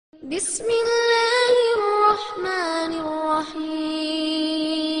بسم الله الرحمن الرحيم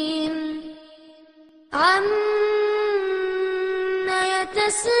عما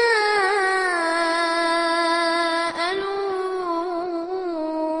يتساءلون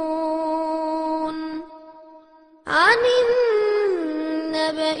عن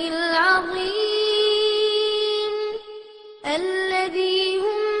النبأ العظيم الذي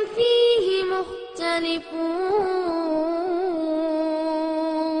هم فيه مختلفون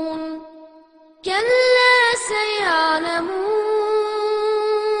كلا سيعلمون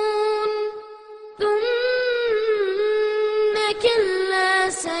ثم كلا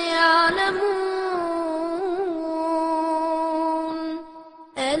سيعلمون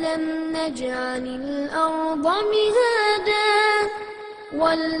ألم نجعل الأرض مهادا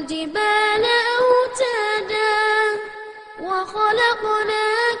والجبال أوتادا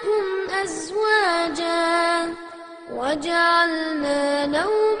وخلقناكم أزواجا وجعلنا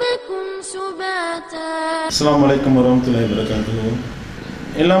نومكم سباتا. السلام عليكم ورحمة الله وبركاته.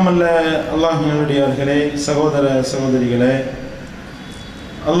 எல்லாம் அல்ல அல்லாஹ்வின் நல்லடியார்களே, சகோதர சகோதரிகளே,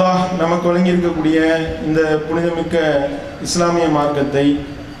 அல்லாஹ் நமக்கு வழங்கியிருக்கக்கூடிய இந்த புனிதமிக்க இஸ்லாமிய மார்க்கத்தை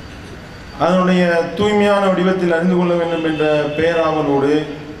அதனுடைய தூய்மையான வடிவத்தில் அறிந்து கொள்ள வேண்டும் என்ற பேராவலோடு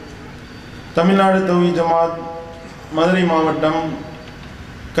தமிழ்நாடு தௌஹீத் ஜமாத் மதுரை மாவட்டம்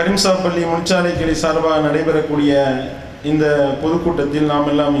கரீம்சாப்பள்ளி முனிச்சாலை கிளை சார்பாக நடைபெறக்கூடிய இந்த பொதுக்கூட்டத்தில் நாம்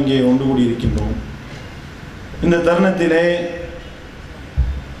எல்லாம் இங்கே ஒன்று கூடியிருக்கின்றோம். இந்த தருணத்திலே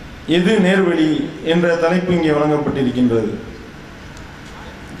எது நேர்வழி என்ற தலைப்பு இங்கே வழங்கப்பட்டிருக்கின்றது.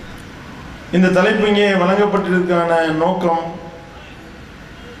 இந்த தலைப்பு இங்கே வழங்கப்பட்டிருக்கான நோக்கம்,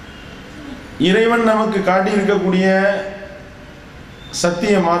 இறைவன் நமக்கு காட்டியிருக்கக்கூடிய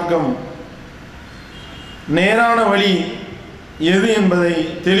சத்திய மார்க்கம் நேரான வழி எது என்பதை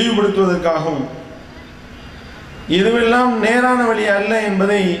தெளிவுபடுத்துவதற்காகவும் எதுவெல்லாம் நேரான வழி அல்ல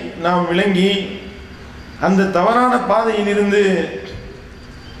என்பதை நாம் விளங்கி அந்த தவறான பாதையிலிருந்து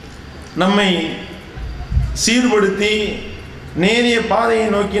நம்மை சீர்படுத்தி நேரிய பாதையை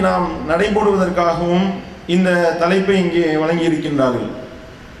நோக்கி நாம் நடைபோடுவதற்காகவும் இந்த தலைப்பை இங்கே வழங்கியிருக்கின்றார்கள்.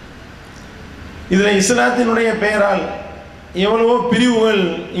 இதில் இஸ்லாத்தினுடைய பெயரால் எவ்வளவோ பிரிவுகள்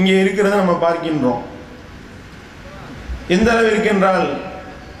இங்கே இருக்கிறத நம்ம பார்க்கின்றோம். எந்த அளவிற்கு என்றால்,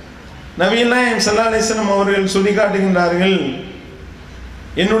 நபிகள் நாயகம் ஸல்லல்லாஹு அலைஹி வஸல்லம் அவர்கள் சொல்லி காட்டுகின்றார்கள்,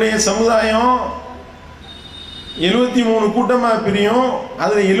 என்னுடைய சமுதாயம் 73 கூட்டமாக பிரியும்,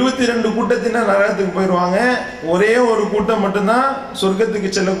 அதில் 72 கூட்டத்தினர் நரகத்துக்கு போயிடுவாங்க, ஒரே ஒரு கூட்டம் மட்டும்தான் சொர்க்கத்துக்கு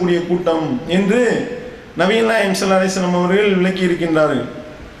செல்லக்கூடிய கூட்டம் என்று நபிகள் நாயகம் ஸல்லல்லாஹு அலைஹி வஸல்லம் அவர்கள் விளக்கி இருக்கின்றார்கள்.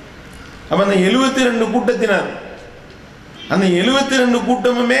 அப்போ அந்த 72 கூட்டத்தினர், அந்த 72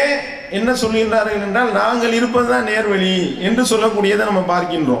 கூட்டமுமே என்ன சொல்கின்றார்கள் என்றால், நாங்கள் இருப்பதுதான் நேர்வழி என்று சொல்லக்கூடியதை நம்ம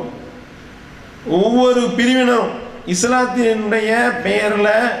பார்க்கின்றோம். ஒவ்வொரு பிரிவினரும் இஸ்லாத்தினுடைய பெயரில்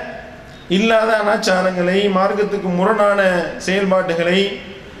இல்லாத அனாச்சாரங்களை, மார்க்கத்துக்கு முரணான செயல்பாடுகளை,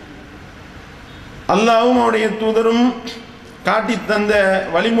 அல்லாஹ்வும் அவருடைய தூதரும் காட்டி தந்த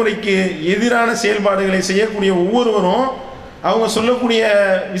வழிமுறைக்கு எதிரான செயல்பாடுகளை செய்யக்கூடிய ஒவ்வொருவரும் அவங்க சொல்லக்கூடிய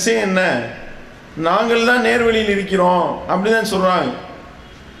விஷயம் என்ன, நாங்கள் தான் நேர்வழியில் இருக்கிறோம் அப்படிதான் சொல்றாங்க.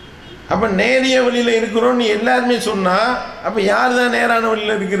 அப்ப நேரிய வழியில் இருக்கிறோம் நீ எல்லாருமே சொன்னா, அப்ப யார் தான் நேரான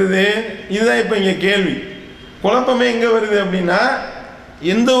வழியில் இருக்கிறது? இதுதான் இப்ப இங்க கேள்வி. குழப்பமே எங்க வருது அப்படின்னா,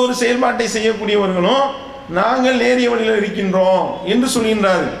 எந்த ஒரு செயல்பாட்டை செய்யக்கூடியவர்களும் நாங்கள் நேரிய வழியில் இருக்கின்றோம் என்று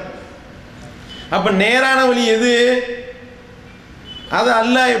சொல்கின்றார்கள். அப்ப நேரான வழி எது? அதை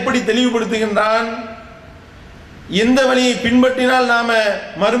அல்லாஹ் எப்படி தெளிவுபடுத்துகின்றான்? எந்த வழியை பின்பற்றினால் நாம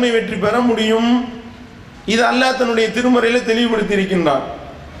மறுமை வெற்றி பெற முடியும்? இது அல்லாஹ் தன்னுடைய திருமறையில் தெளிவுபடுத்தி இருக்கின்றான்.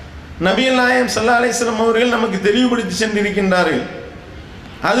 நபிகள் நாயகம் ஸல்லல்லாஹு அலைஹி வஸல்லம் அவர்கள் நமக்கு தெளிவுபடுத்தி சென்றிருக்கின்றார்கள்.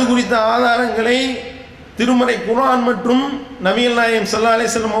 அது குறித்த ஆதாரங்களை திருமறை குர்ஆன் மற்றும் நபிகள் நாயகம் ஸல்லல்லாஹு அலைஹி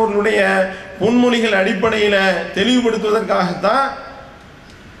வஸல்லம் அவர்களுடைய பொன்மொழிகள் அடிப்படையில் தெளிவுபடுத்துவதற்காகத்தான்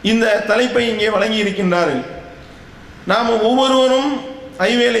இந்த தலைப்பை இங்கே வழங்கி இருக்கின்றார்கள். நாம் ஒவ்வொருவரும்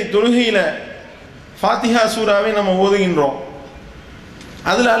ஐவேளை தொழுகையில் ஃபாத்திஹா சூராவை நம்ம ஓதுகின்றோம்.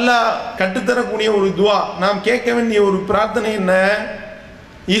 அதில் அல்லாஹ் கற்றுத்தரக்கூடிய ஒரு துவா, நாம் கேட்க வேண்டிய ஒரு பிரார்த்தனை என்ன?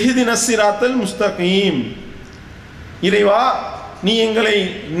 இஹ்தினஸ் ஸிராத்தல் முஸ்தகீம், இறைவா நீ எங்களை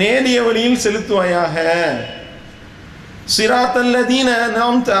நேரிய வழியில் செலுத்துவாயாக. ஸிராத்தல் லதீன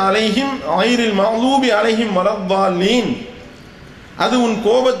அன்அம்த அலைஹிம் கைரில் மக்தூபி அலைஹிம் வலத்தாலீன், அது உன்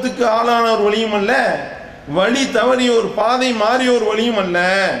கோபத்துக்கு ஆளானோர் வழியும் அல்ல, வழி தவறியோர் பாதை மாறியோர் வழியும் அல்ல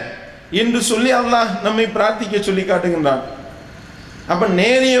என்று சொல்லி அல்லாஹ் நம்மை பிரார்த்திக்க சொல்லி காட்டுகின்றான். அப்ப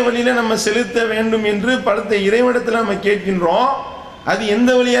நேரிய வழியில நம்ம செலுத்த வேண்டும் என்று படுத்த இறைவனிடத்தில் நம்ம கேட்கின்றோம். அது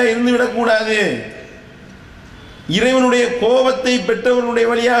எந்த வழியா இருந்து விடக்கூடாது? இறைவனுடைய கோபத்தை பெற்றவர்களுடைய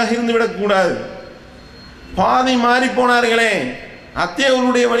வழியாக இருந்து விடக்கூடாது. பாதை மாறி போனார்களே,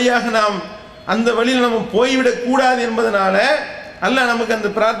 அத்தேவருடைய வழியாக நாம் அந்த வழியில் நம்ம போய்விடக் கூடாது என்பதனால அல்லாஹ் நமக்கு அந்த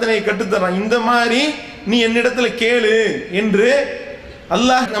பிரார்த்தனையை கற்றுத்தரான். இந்த மாதிரி நீ என்னிடத்துல கேளு என்று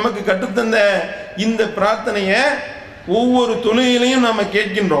அல்லாஹ் நமக்கு கற்றுத்தந்த இந்த பிரார்த்தனையை ஒவ்வொரு தொழுகையிலையும் நாம்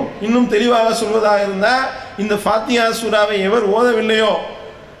கேட்கின்றோம். இன்னும் தெளிவாக சொல்வதாக இருந்தால், இந்த ஃபாத்திஹா சூராவை எவர் ஓதவில்லையோ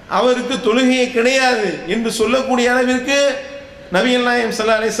அவருக்கு தொழுகையே கிடையாது என்று சொல்லக்கூடிய அளவிற்கு நபிகள் நாயகம்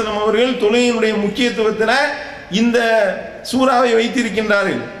ஸல்லல்லாஹு அலைஹி வஸல்லம் அவர்கள் தொழுகையினுடைய முக்கியத்துவத்தில் இந்த சூறாவை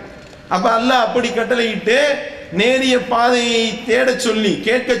வைத்திருக்கின்றார்கள். அப்ப அல்லாஹ் அப்படி கட்டளையிட்டு நேரிய பாதையை தேடச் சொல்லி,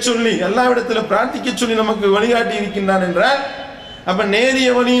 கேட்க சொல்லி, அல்லாஹ்விடத்தில் பிரார்த்திக்க சொல்லி நமக்கு வழிகாட்டி இருக்கின்றான் என்றால், அப்ப நேரிய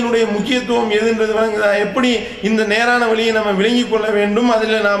வழியினுடைய முக்கியத்துவம் எதுன்றது வழங்குதா, எப்படி இந்த நேரான வழியை நம்ம விளங்கிக் கொள்ள வேண்டும்,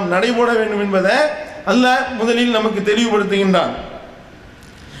 அதில் நாம் நடைபோட வேண்டும் என்பதை அல்லாஹ் முதலில் நமக்கு தெளிவுபடுத்துகின்றான்.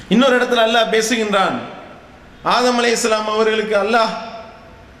 இன்னொரு இடத்துல அல்லாஹ் பேசுகின்றான். ஆதம் அலைஹிஸ்ஸலாம் அவர்களுக்கு அல்லாஹ்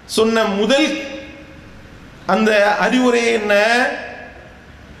சொன்ன முதல் அந்த அறிவுரை என்ன?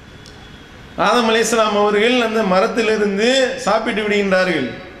 ஆதம் அலைஹிஸ்ஸலாம் அவர்கள் அந்த மரத்திலிருந்து சாப்பிட்டு விடுகின்றார்கள்.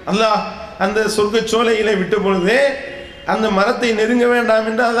 அல்லாஹ் அந்த சொர்க்க சோலையிலே விட்ட பொழுது அந்த மரத்தை நெருங்க வேண்டாம்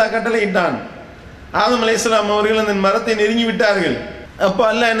என்று அல்லாஹ் கட்டளையிட்டான். ஆதம் அலைஹிஸ்ஸலாம் அவர்கள் அந்த மரத்தை நெருங்கி விட்டார்கள். அப்போ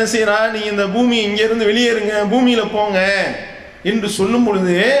அல்லாஹ் என்ன செய்யறான், நீ இந்த பூமி இங்கிருந்து வெளியேறுங்க, பூமியில போங்க என்று சொல்லும்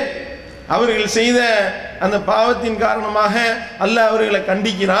பொழுது அவர்கள் செய்த அந்த பாவத்தின் காரணமாக அல்லாஹ் அவர்களை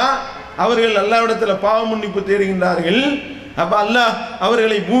கண்டிக்கிறான். அவர்கள் அல்லாஹ்விடத்தில் பாவ மன்னிப்பு தேடுகின்றார்கள். அப்ப அல்லாஹ்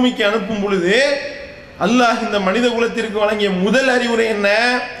அவர்களை பூமிக்கு அனுப்பும் பொழுது அல்லாஹ் இந்த மனித குலத்திற்கு வழங்கிய முதல் அறிவுரை என்ன?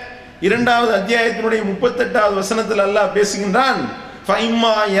 2வது அத்தியாயத்தினுடைய 38வது வசனத்தில் அல்லாஹ் பேசுகின்றான்.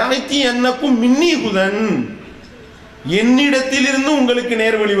 ஃபைம்மா யாத்தி அன்னக்கும் மின்னி ஹுதன், என்னிடத்திலிருந்து உங்களுக்கு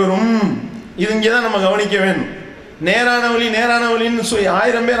நேர்வழி வரும். இது இங்கேதான் நம்ம கவனிக்க வேண்டும். நேரான வழி நேரான வழின்னு சொல்லி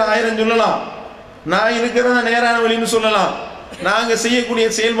 1000 பேர் 1000 சொல்லலாம். நான் இருக்கிறத நேரான வழின்னு சொல்லலாம். நாங்க செய்யக்கூடிய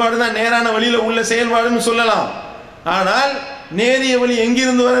செயல்பாடு தான் நேரான வழியில உள்ள செயல்பாடுன்னு சொல்லலாம். ஆனால் நேரிய வழி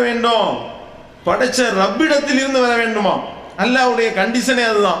எங்கிருந்து வர வேண்டும்? படைச்ச ரப்பிடத்தில் இருந்து வர வேண்டுமா? அல்லாஹ்வுடைய கண்டிஷனே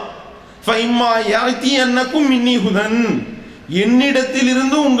அதுதான். ஃபைம்மா யாத்தி அன்னக்கும் மின்னி ஹுதன், என்னிடத்தில்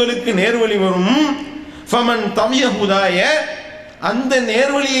இருந்து உங்களுக்கு நேர்வழி வரும். ஃபமன் தமிய ஹுதாய, அந்த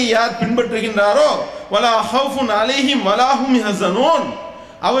நேர்வழியை யார் பின்பற்றுகின்றாரோ, வலா ஹவுஃபுன் அலைஹிம் வலாஹும் யஹ்ஸனூன்,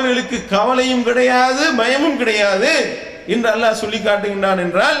 அவர்களுக்கு கவலையும் கிடையாது பயமும் கிடையாது என்று அல்லாஹ் சொல்லி காட்டுகின்றான்.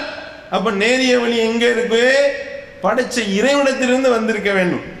 என்றால் அப்ப நேரிய வழி எங்க இருக்கு? படைச்ச இறைவனத்திலிருந்து வந்திருக்க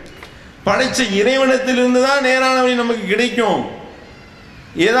வேண்டும். படைச்ச இறைவனத்திலிருந்து தான் நேரான வழி நமக்கு கிடைக்கும்.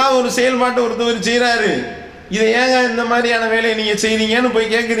 ஏதாவது ஒரு செயல்பாட்டை ஒருத்தவர் செய்யறாரு, இதை ஏங்க இந்த மாதிரியான வேலையை நீங்க செய்றீங்கன்னு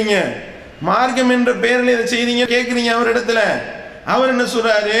போய் கேட்குறீங்க. மார்க்கம் என்ற பெயரில் இதை செய்றீங்க கேட்குறீங்க அவர் இடத்துல. அவர் என்ன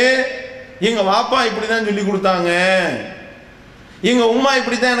சொல்றாரு? எங்க வாப்பா இப்படிதான் சொல்லி கொடுத்தாங்க, எங்க உம்மா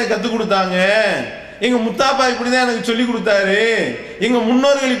இப்படித்தான் எனக்கு கற்றுக் கொடுத்தாங்க, எங்க முத்தாப்பா இப்படிதான் எனக்கு சொல்லி கொடுத்தாரு, எங்க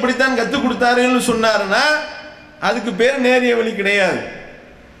முன்னோர்கள் இப்படித்தான் கற்றுக் கொடுத்தாருன்னு சொன்னாருன்னா அதுக்கு பேர் நேரிய வழி கிடையாது.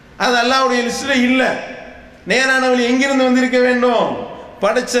 அது அல்லாஹ்வுடைய லிஸ்ட்ல இல்ல. நேரான வழி எங்கிருந்து வந்திருக்க வேண்டும்?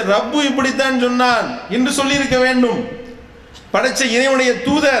 படைச்ச ரப்பு இப்படித்தான் சொன்னான் என்று சொல்லி இருக்க வேண்டும். படைச்ச இறைவனுடைய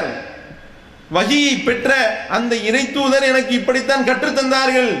தூதர், வஹியை பெற்ற அந்த இறை தூதர் எனக்கு இப்படித்தான்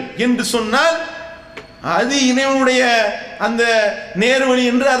கற்றுத்தந்தார்கள் என்று சொன்னால் அது இறைவனுடைய அந்த நேர்வழி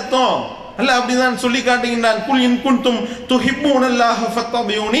என்று அர்த்தம். அல்லாஹ் அப்படிதான் சொல்லி காட்டுகின்றான். குல் இன் குன்தும் துஹிப்பூனல்லாஹ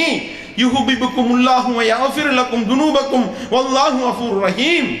ஃபத்தபியூனி யுஹிப்புக்குமுல்லாஹு வ யஃபிர் லக்கும் துனூபக்கும் வல்லாஹு கஃபூர்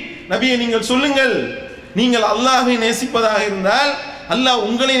ரஹீம். நபியே நீங்கள் சொல்லுங்கள், நீங்கள் அல்லாஹ்வை நேசிப்பதாக இருந்தால், அல்லாஹ்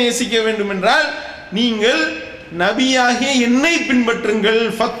உங்களை நேசிக்க வேண்டும் என்றால் நீங்கள் நபியாகிய என்னை பின்பற்றுங்கள்.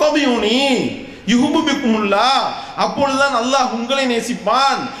 ஃபத்தபியூனி யுஹிப்புக்குமுல்லாஹ், அப்பொழுதுதான் அல்லாஹ் உங்களை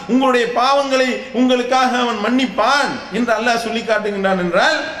நேசிப்பான், உங்களுடைய பாவங்களை உங்களுக்காக அவன் மன்னிப்பான் என்று அல்லாஹ் சொல்லி காட்டுகின்றான்.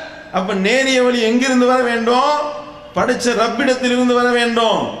 என்றால் அப்ப நேரிய வழி எங்கிருந்து வர வேண்டும்? படைச்ச ரப்பிடத்திலிருந்து வர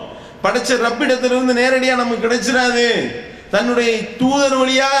வேண்டும். படைச்ச ரப்பிடத்திலிருந்து நேரடியாக நமக்கு கிடைச்சிடாது. தன்னுடைய தூதர்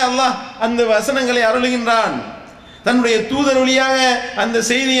வழியாக அல்லாஹ் அந்த வசனங்களை அருளுகின்றான். தன்னுடைய தூதர் வழியாக அந்த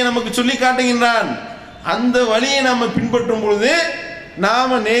செய்தியை நமக்கு சொல்லி காட்டுகின்றான். அந்த வழியை நாம பின்பற்றும் பொழுது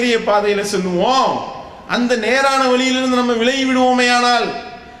நாம நேரிய பாதையில செல்லுவோம். அந்த நேரான வழியிலிருந்து நம்ம விலகி விடுவோமேயானால்,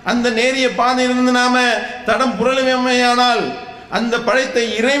 அந்த நேரிய பாதையிலிருந்து நாம தடம் புரளுவோமேயானால், அந்த படைத்த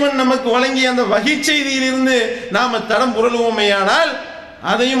இறைவன் நமக்கு வழங்கிய அந்த வகை செய்தியிலிருந்து நாம தடம் புரளுவோமேயானால்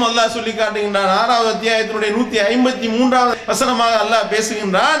அதையும் அல்லாஹ் சொல்லி காட்டுகின்றான். 6வது அத்தியாயத்தினுடைய 153வது வசனமாக அல்லாஹ்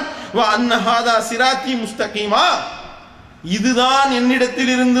பேசுகின்றான். வ அன்னஹாதா சிராத்தி முஸ்தகீமா, இதுதான்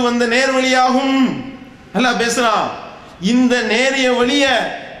என்னிடத்தில் இருந்து வந்த நேர்வழியாகும். அல்லாஹ் பேசுறான். இந்த நேரிய வழிய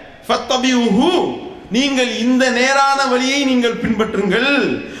ஃபத்தபியூஹு, நீங்கள் இந்த நேரான வழியை நீங்கள் பின்பற்றுங்கள்.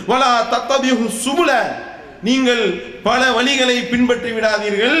 வலா தத்தபியூஹு சுபுல, நீங்கள் பல வழிகளை பின்பற்றி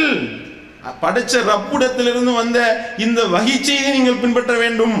விடாதீர்கள். படைச்ச ரப்புடத்திலிருந்து வந்த இந்த வகை செய்தி நீங்கள் பின்பற்ற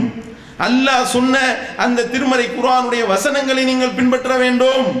வேண்டும். அல்லாஹ் சொன்ன அந்த திருமறை குர்ஆனுடைய வசனங்களை நீங்கள் பின்பற்ற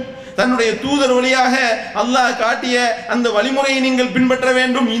வேண்டும். தன்னுடைய தூதர் வழியாக அல்லாஹ் காட்டிய அந்த வழிமுறையை நீங்கள் பின்பற்ற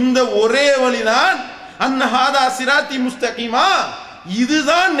வேண்டும். இந்த ஒரே வழிதான் அன்னஹாதா சிராத்தி முஸ்தகீமா,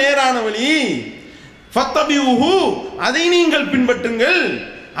 இதுதான் நேரான வழி. ஃபத்தபிஉஹு, அதை நீங்கள் பின்பற்றுங்கள்.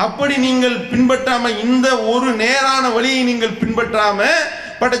 அப்படி நீங்கள் பின்பற்றாம, இந்த ஒரு நேரான வழியை நீங்கள் பின்பற்றாம,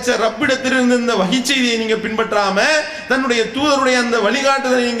 படைச்ச ரப்பிடத்திலிருந்து இந்த வகை செய்தியை நீங்க பின்பற்றாம, தன்னுடைய தூதருடைய அந்த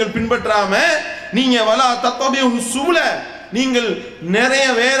வழிகாட்டுதலை நீங்கள் பின்பற்றாம, நீங்க வலா தத்தபிஉ சுபுல, நீங்கள் நிறைய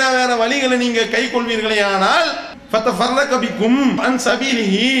வேற வேற வழிகளை நீங்க கை கொள்வீர்களே ஆனால் ஃபதஃபர்ரக பிக்கும் அன்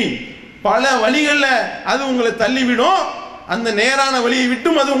சபீலிஹி, பல வழிகள்ல அது உங்களை தள்ளிவிடும், அந்த நேரான வழியை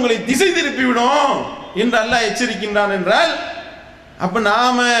விட்டும் அது உங்களை திசை திருப்பிவிடும் என்று அல்லாஹ் எச்சரிக்கின்றான். என்றால் அப்ப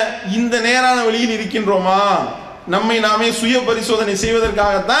நாம இந்த நேரான வழியில் இருக்கின்றோமா? நம்மை நாமே சுய பரிசோதனை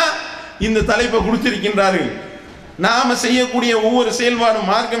செய்வதற்காகத்தான் இந்த தலைப்பை கொடுத்திருக்கின்றார்கள். நாம செய்யக்கூடிய ஒவ்வொரு செயல்பாடும்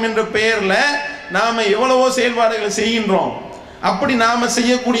மார்க்கம் என்ற பெயர்ல நாம எவ்வளவோ செயல்பாடுகளை செய்கின்றோம். அப்படி நாம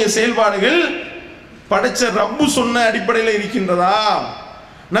செய்யக்கூடிய செயல்பாடுகள் படைச்ச ரப்பு சொன்ன அடிப்படையில் இருக்கின்றதா?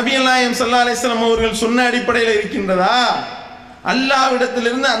 நபிகள் நாயகம் ஸல்லல்லாஹு அலைஹி வஸல்லம் அவர்கள் சொன்ன அடிப்படையில் இருக்கின்றதா?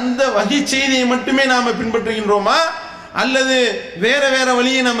 அல்லாஹ்விடத்திலிருந்து அந்த வகை செய்தியை மட்டுமே நாம பின்பற்றுகின்றோமா, அல்லது வேற வேற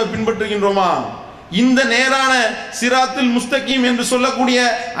வழியை நாம பின்பற்றுகின்றோமா? இந்த நேரான சிராத்துல் முஸ்தகீம் என்று சொல்லக்கூடிய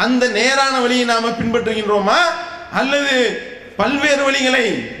அந்த நேரான வழியை நாம பின்பற்றுகின்றோமா, அல்லது பல்வேறு வழிகளை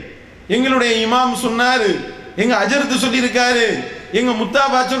எங்களுடைய இமாம் சொன்னாரு, எங்க அஜர்த்து சொல்லியிருக்காரு, எங்க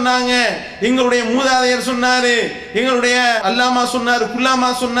முத்தாபா சொன்னாங்க, எங்களுடைய மூதாதையர் சொன்னாரு, எங்களுடைய அல்லாமா சொன்னாரு, குல்லாமா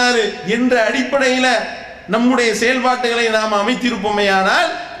சொன்னாரு என்ற அடிப்படையில நம்முடைய செயல்பாட்டுகளை நாம் அமைத்திருப்போமேயானால்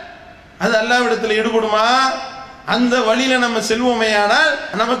அது அல்லாஹ்விடத்தில் ஈடுபடுமா? அந்த வழியில நம்ம செல்வோமேயானால்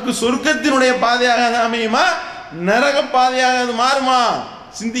நமக்கு சொர்க்கத்தினுடைய பாதையாக அமையுமா, நரக பாதையாக அது மாறுமா?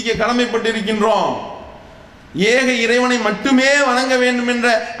 சிந்திக்க கடமைப்பட்டிருக்கின்றோம். ஏக இறைவனை மட்டுமே வணங்க வேண்டும் என்ற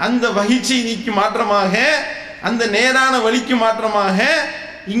அந்த வகை செய்திக்கு மாற்றமாக, அந்த நேரான வழிக்கு மாற்றமாக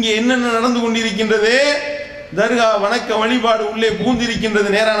இங்கே என்னென்ன நடந்து கொண்டிருக்கின்றது? தர்கா வணக்க வழிபாடு உள்ளே பூந்திருக்கின்றது.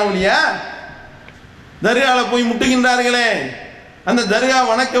 நேரான வழியா? தர்கால போய் முட்டுகின்றார்களே, அந்த தர்கா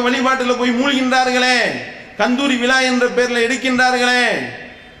வணக்க வழிபாட்டில் போய் மூழ்கின்றார்களே, கந்தூரி விழா என்ற பெயரில் எடுக்கின்றார்களே,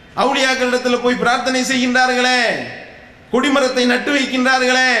 அவுலியாக்களிடத்தில் போய் பிரார்த்தனை செய்கின்றார்களே, கொடிமரத்தை நட்டு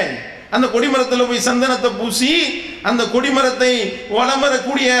வைக்கின்றார்களே, அந்த கொடிமரத்தில் போய் சந்தனத்தை பூசி அந்த கொடிமரத்தை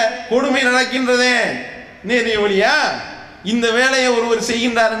வளமரக்கூடிய கொடுமை நடக்கின்றதே, நேரிய வழியா? இந்த வேலையை ஒருவர்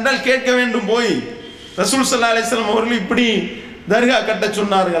செய்கின்றார் என்றால் கேட்க வேண்டும். போய் ரசூல் ஸல்லல்லாஹு அலைஹி வஸல்லம் அவர்கள் இப்படி தர்கா கட்ட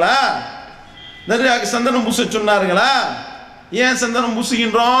சொன்னார்களா? தர்காக்கு சந்தனம் பூச சொன்னார்களா? ஏன் சந்தனம்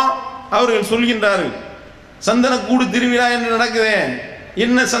பூசுகின்றோம்? அவர்கள் சொல்கின்றார்கள், சந்தனக்கூடு திருவிழா என்று நடக்குது.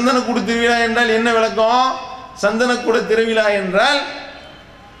 என்ன சந்தனக்கூடு திருவிழா என்றால் என்ன விளக்கம்? சந்தனக்கூட திருவிழா என்றால்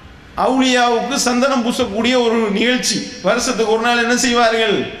அவுலியாவுக்கு சந்தனம் பூசக்கூடிய ஒரு நிகழ்ச்சி. வருஷத்துக்கு ஒரு நாள் என்ன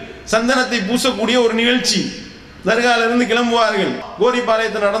செய்வார்கள்? சந்தனத்தை பூசக்கூடிய ஒரு நிகழ்ச்சி. தர்கால இருந்து கிளம்புவார்கள்,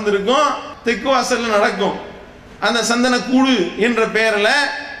 கோரிப்பாளையத்தில் நடந்திருக்கும், தெற்கு வாசல்ல நடக்கும். அந்த சந்தன கூடு என்ற பெயரில்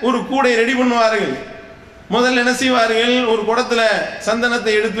ஒரு கூடை ரெடி பண்ணுவார்கள். முதல்ல என்ன செய்வார்கள்? ஒரு குடத்துல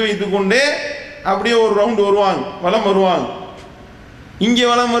சந்தனத்தை எடுத்து வைத்துக் கொண்டு அப்படியே ஒரு ரவுண்டு வருவாங்க, வலம் வருவாங்க. இங்கே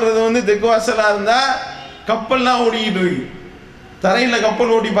வலம் வர்றது தெற்கு வாசலா இருந்தா கப்பல்லாம் ஓடிக்கிட்டு இருக்கு. தரையில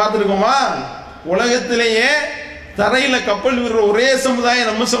கப்பல் ஓட்டி பார்த்துருக்கோமா? உலகத்திலேயே தரையில கப்பல் விடுற ஒரே சமுதாயம்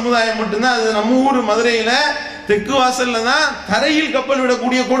நம்ம சமுதாயம் மட்டும்தான். அது நம்ம ஊர் மதுரையில தெற்கு வாசல்ல தான் தரையில் கப்பல்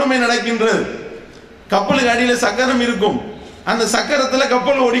விடக்கூடிய கொடுமை நடக்கின்றது. கப்பலுக்கு அடியில சக்கரம் இருக்கும், அந்த சக்கரத்துல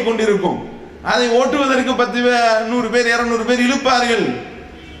கப்பல் ஓடிக்கொண்டிருக்கும். அதை ஓட்டுவதற்கு 100 பேர் 200 பேர் இழுப்பார்கள்.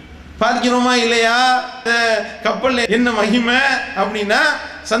 பார்க்கிறோமா இல்லையா? கப்பல் என்ன மகிமை அப்படின்னா,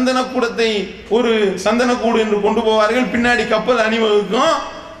 சந்தனக்கூடத்தை ஒரு சந்தனக்கூடு என்று கொண்டு போவார்கள், பின்னாடி கப்பல் அணிவகுக்கும்,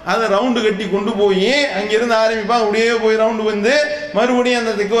 அதை ரவுண்டு கட்டி கொண்டு போய் அங்கிருந்து ஆரம்பிப்பான், அப்படியே போய் ரவுண்டு வந்து மறுபடியும்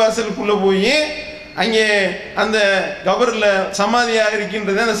அந்த தெற்கு வாசலுக்குள்ள போய் அங்கே அந்த கபரில் சமாதியாக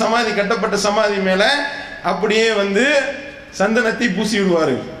இருக்கின்றது, அந்த சமாதி கட்டப்பட்ட சமாதி மேல அப்படியே சந்தனத்தை பூசி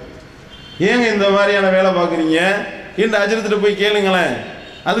விடுவார்கள். ஏங்க இந்த மாதிரியான வேலை பார்க்குறீங்க என்று அஜரத்துல போய் கேளுங்களேன்.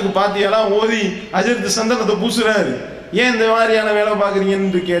 அதுக்கு பாத்தியெல்லாம் ஓதி அஜரத்து சந்தனத்தை பூசுறாரு. ஏன் இந்த மாதிரியான வேலை பார்க்குறீங்க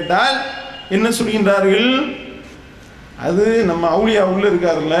என்று கேட்டால் என்ன சொல்கின்றார்கள்? அது நம்ம அவுலியா உள்ள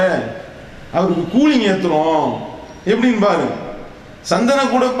இருக்காருல்ல, அவருக்கு கூலிங் ஏற்றுறோம். எப்படின்னு பாரு. சந்தன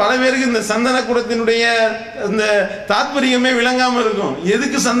கூட பல பேருக்கு இந்த சந்தன கூடத்தினுடைய இந்த தாத்பரியமே விளங்காம இருக்கும்.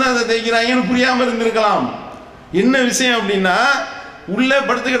 எதுக்கு சந்தனத்தை தேய்க்கிறாங்கன்னு புரியாம இருந்திருக்கலாம். என்ன விஷயம் அப்படின்னா, உள்ள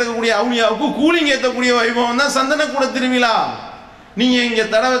படுத்து கிடக்கக்கூடிய அவுலியாவுக்கு கூலிங் ஏற்றக்கூடிய வைபவம் தான் சந்தன கூட திருவிழா. நீங்க இங்க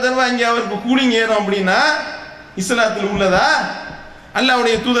தடவை அங்கே அவருக்கு கூலிங் ஏறும் அப்படின்னா இஸ்லாத்தில் உள்ளதா?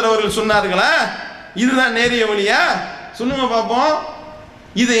 அல்லாஹ்வுடைய தூதர் அவர்கள் சொன்னார்களா? இதுதான் நேரிய வழியா? சொல்லுங்க பார்ப்போம்.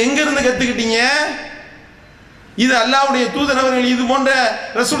 இதை எங்க இருந்து கத்துக்கிட்டீங்க? இது அல்லாஹ்வுடைய தூதர் அவர்கள் இது போன்ற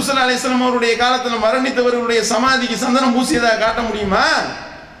ரசூல் ஸல்லல்லாஹு அலைஹி வஸல்லம் அவருடைய காலத்தில் மரணித்தவர்களுடைய சமாதிக்கு சந்தனம் பூசியதாக காட்ட முடியுமா?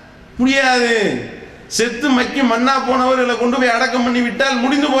 முடியாது. செத்து மக்கி மண்ணா போனவர்களை கொண்டு போய் அடக்கம் பண்ணி விட்டால்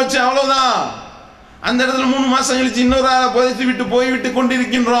முடிந்து போச்சு, அவ்வளவுதான். அந்த இடத்துல 3 மாசம் கழிச்சு இன்னொரு ஆளை புதைத்து விட்டு போய்விட்டு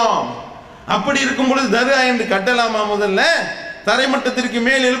கொண்டிருக்கின்றோம். அப்படி இருக்கும் பொழுது தர்கா என்று கட்டலாமா? முதல்ல தரைமட்டத்திற்கு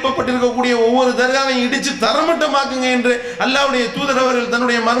மேல் எழுப்பப்பட்டிருக்கக்கூடிய ஒவ்வொரு தர்காவையும் இடிச்சு தரமட்டமாக்குங்க என்று அல்லாஹ்வுடைய தூதர் அவர்கள்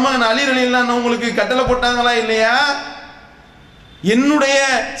தன்னுடைய மருமகன் அலி ரலியல்லாஹு உங்களுக்கு கட்டளை போட்டாங்களா இல்லையா? என்னுடைய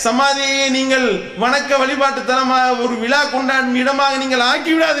சமாதியை நீங்கள் வணக்க வழிபாட்டு தலமாக ஒரு விழா கொண்டாடும் இடமாக நீங்கள்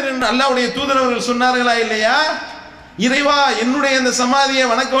ஆக்கிவிடாதீர்கள் என்று அல்லாஹ்வுடைய தூதர் அவர்கள் சொன்னார்களா இல்லையா? இறைவா, என்னுடைய இந்த சமாதியை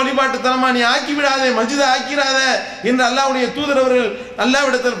வணக்க வழிபாட்டு தலமா நீ ஆக்கிவிடாதே, மஸ்ஜிதை ஆக்கிடாத என்று அல்லாஹ்வுடைய தூதர் அவர்கள்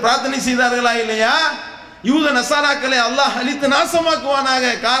அல்லாஹ்விடத்தில் பிரார்த்தனை செய்தார்களா இல்லையா? யூத நசாராக்களை அல்லாஹ் அழித்து நாசமாக்குவானாக.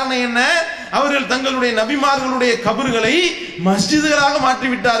 காரணம் என்ன? அவர்கள் தங்களுடைய நபிமார்களுடைய கபர்களை மஸ்ஜிதுகளாக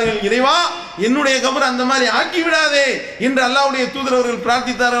மாற்றிவிட்டார்கள். இறைவா, என்னுடைய கபர் அந்த மாதிரி ஆக்கிவிடாதே என்று அல்லாஹ்வுடைய தூதர் அவர்கள்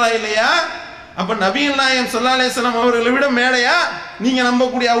பிரார்த்தித்தார்களா இல்லையா? அப்ப நபிகள் நாயகம் ஸல்லல்லாஹு அலைஹி வஸல்லம் அவர்களை விட மேடையா நீங்க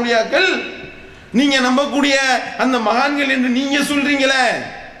நம்பக்கூடிய அவுலியாக்கள், நீங்க நம்பக்கூடிய அந்த மகான்கள் என்று நீங்க சொல்றீங்களே,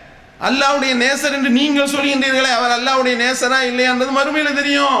 அல்லாஹ்வுடைய நேசர் என்று நீங்கள் சொல்கின்றீர்களே, அவர் அல்லாஹ்வுடைய நேசரா இல்லையான்றது மறுமையில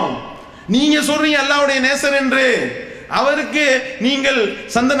தெரியும். நீங்க சொல்றீங்க அல்லாஹ்வுடைய நேசர் என்று, அவருக்கு நீங்கள்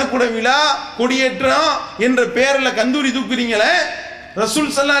சந்தனக்குட விழா கொடியேற்றம் என்ற பெயரில் கந்தூரி தூக்குறீங்களே.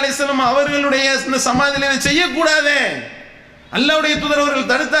 ரசூல் ஸல்லல்லாஹு அலைஹி வஸல்லம் அவர்களுடைய இந்த சமாதியில செய்யக்கூடாது, அல்லாஹ்வுடைய தூதர்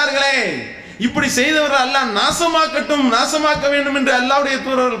அவர்கள் தடுத்தார்களே. இப்படி செய்தவர்கள் அல்லாஹ் நாசமாக்கட்டும், நாசமாக்க வேண்டும் என்று அல்லாஹ்வுடைய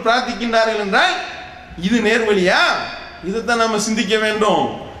தூதர் அவர்கள் பிரார்த்திக்கின்றார்கள் என்றால் இது நேர்வழியா? இதைத்தான் நம்ம சிந்திக்க வேண்டும்.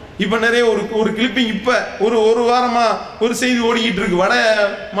 இப்போ நிறைய ஒரு கிளிப்பிங் இப்போ ஒரு வாரமா ஒரு செய்தி ஓடிக்கிட்டு இருக்கு. வட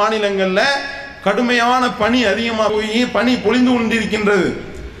மாநிலங்களில் கடுமையான பனி அதிகமாக போய் பனி பொழிந்து கொண்டிருக்கின்றது.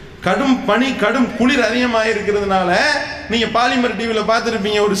 கடும் பனி, கடும் குளிர் அதிகமாக இருக்கிறதுனால நீங்க பாலிமர் டிவியில்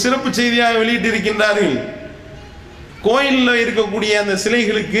பார்த்துருப்பீங்க, ஒரு சிறப்பு செய்தியாக வெளியிட்டு இருக்கின்றார்கள். கோயிலில் இருக்கக்கூடிய அந்த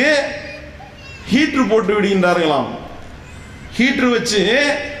சிலைகளுக்கு ஹீட்ரு போட்டு விடுகின்றார்களாம். ஹீட்ரு வச்சு,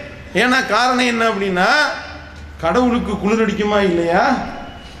 ஏன்னா காரணம் என்ன அப்படின்னா, கடவுளுக்கு குளிர் அடிக்குமா இல்லையா?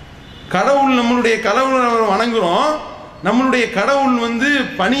 கடவுள், நம்மளுடைய கடவுளை வணங்குறோம், நம்மளுடைய கடவுள்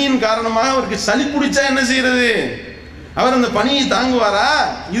பனியின் காரணமாக அவருக்கு சளி பிடிச்சா என்ன செய்யறது? அவர் அந்த பனியை தாங்குவாரா?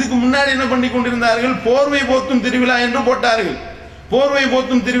 இதுக்கு முன்னாடி என்ன பண்ணி கொண்டிருந்தார்கள்? போர்வை போத்தும் திருவிழா என்று போட்டார்கள். போர்வை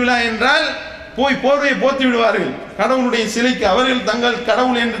போத்தும் திருவிழா என்றால் போய் போர்வையை போத்தி விடுவார்கள் கடவுளுடைய சிலைக்கு. அவர்கள் தங்கள்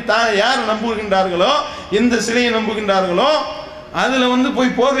கடவுள் என்று யார் நம்புகின்றார்களோ, எந்த சிலையை நம்புகின்றார்களோ அதுல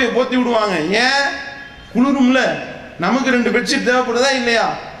போய் போர்வையை போத்தி விடுவாங்க. ஏன்? குளிரும்ல. நமக்கு 2 பெட்ஷீட் தேவைப்படுதா இல்லையா?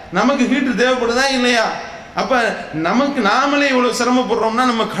 நமக்கு ஹீட்டர் தேவைப்படுதா இல்லையா? அப்ப நமக்கு நாமளே இவ்வளவு சிரமப்படுறோம்னா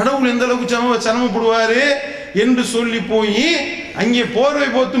நம்ம கடவுள் எந்த அளவுக்கு சிரமப்படுவாரு என்று சொல்லி போய் அங்கே போர்வை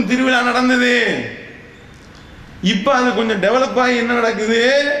போத்தும் திருவிழா நடந்தது. இப்ப அது கொஞ்சம் டெவலப் ஆகி என்ன நடக்குது?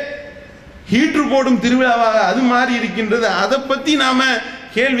 ஹீட்டர் போடும் திருவிழாவாக அது மாறி இருக்கின்றது. அதை பத்தி நாம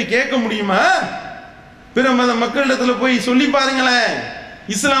கேள்வி கேட்க முடியுமா? பிற மத மக்களிடத்துல போய் சொல்லி பாருங்களேன்.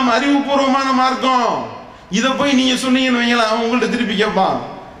 இஸ்லாம் அறிவுபூர்வமான மார்க்கம். இதை போய் நீங்க சொன்னீங்கன்னு வைங்களா, அவன் உங்கள்ட்ட திருப்பி கேட்பான்,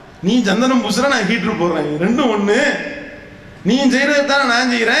 நீ சந்தனம் பூசுற, நான் ஹீட்டர் போடுறேன், ரெண்டும் ஒண்ணு. நீ செய்யறது தானே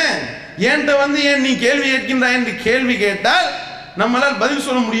நான் செய்யறேன், என்கிட்ட ஏன் நீ கேள்வி கேட்கின்றாய் என்று கேள்வி கேட்டால் நம்மளால் பதில்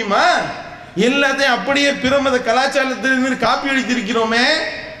சொல்ல முடியுமா? எல்லாத்தையும் அப்படியே பிற மத கலாச்சாரத்திலிருந்து காப்பி அடித்திருக்கிறோமே.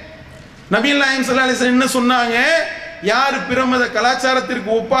 நபிகள் நாயகம் ஸல்லல்லாஹு அலைஹி வஸல்லம் என்ன சொன்னாங்க? யார் பிற மத கலாச்சாரத்திற்கு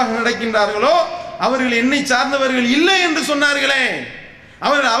ஒப்பாக நடக்கின்றார்களோ அவர்கள் என்னை சார்ந்தவர்கள் இல்லை என்று சொன்னார்களே,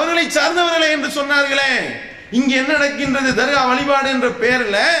 அவர்கள் அவர்களை சார்ந்தவர்களே என்று சொன்னார்களே. இங்க என்ன நடக்கின்றது? தர்கா வழிபாடு என்ற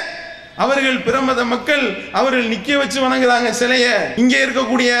பெயர்ல அவர்கள் பிற மத மக்கள் அவர்கள் நிக்க வச்சு வணங்குறாங்க சிலைய. இங்கே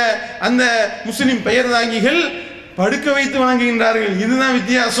இருக்கக்கூடிய அந்த முஸ்லிம் பெயர் தாங்கிகள் படுக்க வைத்து வணங்குகின்றார்கள். இதுதான்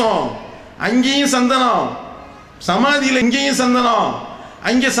வித்தியாசம். அங்கேயும் சந்தனம், சமாதியில் இங்கேயும் சந்தனம்.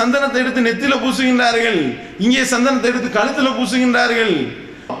 அங்கே சந்தனத்தை எடுத்து நெத்தில பூசுகின்றார்கள், இங்கே சந்தனத்தை எடுத்து கழுத்துல பூசுகின்றார்கள்.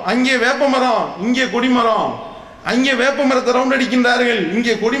 அங்கே வேப்பமரம், இங்கே கொடிமரம். அங்கே வேப்பமரத்தை ரவுண்ட் அடிக்கின்றார்கள்,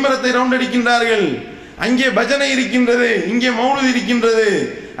 இங்கே கொடிமரத்தை ரவுண்ட் அடிக்கின்றார்கள். அங்கே பஜனை இருக்கின்றது, இங்கே மௌலுது இருக்கின்றது.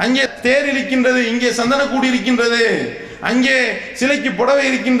 அங்கே தேர் இருக்கின்றது, இங்கே சந்தனக்கூடி இருக்கின்றது. அங்கே சிலைக்கு புடவை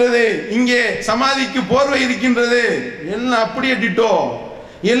இருக்கின்றது, இங்கே சமாதிக்கு போர்வை இருக்கின்றது. எல்லாம் அப்படியே டிட்டோ,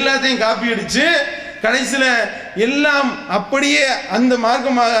 எல்லாத்தையும் காப்பி அடிச்சு கடைசியில எல்லாம் அப்படியே அந்த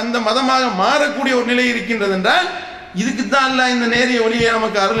மார்க்கமாக அந்த மதமாக மாறக்கூடிய ஒரு நிலை இருக்கின்றது என்றால் இதுக்குத்தான் அல்லாஹ் இந்த நேரிய வழியை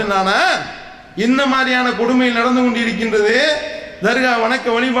நமக்கு அருளினானா? என்ன மாதிரியான கொடுமையில் நடந்து கொண்டிருக்கின்றது? தர்கா வணக்க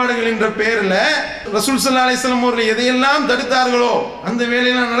வழிபாடுகள் என்ற பெயரில் ரசூல் ஸல்லல்லாஹு அலைஹி வஸல்லம் அவர்கள் எதையெல்லாம் தடுத்தார்களோ அந்த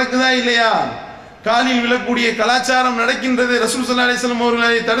வேலையெல்லாம் நடக்குதா இல்லையா? காலில் விழக்கூடிய கலாச்சாரம் நடக்கின்றது. ரசூல் ஸல்லல்லாஹு அலைஹி வஸல்லம் அவர்கள்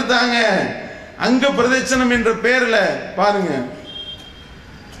அதை தடுத்தாங்க. அங்க பிரதட்சணம் என்ற பெயரில் பாருங்க,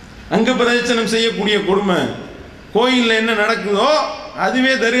 அங்க பிரதட்சணம் செய்யக்கூடிய கொடுமை. கோயிலில் என்ன நடக்குதோ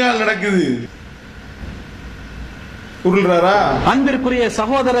அதுவே தர்காவில் நடக்குது. உருள்றாரா? அன்பிற்குரிய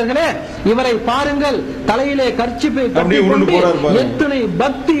சகோதரர்களே, இவரை பாருங்கள், தலையிலே கர்ச்சிப்பை கட்டிக்கொண்டு எத்தனை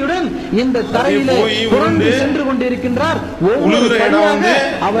பக்தியுடன் இந்த தரையிலே புரண்டு சென்று கொண்டிருக்கின்றார். ஒவ்வொரு படியாக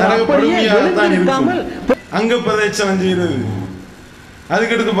அவர் அப்படியே எழுந்திருக்காமல் அங்க பிரதட்சணம் செய்யறது.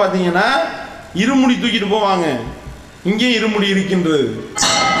 அதுக்கடுத்து பாத்தீங்கன்னா இருமுடி தூக்கிட்டு போவாங்க. இங்கே இருமுடி இருக்கின்றது.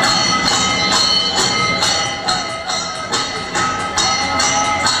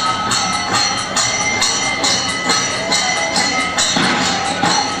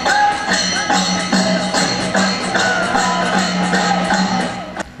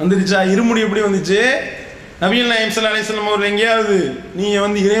 வந்துருச்சா? இருமுடி எப்படி வந்துச்சு? நபிகள் நாயகம் ஸல்லல்லாஹு அலைஹி வஸல்லம் அவர்கள் எங்கேயாவது நீங்க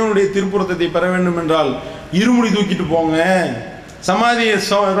வந்து இறைவனுடைய திருப்புறத்தை பெற வேண்டும் என்றால் இருமுடி தூக்கிட்டு போங்க, சமாதியை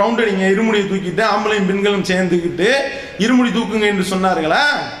ரவுண்ட் அடிங்க, இருமுடியை தூக்கிட்டு ஆம்பளையும் பெண்களும் சேர்ந்துக்கிட்டு இருமுடி தூக்குங்க என்று சொன்னார்களா?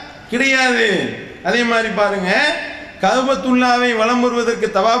 கிடையாது. அதே மாதிரி பாருங்க, கஅபத்துல்லாவை வலம் வருவதற்கு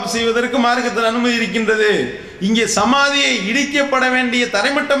தவாப் செய்வதற்கு மார்க்கத்தில் அனுமதி இருக்கின்றது. இங்கே சமாதியை இடிக்கப்பட வேண்டிய,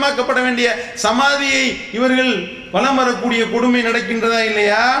 தரைமட்டமாக்கப்பட வேண்டிய சமாதியை இவர்கள் வலம் வரக்கூடிய கொடுமை நடக்கின்றதா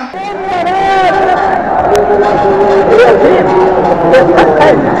இல்லையா?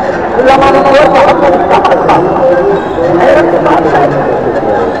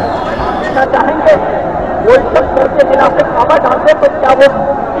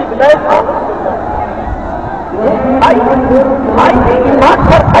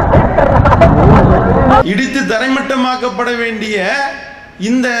 இடித்து தரைமட்டமாக்கப்பட வேண்டிய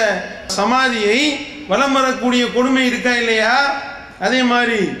இந்த சமாதியை வலம் வரக்கூடிய கொடுமை இருக்கா இல்லையா? அதே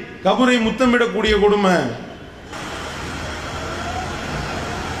மாதிரி கபரை முத்தமிடக்கூடிய கொடுமை.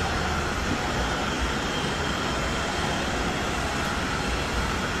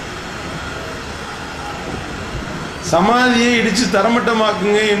 சமாதியை இடிச்சு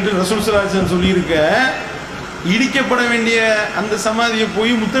தரமட்டமாக்குங்க என்று ரசூல் ஸல்லல்லாஹு அலைஹி வஸல்லம் சொல்லியிருக்க, இடிக்கப்பட வேண்டிய அந்த சமாதியை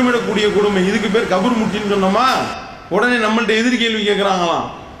போய் முத்தமிடக்கூடிய கொடுமை. இதுக்கு பேர் கபர் முட்டின்னு சொன்னோமா, உடனே நம்மள்ட்ட எதிர் கேள்வி கேட்குறாங்களாம்.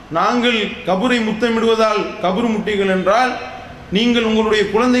 நாங்கள் கபரை முத்தமிடுவதால் கபர் முட்டிகள் என்றால் நீங்கள் உங்களுடைய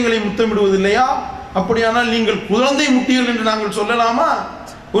குழந்தைகளை முத்தமிடுவதில்லையா? அப்படியானால் நீங்கள் குழந்தை முட்டிகள் என்று நாங்கள் சொல்லலாமா?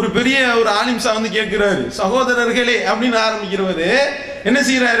 ஒரு பெரிய ஒரு ஆலிம்சா வந்து கேட்கிறாரு, சகோதரர்களே அப்படின்னு ஆரம்பிக்கிறவரு என்ன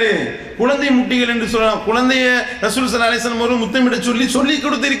செய்யறாரு? குழந்தை முட்டிகள் என்று சொல்லலாம். குழந்தைய ரசூல் ஸல்லல்லாஹு அலைஹி வஸல்லம் அவர்கள் முத்தமிட சொல்லி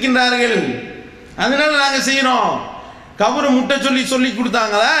கொடுத்திருக்கின்றார்கள், அதனால நாங்க செய்யறோம். கபரை முட்டை சொல்லி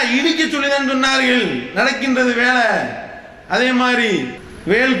கொடுத்தாங்களா? இடிக்க சொல்லி தான் சொன்னார்கள். நடக்கின்றது வேலை. அதே மாதிரி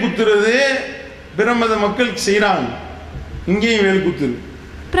வேல் குத்துறது பிரமத மக்கள் செய்யறாங்க, இங்கேயும் வேல் குத்துரு.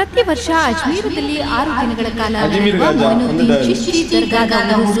 ಪ್ರತಿ ವರ್ಷ ಅಜ್ಮೀರದಲ್ಲಿ 6 ದಿನಗಳ ಕಾಲ ನಡೆಯುವ ಮೊಯಿನುದ್ದೀನ್ ಚಿಶ್ತಿ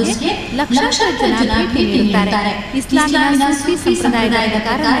ದರ್ಗಾದ ಉರುಸ್ಗೆ ಲಕ್ಷಾಂತರ ಜನ ಭೇಟಿ ನೀಡುತ್ತಾರೆ. ಇಸ್ಲಾಮಿನ ಸೂಫಿ ಸಂಪ್ರದಾಯದ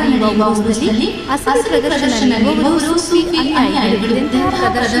ಪ್ರಕಾರ ನಡೆಯುವ ಉರುಸ್ನಲ್ಲಿ ಅಸಲಿ ಪ್ರದರ್ಶನ ನೀಡುವವರು ಸೂಫಿ ಅನುಯಾಯಿಗಳಿಂದ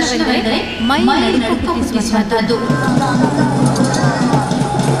ಪ್ರದರ್ಶನವೆಂದರೆ ಮೈ ನಡುಕ ಹುಟ್ಟಿಸುವಂತಹದ್ದು.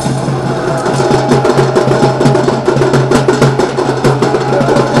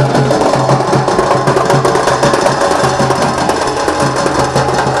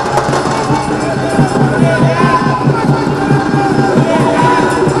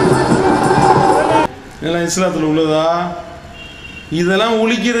 இஸ்லாத்தில் உள்ளதா? இதெல்லாம்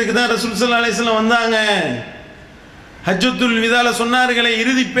ஒழிக்கிறதுக்கு தான் ரசூல் ஸல்லல்லாஹு அலைஹி வஸல்லம் வந்தாங்க. ஹஜ்ஜத்துல் விதால சொன்னார்களே,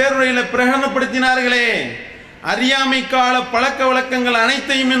 இறுதி பேருரையில் பிரகடனப்படுத்தினார்களே, அறியாமை கால பழக்க வழக்கங்கள்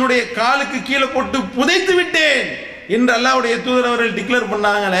அனைத்தையும் என்னுடைய காலுக்கு கீழே போட்டு புதைத்து விட்டேன் என்று அல்லாஹ்வுடைய தூதர் அவர்கள் டிக்ளேர்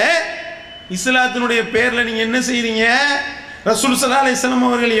பண்ணாங்களே. இஸ்லாத்தினுடைய பேர்ல நீங்க என்ன செய்றீங்க? ரசூல் ஸல்லல்லாஹு அலைஹி வஸல்லம்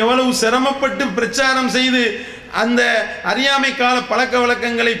அவர்கள் எவ்வளவு சிரமப்பட்டு பிரச்சாரம் செய்து அந்த அறியாமை கால பழக்க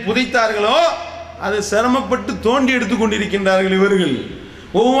வழக்கங்களை புதைத்தார்களோ அதை சிரமப்பட்டு தோண்டி எடுத்து கொண்டிருக்கின்றார்கள் இவர்கள்.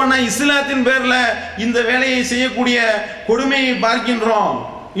 ஒவ்வொன்றா இஸ்லாத்தின் பேர்ல இந்த வேலையை செய்யக்கூடிய கொடுமையை பார்க்கின்றோம்.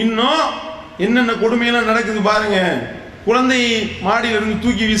 இன்னும் என்னென்ன கொடுமையெல்லாம் நடக்குது பாருங்க. குழந்தை மாடியிலிருந்து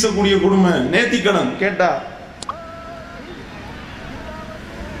தூக்கி வீசக்கூடிய கொடுமை, நேர்த்திக்கடன் கேட்டா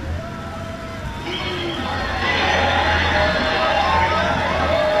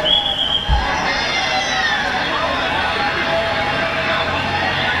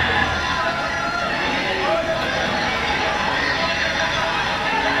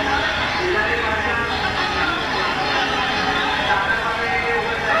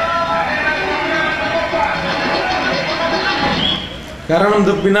கரணம்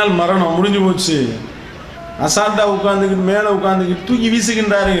தப்பினால் மரணம், முடிஞ்சு போச்சு. அசால்ட்டா உட்கார்ந்துக்கிட்டு மேலே உட்கார்ந்துக்கிட்டு தூக்கி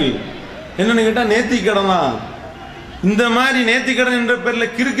வீசுகின்றார்கள். என்னன்னு கேட்டால் நேர்த்திக்கடன் தான். இந்த மாதிரி நேர்த்திக்கடன் என்ற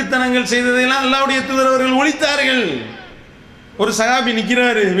பேரில் கிறுக்குத்தனங்கள் செய்ததையெல்லாம் அல்லாஹ்வுடைய தூதர் அவர்கள் ஒழித்தார்கள். ஒரு சஹாபி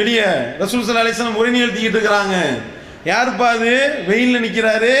நிற்கிறாரு வெளியே, ரசூல் ஸல்லல்லாஹு அலைஹி வஸல்லம் உரை நிகழ்த்திக்கிட்டு இருக்கிறாங்க. யாருப்பா அது? வெயிலில்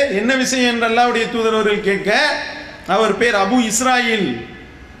நிற்கிறாரு. என்ன விஷயம் என்று அல்லாஹ்வுடைய தூதர் அவர்கள் கேட்க, அவர் பேர் அபு இஸ்ராயில்.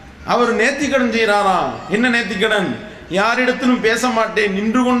 அவர் நேர்த்திக்கடன் செய்கிறாராம். என்ன நேர்த்திக்கடன்? யாரிடத்திலும் பேச மாட்டேன்,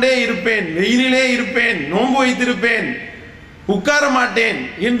 நின்று கொண்டே இருப்பேன், வெயிலிலே இருப்பேன், நோன்பு வைத்திருப்பேன், உட்கார மாட்டேன்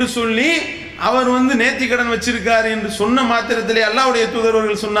என்று சொல்லி அவர் நேர்த்தி கடன் வச்சிருக்காரு என்று சொன்ன மாத்திரத்திலே அல்லாஹ்வுடைய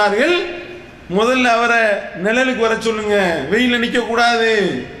தூதர்கள் சொன்னார்கள், முதல்ல அவரை நிழலுக்கு வர சொல்லுங்க, வெயில நிக்க கூடாது,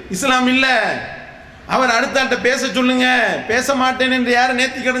 இஸ்லாம் இல்ல. அவர் அடுத்தாட்ட பேச சொல்லுங்க, பேச மாட்டேன் என்று யாரும்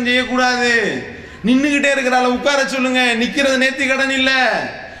நேர்த்தி கடன் செய்யக்கூடாது. நின்றுகிட்டே இருக்கிறால உட்கார சொல்லுங்க, நிக்கிறது நேர்த்தி கடன் இல்ல,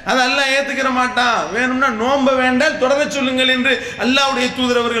 அது அல்லாஹ் ஏத்துக்கிற மாட்டான். வேணும்னா நோம்ப வேண்டாம், தொடர சொல்லுங்கள் என்று அல்லாஹ்வுடைய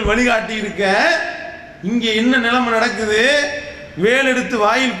தூதர் அவர்கள் வழிகாட்டி இருக்க, இங்கே என்ன நிலைமை நடக்குது? வேல் எடுத்து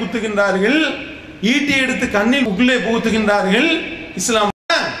வாயில் குத்துகின்றார்கள், ஈட்டி எடுத்து கண்ணில் உள்ளே புகுத்துகின்றார்கள். இஸ்லாம்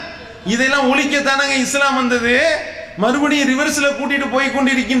இதெல்லாம் ஒழிக்கத்தானங்க இஸ்லாம் வந்தது. மறுபடியும் ரிவர்ஸ்ல கூட்டிட்டு போய்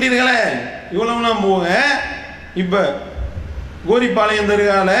கொண்டிருக்கின்றீர்களே, இவ்வளவுலாம் போக இப்ப கோரிப்பாளையம்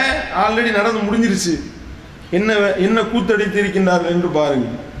தர்கால ஆல்ரெடி நடந்து முடிஞ்சிருச்சு. என்ன என்ன கூத்தடித்து இருக்கின்றார்கள் என்று பாருங்க.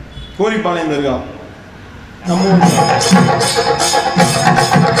 கோரிப்பாளையம் தர்கா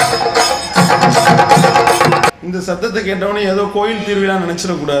இந்த சத்தத்தை கேட்டவனே ஏதோ கோயில் திருவிழா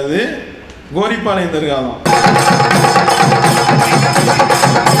நினைச்சிடக்கூடாது. கோரிப்பாளையம் தர்கா தான்.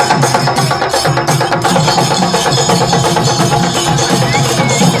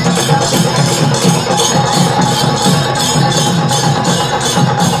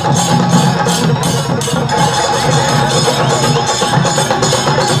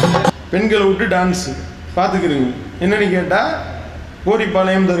 பெண்களை விட்டு டான்ஸ் பார்த்துக்கிறீங்க. என்னன்னு கேட்டால்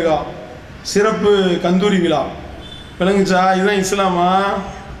கோரிப்பாளையம் தர்கா சிறப்பு கந்தூரி விழா விளங்குச்சா? இதுதான் இஸ்லாமா?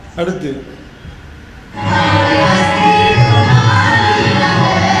 அடுத்து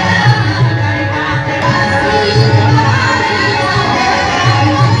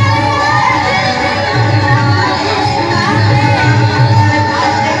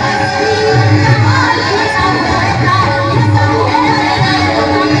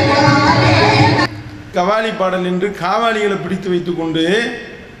கவாலி பாடல் என்று காவாலிகளை பிடித்து வைத்து கொண்டு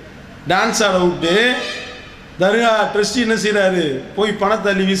டான்ஸ் ஆட விட்டு தர்கா ட்ரஸ்டி என்ன செய்யறாரு? போய்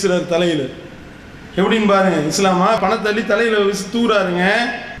பணத்தள்ளி வீசுறாரு தலையில. எப்படின்னு பாருங்க, இஸ்லாமா? பணத்தள்ளி தலையில வீசி தூறாருங்க.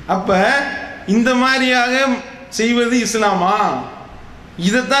 அப்ப இந்த மாதிரியாக செய்வது இஸ்லாமா?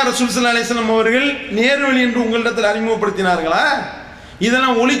 இதைத்தான் ரசூல் ஸல்லல்லாஹு அலைஹி வஸல்லம் அவர்கள் நேர்வழி என்று உங்களிடத்தில் அறிமுகப்படுத்தினார்களா?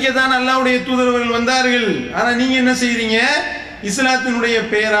 இதெல்லாம் ஒழிக்கத்தான் அல்லாஹ்வுடைய தூதர்கள் வந்தார்கள். ஆனா நீங்க என்ன செய்றீங்க? இஸ்லாத்தினுடைய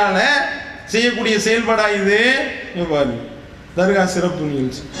பெயரால செய்யக்கூடிய செயல்பாடா இது? பாருங்க, தர்கா சிறப்பு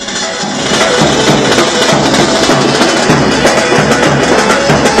நிகழ்ச்சி.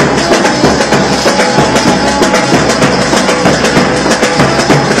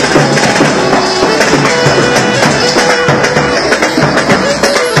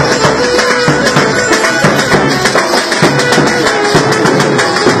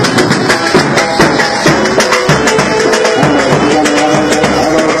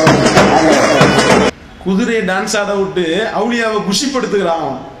 குதிரையை டான்ஸ் ஆட விட்டு அவுலியாவை குஷிப்படுத்துகிறான்.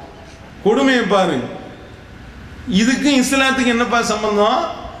 கொடுமையை பாரு. இதுக்கும் இஸ்லாத்துக்கு என்னப்பா சம்பந்தம்?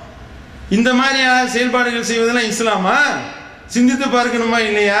 இந்த மாதிரி செயல்பாடுகள் செய்வதெல்லாம் இஸ்லாமா? சிந்தித்து பார்க்கணுமா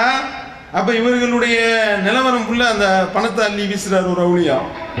இல்லையா? அப்ப இவர்களுடைய நிலவரம் புள்ள அந்த பணத்தை அள்ளி வீசுறாரு ஒரு அவுலியா.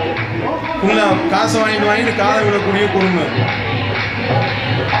 புள்ள காசை வாங்கிட்டு காலை விடக்கூடிய கொடுமை.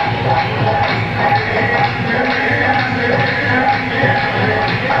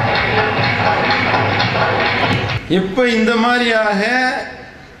 எப்ப இந்த மாதிரியாக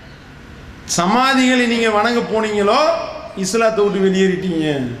சமாதிகளை நீங்க வணங்க போனீங்களோ இஸ்லாத்தை விட்டு வெளியேறிட்டீங்க.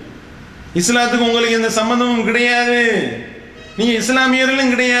 இஸ்லாத்துக்கு உங்களுக்கு எந்த சம்பந்தமும் கிடையாது. நீங்க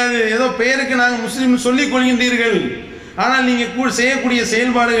இஸ்லாமியர்களும் கிடையாது. ஏதோ பெயருக்கு நாங்கள் முஸ்லீம் சொல்லிக் கொள்கின்றீர்கள். ஆனால் நீங்க செய்யக்கூடிய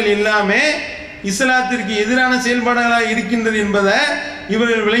செயல்பாடுகள் எல்லாமே இஸ்லாத்திற்கு எதிரான செயல்பாடுகளாக இருக்கின்றது என்பதை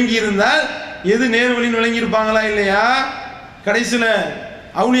இவர்கள் விளங்கி இருந்தால் எது நேர்வழின்னு விளங்கி இருப்பாங்களா இல்லையா? கடைசியில்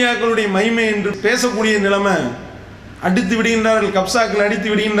அவுலியாக்களுடைய மகிமை என்று பேசக்கூடிய நிலைமை. அடித்து விடுகின்றார்கள், கப்சாக்கள் அடித்து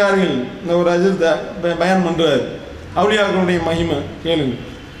விடுகின்றார்கள். இந்த ஒரு அஜித் பயன் பண்றார். அவுலியாக்களுடைய மகிமை கேளுங்க.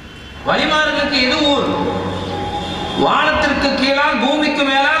 வழிமார்களுக்கு எது ஊர்? வானத்திற்கு கீழால் பூமிக்கு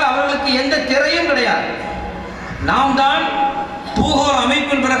மேலால் அவர்களுக்கு எந்த திரையும் கிடையாது. நாம் தான் பூகோள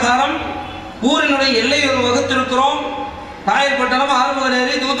அமைப்பின் பிரகாரம் ஊரினுடைய எல்லையை வகுத்திருக்கிறோம். காயல்பட்டணம்,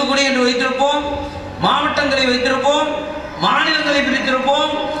 ஆறுமுகநேரி, தூத்துக்குடி என்று வைத்திருப்போம். மாவட்டங்களை வைத்திருப்போம், மாநிலங்களை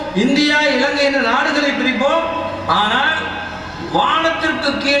பிரித்திருப்போம், இந்தியா, இலங்கை என்ற நாடுகளை பிரிப்போம். ஆனால் வானத்திற்கு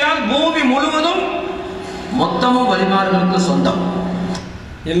கீழால் பூமி முழுவதும் மொத்தமும் வழிமார்களுக்கு சொந்தம்.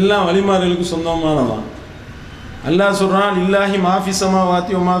 எல்லாம் வழிமார்களுக்கு சொந்தமானதான். அல்லாஹ் சொல்றான், இல்லாஹி மாஃபி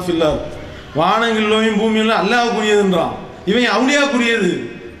ஸமாவாத்தி வ மாஃபில் அர்த். வானங்களிலும் பூமியிலும் அல்லாஹ்வுக்குரியதுன்றான். இவன் அவுலியாக்குரியது.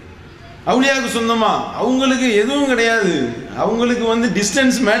 அவுலியாவுக்கு சொந்தமா? அவங்களுக்கு எதுவும் கிடையாது. அவங்களுக்கு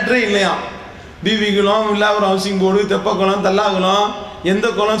டிஸ்டன்ஸ் மேட்டரே இல்லையா. பிபிகுளம், வில்லாவூர் ஹவுசிங் போர்டு, தெப்பக்குளம், தல்லாகுளம், எந்த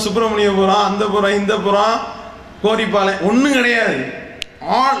குளம், சுப்பிரமணியபுரம், அந்த புறம் இந்த புறம், கோரிப்பாளையம் ஒன்றும் கிடையாது,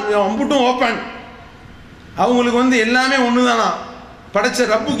 அம்புட்டும் ஓப்பன். அவங்களுக்கு வந்து எல்லாமே ஒன்று தானா, படைச்ச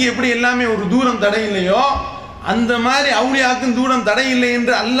ரப்புக்கு எப்படி எல்லாமே ஒரு தூரம் தடை இல்லையோ அந்த மாதிரி அவுளியாக்கும் தூரம் தடை இல்லை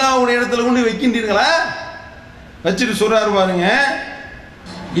என்று அல்லாஹ்வுடைய இடத்துல கொண்டு வைக்கின்றீர்களா? வச்சுட்டு சொல்றாரு பாருங்க,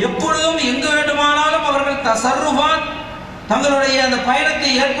 எப்பொழுதும் எங்கு வேண்டுமானாலும் அவர்கள் தசர்ருஃபாத் தங்களுடைய அந்த பயணத்தை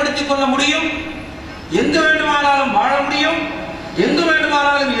ஏற்படுத்திக் கொள்ள முடியும், எங்கு வேண்டுமானாலும் வாழ முடியும், எங்கு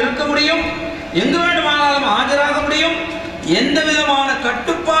வேண்டுமானாலும் இருக்க முடியும், எங்கு வேண்டுமானாலும் ஆஜராக முடியும். எந்த விதமான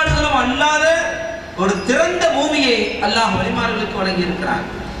கட்டுப்பாடுகளும் அல்லாத ஒரு திறந்த பூமியை அல்லாஹ் வலிமார்களுக்கு வழங்கி இருக்கிறார்.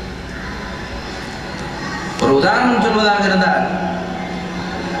 ஒரு உதாரணம் சொல்வதாக இருந்தால்,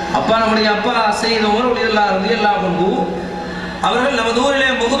 நம்முடைய அப்பா சையத் உமர் ரலியல்லாஹு அன்ஹு அவர்கள் நமது ஊரிலே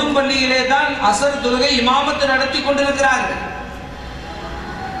முகதும் பள்ளியிலே தான் அசர் தொழுகை இமாமத்தை நடத்தி கொண்டிருக்கிறார்கள்.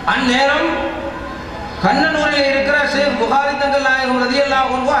 அந்நேரம் கண்ணனூரில் இருக்கிற ஷேக் புகாரி தங்கள் நாயகம்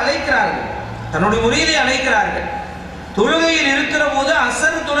ரலியல்லாஹு அன்ஹு அழைக்கிறார்கள், தன்னுடைய முரீதை அழைக்கிறார்கள். தொழுகையில் இருக்கிற போது,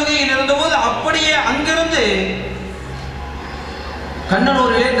 அசர் தொழுகையில் இருந்தபோது அப்படியே அங்கிருந்து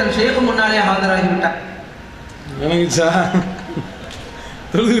கண்ணனூரிலே தன் ஷேக் முன்னாலே ஆஜராகிவிட்டார்.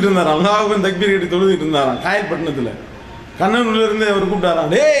 தொழுதுகிட்டு இருந்தாராம், அல்லாஹ்வுக்கு தக்பீர் கட்டி தொழுதுகிட்டு இருந்தாராம் காயல்பட்டினத்தில். கண்ணனூர்ல இருந்து அவர்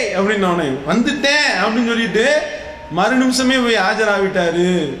கூப்பிட்டாராம், டேய் அப்படின்னு அவனை வந்துட்டேன் அப்படின்னு சொல்லிட்டு மறு நிமிஷமே போய் ஆஜராகிட்டாரு.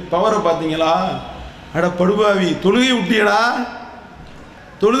 பவரை பார்த்தீங்களா? அட படுபாவி, தொழுகை விட்டியடா.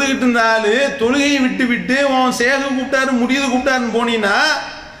 தொழுதுகிட்டு இருந்தாலு தொழுகையை விட்டு விட்டு உன் சேகு கூப்பிட்டாரு முரீது கூப்பிட்டாருன்னு போனீங்கன்னா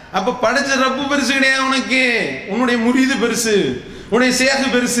அப்ப படைச்ச ரப்பு பெருசு கிடையாது உனக்கு, உன்னுடைய முரீது பெருசு, உன்னுடைய சேகு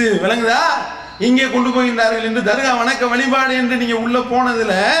பெருசு. விளங்குதா? இங்கே கொண்டு போகின்றார்கள் என்று தர்கா வணக்க வழிபாடு என்று நீங்க உள்ள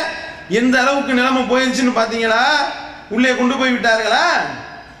போனதுல எந்த அளவுக்கு நிலைமை போயிருச்சுன்னு பாத்தீங்களா? உள்ளே கொண்டு போய் விட்டார்களா?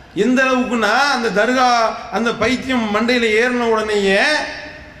 எந்த அளவுக்குன்னா அந்த தர்கா அந்த பைத்தியம் மண்டையில ஏறின உடனேயே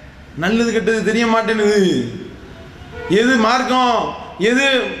நல்லது கெட்டது தெரிய மாட்டேனுது, எது மார்க்கம் எது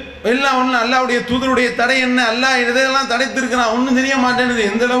எல்லாம் ஒண்ணு, அல்லாஹ்வுடைய தூதருடைய தடை என்ன, அல்லாஹ் எதையெல்லாம் தடைத்திருக்கிறான் ஒன்றும் தெரிய மாட்டேனுது.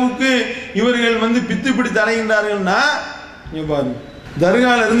 எந்த அளவுக்கு இவர்கள் வந்து பித்து பிடித்து அலைகின்றார்கள்னா, இங்க பாருங்க,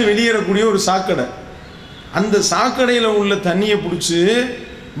 தர்கால இருந்து வெளியேறக்கூடிய ஒரு சாக்கடை, அந்த சாக்கடையில் உள்ள தண்ணியை பிடிச்சி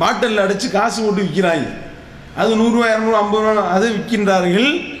பாட்டில் அடைச்சு காசு போட்டு விற்கிறாங்க. அது 100 ரூபா 200 ரூபா 50 ரூபா அதை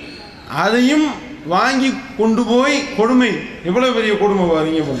விற்கின்றார்கள். அதையும் வாங்கி கொண்டு போய் கொடுமை, எவ்வளவு பெரிய கொடுமை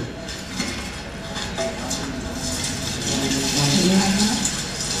பாருங்க. பாருங்க,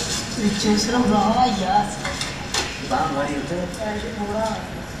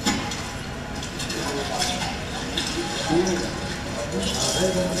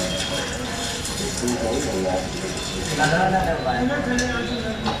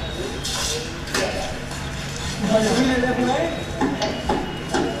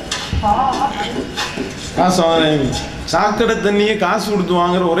 காசு வாங்குறாங்க. சாக்கடை தண்ணியை காசு கொடுத்து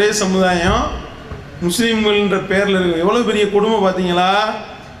வாங்குற ஒரே சமுதாயம் முஸ்லீம்கள்ன்ற பேரில் இருக்கு. எவ்வளோ பெரிய கொடுமை பார்த்தீங்களா?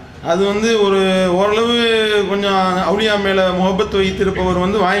 அது வந்து ஒரு ஓரளவு கொஞ்சம் அவுலியா மேலே முகப்பத் வைத்திருப்பவர்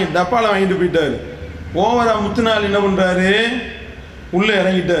வந்து டப்பாவில் வாங்கிட்டு போயிட்டார். ஓவரா முத்துநாள் என்ன பண்ணுறாரு, உள்ளே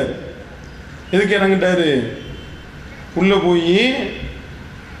இறங்கிட்டார். எதுக்கு இறங்கிட்டாரு? உள்ளே போய்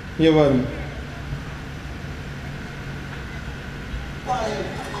இங்கே பாருங்க,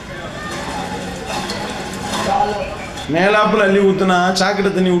 மேலாப்பில் அள்ளி ஊற்றுனா சாக்கடை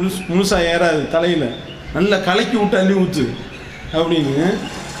தண்ணி முழுசா ஏறாது தலையில், நல்லா கலக்கி விட்டு அள்ளி ஊற்று அப்படின்னு.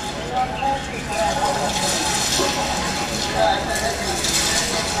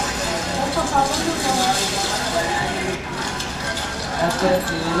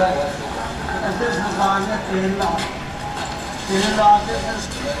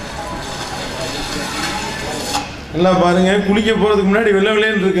 நல்லா பாருங்க, குளிக்க போறதுக்கு முன்னாடி வெள்ளை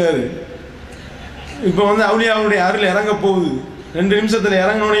வெள்ளைன்னு இருக்காரு. இப்போ வந்து அவுலியாவுடைய அருள் இறங்க போகுது. 2 நிமிஷத்துல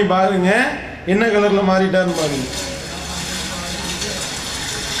இறங்கினோடனே பாருங்க என்ன கலர்ல மாறிட்டாருன்னு பாருங்க.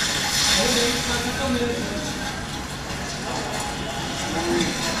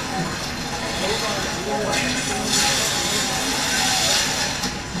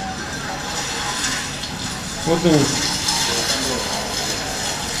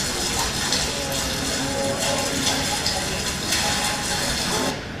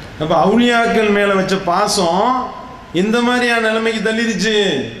 அப்ப அவுலியாக்கள் மேல வச்ச பாசம் எந்த மாதிரியான நிலைமைக்கு தள்ளிடுச்சு?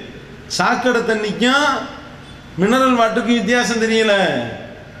 சாக்கடை தண்ணிக்கும் மினரல் வாட்டருக்கும் வித்தியாசம் தெரியல.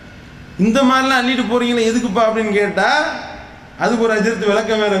 இந்த மாதிரிலாம் அள்ளிட்டு போறீங்களா எதுக்குப்பா அப்படின்னு கேட்டா அதுக்கு ஒரு அஜிரத்து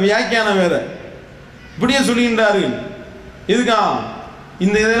விளக்கம் வேற, வியாக்கியானம் வேற, இப்படியே சொல்லுகின்றார்கள். எதுக்கா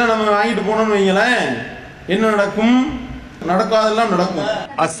இந்த இதெல்லாம் நம்ம வாங்கிட்டு போனோம்னு வைங்களேன், என்ன நடக்கும்? நடக்காதெல்லாம் நடக்கும்.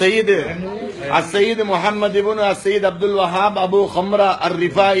 السيد محمد ابن السيد عبد الوهاب ابو خمرة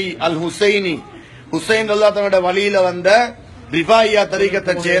الرفاعي الحسيني ஹுசைன் அல்லாஹ் தன்னோட வழியில வந்த ரிஃபாயியா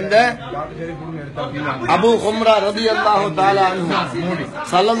தரீகத்தை சேர்ந்த அபூ ஹும்ரா ரலியல்லாஹு தஆலா அன்ஹு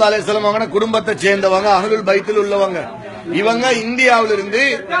ஸல்லல்லாஹு அலைஹி வஸல்லம் அவங்க குடும்பத்தை சேர்ந்தவங்க, அஹ்லுல் பைத்தில் உள்ளவங்க. இவங்க இந்தியாவிலிருந்து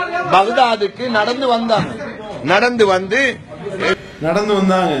பக்தாதுக்கு நடந்து வந்தாங்க.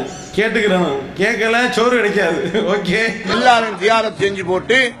 கேட்டுக்கிறோம், கேட்கல சோறு கிடைக்காது. ஓகே, எல்லாரும் ஜியாரத் செஞ்சு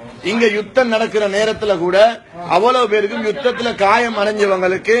போட்டு இங்க யுத்தம் நடக்கிற நேரத்துல கூட அவ்வளவு பேருக்கும் யுத்தத்துல காயம்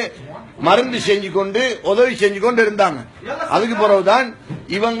அடைஞ்சவங்களுக்கு மருந்து செஞ்சு கொண்டு உதவி செஞ்சு கொண்டு இருந்தாங்க. அதுக்கு பிறகுதான்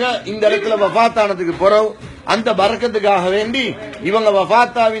இவங்க இந்த இடத்துல வஃபாத்தானதுக்கு பிறகு அந்த பரக்கத்துக்காக வேண்டி இவங்க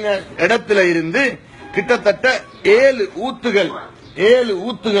வஃபாத்தாவின இடத்துல இருந்து கிட்டத்தட்ட 7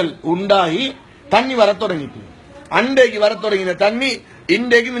 ஊத்துகள் உண்டாகி தண்ணி வர தொடங்கிட்டு, அன்றைக்கு வர தொடங்கின தண்ணி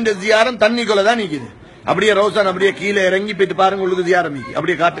இன்றைக்கும் இந்த ஜியாரம் தண்ணிக்குள்ளதான் நிக்குது. அப்படியே ரோசான் அப்படியே கீழே இறங்கி போயிட்டு பாருங்க, உங்களுக்கு ஜியாரம் நிக்கு.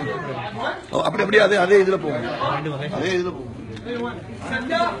 அப்படியே காட்டுங்க, அப்படியே அதே இதுல போகும்.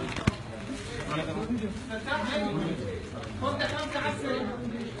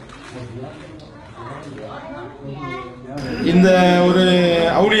 இந்த ஒரு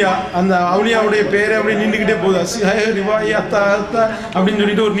அவுலியா, அந்த அவுலியாவுடைய பேரை அப்படி நீண்டுகிட்டே போகுது. அப்படின்னு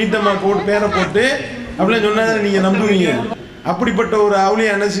சொல்லிட்டு ஒரு நீட்டமா போட்டு பேரை போட்டு அப்படிலாம் சொன்னா நீங்க நம்புவீங்க. அப்படிப்பட்ட ஒரு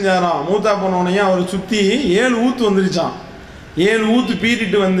அவுலியா என்ன செஞ்சாராம், மூத்தா போனோனையும் அவரை சுத்தி 7 ஊத்து வந்துருச்சான். 7 ஊத்து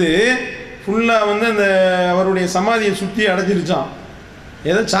பீறிட்டு வந்து ஃபுல்லா வந்து அந்த அவருடைய சமாதியை சுத்தி அடைச்சிருச்சான்.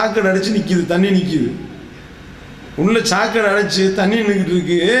 ஏதோ சாக்கடை அடைச்சு நிக்குது, தண்ணி நிக்குது உள்ள, சாக்கடை அடைச்சு தண்ணி நின்றுட்டு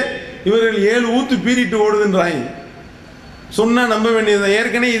இருக்கு. இவர்கள் 7 ஊத்து பீறிட்டு ஓடுதுன்றாங்க. சொன்னா நம்ப வேண்டியது.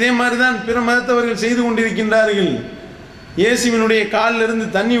 ஏற்கனவே இதே மாதிரிதான் பிற மதத்தவர்கள் செய்து கொண்டிருக்கின்றார்கள். இயேசுவினுடைய காலில் இருந்து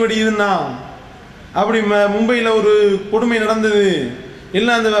தண்ணி வடியுதுன்னா, அப்படி மும்பையில் ஒரு கொடுமை நடந்தது.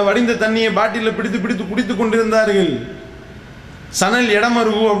 எல்லாம் அந்த வடிந்த தண்ணியை பாட்டிலில் பிடித்து குடித்து கொண்டிருந்தார்கள். சனல்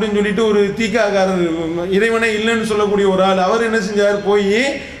இடமருகு அப்படின்னு சொல்லிட்டு ஒரு தீக்காக்காரர், இறைவனே இல்லைன்னு சொல்லக்கூடிய ஒரு ஆள், அவர் என்ன செஞ்சார், போய்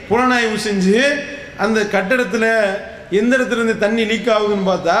புலனாய்வு செஞ்சு அந்த கட்டடத்தில் எந்த இடத்துல இருந்து தண்ணி லீக் ஆகுதுன்னு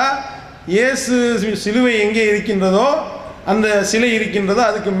பார்த்தா, இயேசு சிலுவை எங்கே இருக்கின்றதோ அந்த சிலை இருக்கின்றதோ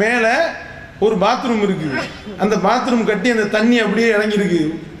அதுக்கு மேலே ஒரு பாத்ரூம் இருக்குது. அந்த பாத்ரூம் கட்டி அந்த தண்ணி அப்படியே இறங்கியிருக்கு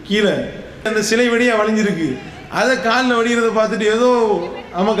கீழே, அந்த சிலை வழியாக வளைஞ்சிருக்கு. அதை காலில் வடிகிறத பார்த்துட்டு ஏதோ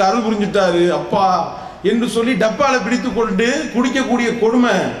நமக்கு அருள் புரிஞ்சுட்டாரு அப்பா என்று சொல்லி டப்பால பிடித்து கொண்டு குடிக்கக்கூடிய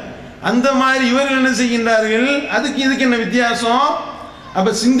கொடுமை. அந்த மாதிரி இவர்கள் என்ன செய்கின்றார்கள், அதுக்கு இதுக்கு என்ன வித்தியாசம்?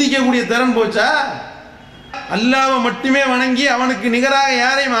 அப்ப சிந்திக்கக்கூடிய திறன் போச்சா? அல்லாஹ்வை மட்டுமே வணங்கி அவனுக்கு நிகராக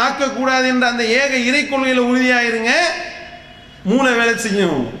யாரையும் ஆக்கக்கூடாது என்ற அந்த ஏக இறை கொள்கையில உறுதியாயிருங்க. மூளை வேலை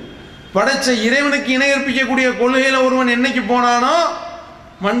செய்யும். படைச்ச இறைவனுக்கு இணை கற்பிக்கக்கூடிய கொள்கையில ஒருவன் என்னைக்கு போனானோ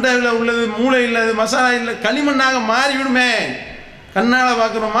மண்டையில் உள்ளது மூளை இல்லாது மசாலா இல்லை களிமண்ணாக மாறிவிடுமே. கண்ணால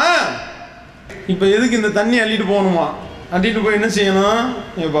பார்க்கணுமா? இப்ப எதுக்கு இந்த தண்ணி அள்ளிட்டு போகணுமா? அள்ளிட்டு போய் என்ன செய்யணும்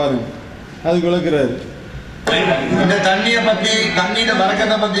பாருங்க, அதுக்கு விளக்குறாரு. இந்த தண்ணிய பத்தி, தண்ணியோட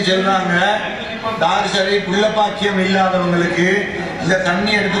வரக்கத்தை பத்தி சொல்றாங்க. தாரிசரி புள்ள பாக்கியம் இல்லாதவங்களுக்கு இந்த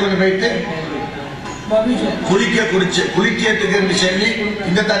தண்ணி எடுத்துக்கொண்டு போயிட்டு குளிக்கிறதுக்கு சொல்லி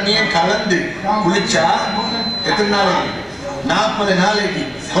இந்த தண்ணியை கலந்து குளிச்சா எத்தனை நாளைக்கு? 40 நாளைக்கு.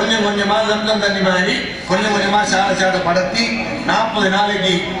 கொஞ்சம் கொஞ்சமா ரம்ஜான் தண்ணி மாதிரி கொஞ்சம் கொஞ்சமா சாட படத்தி 40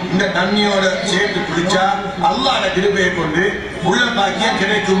 நாளைக்கு இந்த தண்ணியோட சேர்த்து குடிச்சா அல்லாஹ்வுடைய கிருபையை கொண்டு உள்ள பாக்கியம்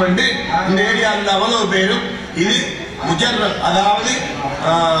கிடைக்கும் என்று இந்த ஏரியாவில் அவ்வளவு பேரும் இது முஜர்ரப், அதாவது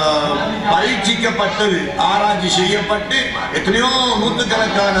பரீட்சிக்கப்பட்டது, ஆராய்ச்சி செய்யப்பட்டு எத்தனையோ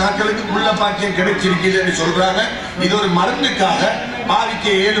நூற்றுக்கணக்கான ஆட்களுக்கு உள்ள பாக்கியம் கிடைச்சிருக்குது என்று சொல்றாங்க. இது ஒரு மருந்துக்காக பாவிக்க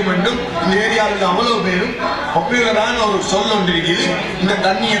ஏழும் என்றும் இந்த ஏரியாவில் அவ்வளவு பேரும் பாப்புலரான ஒரு சொல் ஒன்று இருக்குது. இந்த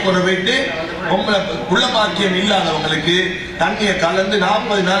தண்ணியை கொண்டு போயிட்டு உள்ள பாக்கியம் இல்லாதவங்களுக்கு தண்ணியை கலந்து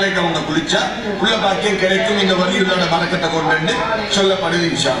 40 நாளைக்கு அவங்க குளிச்சா உள்ள பாக்கியம் கிடைக்கும். இந்த வலியுள்ள மரக்கத்தை கொண்டு சொல்லப்படுது.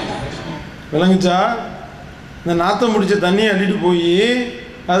 விளங்குச்சா? இந்த நாத்தம் முடிச்ச தண்ணியை அள்ளிட்டு போய்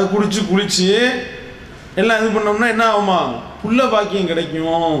அதை குளிச்சு எல்லாம் இது பண்ணோம்னா என்ன ஆகுமா? புள்ள பாக்கியம்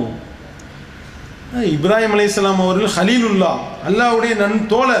கிடைக்கும். இப்ராஹிம் அலைஹிஸ்ஸலாம் அவர்கள் ஹலீலுல்லா, அல்லாஹ்வுடைய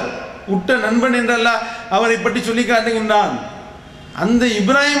தோழர், உட்ட நண்பன் என்று அல்லாஹ் அவரை பற்றி சொல்லி காட்டுகின்றான். அந்த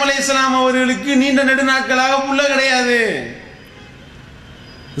இப்ராஹிம் அலைஹிஸ்ஸலாம் அவர்களுக்கு நீண்ட நெடுநாட்களாக புள்ள கிடையாது.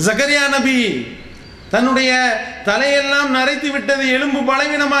 ஜக்கரியா நபி தன்னுடைய தலையெல்லாம் நரைத்து விட்டது, எலும்பு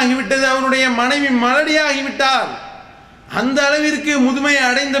பலவீனமாகிவிட்டது, அவருடைய மனைவி மலடியாகிவிட்டார். அந்த அளவிற்கு முதுமையை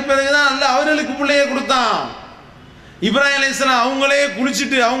அடைந்த பிறகுதான் அல்லாஹ் அவர்களுக்கு பிள்ளையை கொடுத்தான். இப்ராஹிம் அலைஹிஸ்ஸலாம் அவங்களே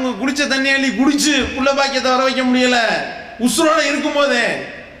குளிச்சுட்டு அவங்க குளிச்ச தண்ணி அள்ளி குடிச்சு புள்ள பாக்கியத்தை வர வைக்க முடியல. உசுரோட இருக்கும் போதே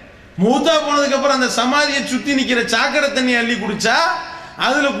மூத்தா போனதுக்கு அப்புறம் அந்த சமாதியை சுத்தி நிக்கிற சாக்கடை தண்ணி அள்ளி குடிச்சா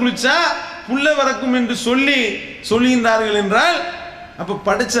அதுல குளிச்சா புள்ள வரக்கும் என்று சொல்லுகின்றார்கள் என்றால், அப்ப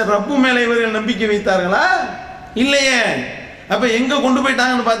படைச்ச ரப்பு மேல இவர்கள் நம்பிக்கை வைத்தார்களா? இல்லையே. அப்ப எங்க கொண்டு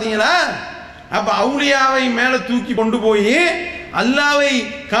போயிட்டாங்கன்னு பாத்தீங்களா? அப்ப அவுலியாவை மேல தூக்கி கொண்டு போய் அல்லாவை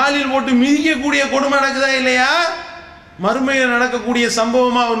காலில் போட்டு மிதிக்கக்கூடிய கொடுமை நடக்குதா இல்லையா? மறுமையில் நடக்கக்கூடிய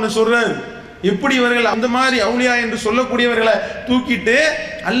சம்பவமா ஒன்று சொல்றாரு. எப்படி இவர்கள் அந்த மாதிரி அவுலியா என்று சொல்லக்கூடியவர்களை தூக்கிட்டு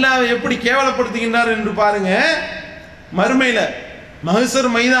அல்லாஹ் எப்படி கேவலப்படுத்துகின்றார் என்று பாருங்க. மறுமையில மஹ்ஷர்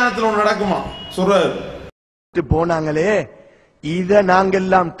மைதானத்தில் ஒன்று நடக்குமா சொல்றாரு. போனாங்களே, இத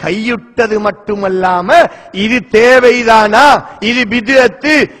நாங்கெல்லாம் கையுட்டது மட்டுமல்லாம இது தேவைதானா, இது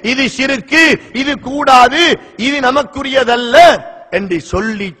பித்அத்து, இது ஷிர்க்கு, இது கூடாது, இது நமக்குரியதல்ல என்று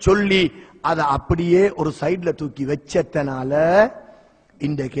சொல்லி சொல்லி அதை அப்படியே ஒரு சைடுல தூக்கி வச்சதனால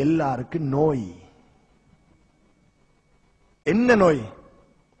இன்றைக்கு எல்லாருக்கும் நோய். என்ன நோய்?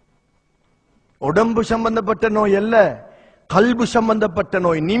 உடம்பு சம்பந்தப்பட்ட நோய் அல்ல, கல்பு சம்பந்தப்பட்ட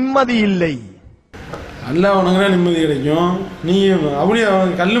நோய். நிம்மதி இல்லை. அல்லாஹ் வணங்கினா நிம்மதி கிடைக்கும். நீ அப்படியே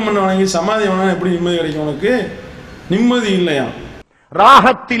கல்லு மண்ணை வணங்கி சமாதி வணங்கினா எப்படி நிம்மதி கிடைக்கும்? உனக்கு நிம்மதி இல்லையா?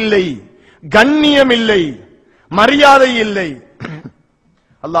 ராஹத் இல்லை, கண்ணியம் இல்லை, மரியாதை இல்லை.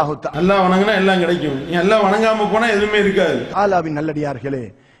 அல்லாஹ் வணங்கினா எல்லாம் கிடைக்கும். நீ அல்லாஹ் வணங்காம போனா எதுவுமே இருக்காது. ஆலாவின் நல்லடியார்களே,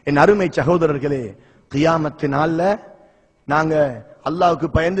 என் அருமை சகோதரர்களே, கியாமத்து நாள்ல நாங்க அல்லாஹ்வுக்கு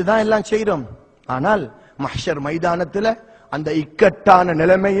பயந்து தான் எல்லாம் செய்றோம். ஆனால் மஹ்ஷர் மைதானத்துல அந்த இக்கட்டான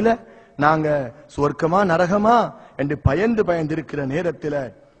நிலைமையில நாங்க சுவர்க்கமா நரகமா என்று பயந்து இருக்கிற நேரத்தில்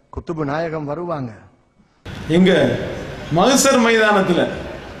குத்துபு நாயகம் வருவாங்க. எங்க மஹ்ஷர் மைதானத்துல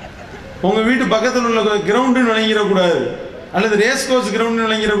உங்க வீட்டு பக்கத்தில் உள்ள கிரவுண்டு விளங்கிடக்கூடாது, அல்லது race course ground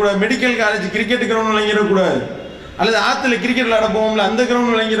விளங்கிடக்கூடாது, medical college cricket ground விளங்கிடக்கூடாது, அல்லது ஆத்துல கிரிக்கெட் விளையாட போவோம்ல அந்த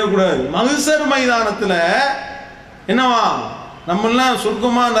கிரவுண்ட் விளங்கிடக்கூடாது. மஹ்ஷர் மைதானத்துல என்னவா நம்ம எல்லாம்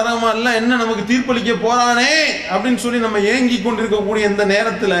சொர்க்கமா நரகமா எல்லாம் என்ன நமக்கு தீர்ப்பளிக்க போறானே அப்படின்னு சொல்லி நம்ம ஏங்கி கொண்டிருக்கக்கூடிய இந்த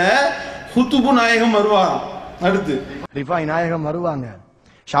நேரத்துல குத்துபு நாயகம் வருவார். அடுத்து ரிஃபாய் நாயகம் வருவாங்க,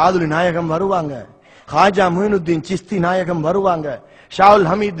 ஷாதுல் நாயகம் வருவாங்க, ஹாஜா முயினுத்தீன் சிஸ்தி நாயகம் வருவாங்க, ஷாவுல்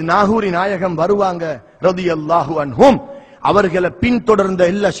ஹமீத் நாகூரி நாயகம் வருவாங்க ரலியல்லாஹு அன்ஹும். அவர்களை பின்தொடர்ந்த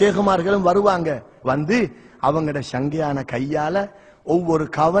எல்லா ஷேகுமார்களும் வருவாங்க. வந்து அவங்களோட சங்கையான கையால ஒவ்வொரு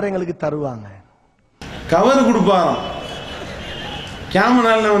கவர் எங்களுக்கு தருவாங்க. கவர் கொடுப்பாராம். கேம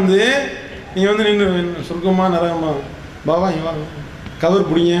நாள்ல வந்து நீ வந்து நின்று சொர்க்கமா நரகமா பாபா கவர்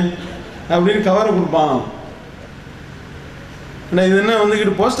பிடிங்க அப்படின்னு கவரை கொடுப்பான். இது என்ன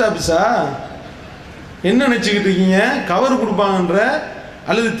வந்துக்கிட்டு போஸ்ட் ஆபீஸா என்ன நினைச்சுக்கிட்டு இருக்கீங்க? கவர் கொடுப்பாங்கன்ற,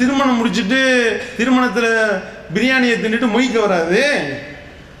 அல்லது திருமணம் முடிச்சுட்டு திருமணத்துல பிரியாணியை தின்னுட்டு மொய்க்க வராது,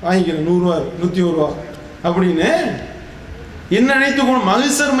 வாங்கிக்கிறேன் 100 ரூபா 101 ரூபா அப்படின்னு என்ன நினைத்து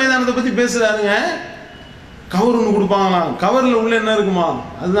மஹ்ஷர் மைதானத்தை பத்தி பேசுறாருங்க. கவர் ஒன்று கொடுப்பாங்களாம், கவர்ல உள்ள என்ன இருக்குமா?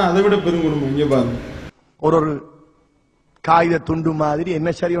 அதுதான் அதை விட பெருங்குடும்பம். இங்க பாருங்க, ஒரு காகித துண்டு மாதிரி என்ன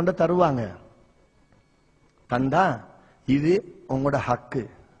சரி ஒன்ற தருவாங்க. தந்தா இது உங்களோட ஹக்கு.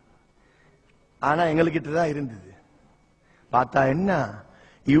 ஆனா எங்ககிட்ட தான் இருந்தது. பார்த்தா என்ன,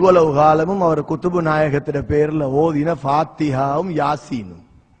 இவ்வளவு காலமும் அவர் குத்துபு நாயகத்திட பேர்ல ஓதின ஃபாத்திஹாவும் யாசீனும்.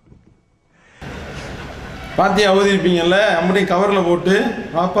 பாத்தியா ஓதி இருப்பீங்கல்ல, அப்படியே கவர்ல போட்டு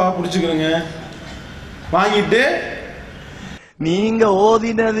பாப்பா பிடிச்சுக்கிறேங்க வாங்கிட்டு, நீங்க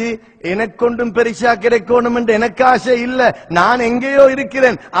ஓதினது எனக்கொண்டும் பெருசா கிடைக்கணும் என்று எனக்கு ஆசை இல்ல, நான் எங்கேயோ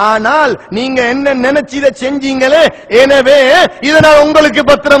இருக்கிறேன். ஆனால் நீங்க என்ன நினைச்சு இதை செஞ்சீங்களே, எனவே இதை நான் உங்களுக்கு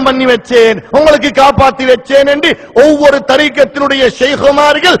பத்திரம் பண்ணி வச்சேன், உங்களுக்கு காப்பாத்தி வச்சேன் என்று ஒவ்வொரு தரீக்கத்தினுடைய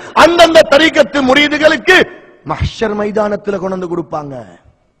ஷைகுமார்கள் அந்தந்த தரீக்கத்து முரீதுகளுக்கு மஹ்ஷர் மைதானத்துல கொண்டு வந்து கொடுப்பாங்க.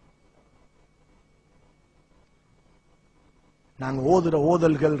 நாங்க ஓதுற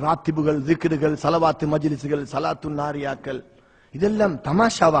ஓதல்கள், ராத்திபுகள், திக்ருகள், சலவாத்து மஜ்லிஸ்கள், சலாத்து நாரியாக்கள் இதெல்லாம்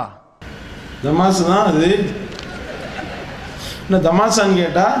தமாஷாவா? தமாசு தான் அது. என்ன தமாசான்னு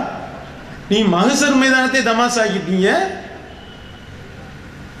கேட்டா, நீ மஹ்ஷர் மைதானத்தை தமாசாக்கிட்டீங்க.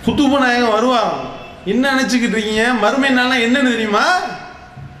 குத்துபு நாயகம் வருவா, என்ன நினைச்சுக்கிட்டு இருக்கீங்க? மறுமை நாள்னா என்னன்னு தெரியுமா?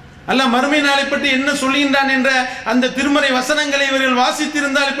 அல்ல மறுமை நாளை பற்றி என்ன சொல்லுகின்றான் என்ற அந்த திருமறை வசனங்களை இவர்கள்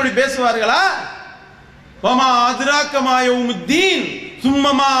வாசித்திருந்தால் இப்படி பேசுவார்களா? வமா அத்ராக மா யௌமுத்தீன் ثم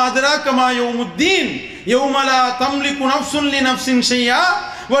ما أدراك ما يوم الدين يوم لا تملك نفس لنفس شيئا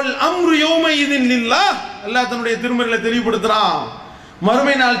والأمر يومئذ لله. அல்லாஹ் தன்னுடைய திருமறையில தெளிவுபடுத்துறான்.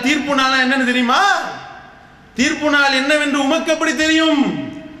 மறுமை நாள் தீர்ப்பு நாள் என்னன்னு தெரியுமா? தீர்ப்பு நாள் என்னவென்று உமக்கு எப்படி தெரியும்?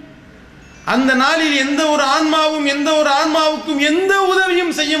 அந்த நாளில் எந்த ஒரு ஆன்மாவுக்கும் எந்த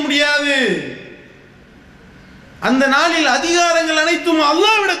உதவியும் செய்ய முடியாது. அந்த நாளில் அதிகாரங்கள் அனைத்தும்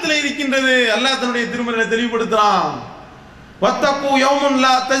அல்லாஹ்விடத்தில் இருக்கின்றது. அல்லாஹ் தன்னுடைய திருமறையில தெளிவுபடுத்துறான். வத்தகு யௌமன்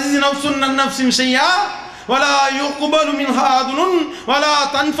லா தஜ்ஸி நஃப்ஸுன் அன் நஃப்ஸின் ஷையா வலா யுக்பலு மின்ஹா அத்லுன் வலா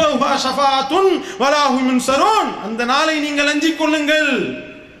தன்ஃபஹா ஷஃபாஅத்துன் வலா ஹும் யுன்ஸரூன். அந்த நாளை நீங்கள் அஞ்சிக் கொள்ளுங்கள்.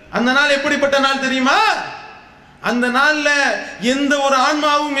 அந்த நாள் எப்படிப்பட்ட நாள் தெரியுமா? அந்த நாள்ல எந்த ஒரு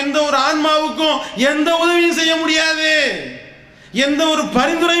ஆன்மாவுக்கும் எந்த உதவியும் செய்ய முடியாது, எந்த ஒரு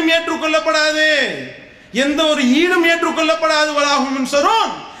பரிந்துரையும் ஏற்றுக்கொள்ளப்படாது, எந்த ஒரு ஈடும் ஏற்றுக்கொள்ளப்படாது. வலா ஹும்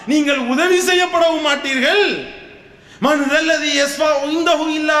யுன்ஸரூன், நீங்கள் உதவி செய்யப்படவும் மாட்டீர்கள். மன் தல்லதி யஸ்ஃபஉ இன்தஹு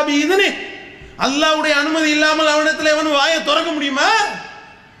இல்லா பிஇذنஹி, அல்லாஹ்வுடைய அனுமதி இல்லாமல் அவனிடத்தில் எவன் வாயை திறக்க முடியுமா,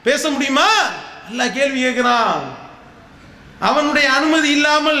 பேச முடியுமா? அல்லாஹ் கேள்வி கேட்கிறான். அவனுடைய அனுமதி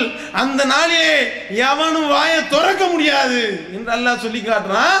இல்லாமல் அந்த நாளிலே எவனும் வாயை திறக்க முடியாது என்று அல்லாஹ் சொல்லி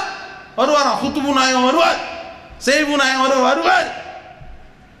காட்டுறான். வருவாராம், குத்துபு நாயகம் வருவார், செய்பு நாயகம் வருவார்.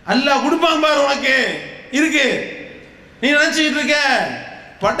 அல்லாஹ் கொடுப்பான் பாரு, உனக்கு இருக்கு. நீ நினைச்சுக்கிட்டு இருக்க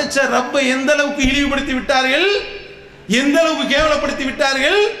படைச்ச ரப்பை எந்த அளவுக்கு இழிவுபடுத்தி விட்டார்கள், எந்த அளவுக்கு கேவலப்படுத்தி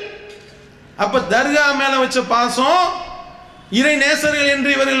விட்டார்கள். அப்ப தர்கா மேல வச்ச பாசம், இறை நேசர்கள் என்று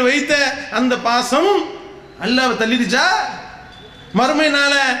இவர்கள் வைத்த அந்த பாசம் அல்லாஹ்வை தள்ளிடுச்சா? மறுமை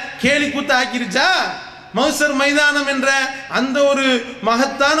நாள கேலி கூத்து ஆக்கிருச்சா? மௌசர் மைதானம் என்ற அந்த ஒரு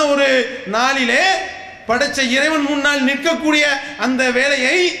மகத்தான ஒரு நாளிலே படைச்ச இறைவன் முன்னால் நிற்கக்கூடிய அந்த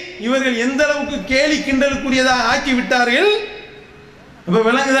வேலையை இவர்கள் எந்த அளவுக்கு கேலி கிண்டலுக்குரியதாக ஆக்கி விட்டார்கள். இப்ப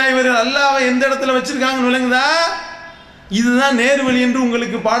விளங்குதா இவர்கள் அல்லாஹ்வை எந்த இடத்துல வச்சிருக்காங்கன்னு விளங்குதா? இதுதான் நேர்வழி என்று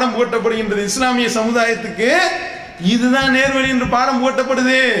உங்களுக்கு பாடம் புகட்டப்படுகின்றது. இஸ்லாமிய சமுதாயத்துக்கு இதுதான் நேர்வழி என்று பாடம்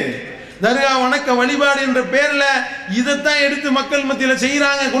புகட்டப்படுது. தர்கா வணக்க வழிபாடு என்ற பேர்ல இதைத்தான் எடுத்து மக்கள் மத்தியில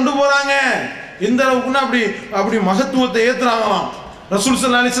செய்யறாங்க, கொண்டு போறாங்க. எந்த அளவுக்குன்னா அப்படி மகத்துவத்தை ஏத்துறாங்களாம். ரசூல்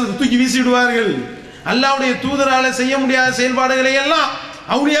ஸல்லல்லாஹு அலைஹி வஸல்லம் தூக்கி வீசிடுவார்கள். அல்லாஹ்வுடைய தூதரால செய்ய முடியாத செயல்பாடுகளை எல்லாம்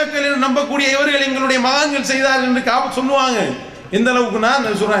அவுலியாக்கள் என்று நம்பக்கூடிய இவர்கள் எங்களுடைய மகான்கள் செய்தார்கள் என்று சொல்லுவாங்க. எந்த அளவுக்குன்னா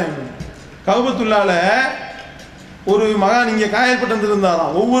சொல்றாங்க, கஅபத்துல்லாஹ்ல ஒரு மகான் இங்க காயல்பட்டு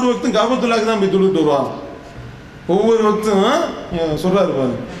இருந்தாராம். ஒவ்வொரு வக்தும் கஅபத்துல்லாஹ்க்கு தான் போய் தொழுது வருவாராம். ஒவ்வொரு வக்தும் சொல்றாரு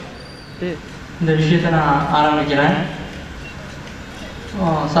பாருங்க. இந்த விஷயத்தை நான் ஆரம்பிக்கிறேன்.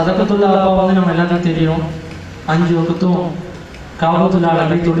 சதகத்துல்லா அப்பா வந்து நம்ம எல்லாத்துக்கும் தெரியும். 5 வக்தும் கஅபத்துல்லாஹ்ல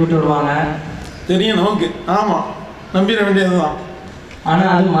போய் தொழுது வருவாங்க. தெரியும் நமக்கு, ஆமா, நம்பிட வேண்டியதுதான். ஆனா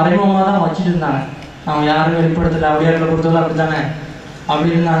அது மறைமுகமாக தான் வச்சுட்டு இருந்தாங்க. அவங்க யாரும் வெளிப்படுத்தல, அப்படியே பொறுத்தவரை அப்படித்தானே அப்படி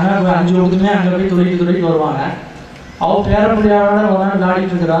இருந்தாங்க. 5 வக்துமே அங்கே போய் தொழில் வருவாங்க. அவள் பேரப்பிள்ளையோட ஒரு நாள்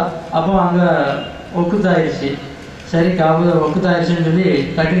விளையாடிட்டு இருக்கிறா. அப்போ அங்கே ஒக்குத்தாயிடுச்சு. சரி ஒக்குத்தாயிடுச்சுன்னு சொல்லி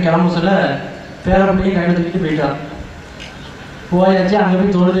டக்குன்னு கிளம்ப சொல்ல பேரப்பிள்ளையும் கையில் தூக்கிட்டு போயிட்டார். போயாச்சு, அங்கே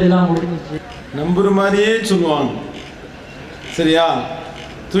போய் தொழுது எல்லாம் முடிஞ்சிச்சு. நம்புற மாதிரியே சொல்லுவாங்க. சரியா?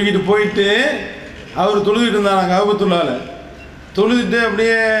 தூக்கிட்டு போயிட்டு அவர் தொழுதுட்டு இருந்தாங்க கஅபத்துல்லாஹ்ல. தொழுதுட்டு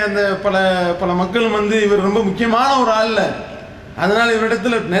அப்படியே அந்த பல மக்கள் வந்து இவர் ரொம்ப முக்கியமான ஒரு ஆள் இல்லை, அதனால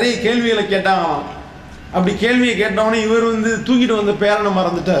இவரிடத்துல நிறைய கேள்விகளை கேட்டாங்களாம். அப்படி கேள்வியை கேட்டவொடனே இவர் வந்து தூக்கிட்டு வந்த பேரனை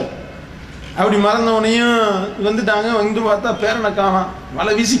மறந்துட்டார். அப்படி மறந்தவனையும் வந்துட்டாங்க. வந்து பார்த்தா பேரனை காணோம்.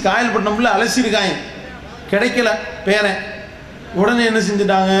 வலை வீசி காயல் பட்டினம்ல அலசிருக்காங்க, கிடைக்கல பேரன். உடனே என்ன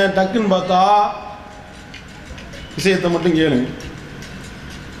செஞ்சுட்டாங்க, டக்குன்னு பார்த்தா விஷயத்தை மட்டும் கேளுங்க.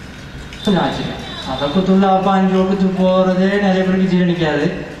 சதகத்துல்லா அப்பா 5 வக்துக்கு போகிறதே நிறைய பேருக்கு ஜீரணிக்காது.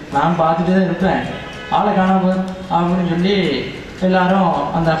 நான் பார்த்துட்டு தான் இருப்பேன். ஆளை காணாம அப்படின்னு சொல்லி எல்லாரும்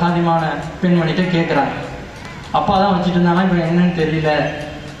அந்த அசாதியமான பெண்மணிகிட்ட கேட்குறாங்க. அப்பா தான் வச்சுட்டு இருந்தாங்க, இப்போ என்னன்னு தெரியல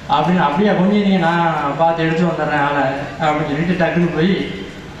அப்படின்னு. அப்படியே கொஞ்சம் நீங்கள் நான் பார்த்து எடுத்துகிட்டு வந்துடுறேன் ஆளை அப்படின்னு சொல்லிட்டு டக்குன்னு போய்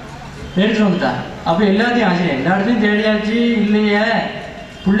எடுத்துகிட்டு வந்துட்டேன். அப்போ எல்லாத்தையும் ஆச்சு, எல்லா இடத்தையும் தேடியாச்சு, இல்லையே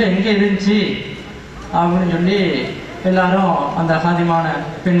புள்ள எங்கே இருந்துச்சு அப்படின்னு சொல்லி எல்லாரும் அந்த அசாதியமான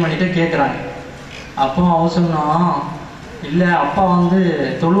பெண்மணிகிட்ட கேட்குறாங்க. அப்போ அவன் சொன்னான், இல்லை அப்பா வந்து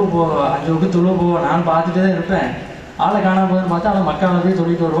 5 வக்து தொழுவு போவோம், நான் பார்த்துட்டு தான் இருப்பேன். ஆளை காணாம போதுன்னு பார்த்தா அவளை மக்களை போய்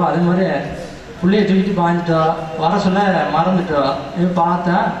தொழிட்டு வருவா. அதே மாதிரி பிள்ளைய தூக்கிட்டு பாஞ்சிட்டா, வர சொல்ல மறந்துட்டா. இது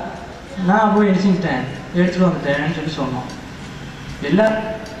பார்த்தா நான் போய் எடுத்துட்டு வந்துட்டேன்னு சொல்லி சொன்னோம். எல்லாரும்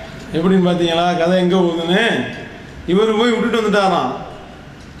எப்படின்னு பார்த்தீங்களா கதை எங்கே போகுதுன்னு? இவர் போய் விட்டுட்டு வந்துட்டாராம்.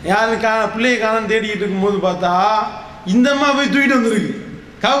 யாரு பிள்ளையை காணான்னு தேடிக்கிட்டு இருக்கும்போது பார்த்தா இந்த அம்மா போய் தூக்கிட்டு வந்துருக்கு.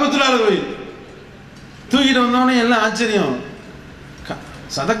 கஅபத்துல்லாஹ்ல போய் தூக்கிட்டு வந்தோடனே எல்லாம் ஆச்சரியம்.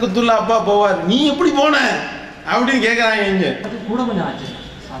 சதகத்துல்லா அப்பா போவார், நீ எப்படி போன அப்படின்னு கேட்குறாங்க. இங்கே அது கூட கொஞ்சம் ஆச்சரியம்.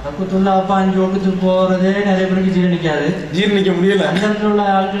 சதகத்துல்லா அப்பா 5 வக்துக்கு போகிறதே நிறைய பேருக்கு ஜீரணிக்காது, ஜீரணிக்க முடியல. அந்த இடத்துல உள்ள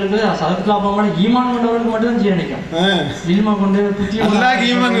ஆட்களுக்கு சதகத்துல்லா அப்பா கூட ஈமான் கொண்டவர்களுக்கு மட்டும் தான் ஜீரணிக்கும். இல்மா கொண்டு புத்தி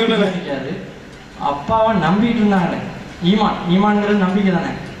ஜீரணிக்காது. அப்பாவை நம்பிட்டு இருந்தாங்களே, ஈமான்ங்கிறது நம்பிக்கை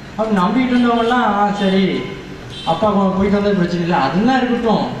தானே. அப்படி நம்பிட்டு இருந்தவங்கலாம் சரி அப்பா போயிட்டு வந்தது பிரச்சனை இல்லை, அதுதான்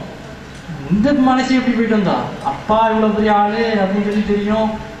இருக்கட்டும். இந்த மனசு எப்படி போயிட்டு வந்தா, அப்பா இவ்வளோ பெரிய ஆளு அப்படின்னு சொல்லி தெரியும்,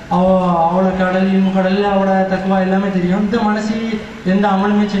 அவளோட கடல் அவளோட தக்குவா எல்லாமே தெரியும். இந்த மனசு எந்த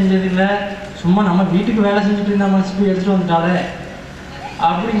அமலுமே செஞ்சதில்லை, சும்மா நம்ம வீட்டுக்கு வேலை செஞ்சுட்டு இருந்த மனசு போய் எடுத்துட்டு வந்துட்டாலே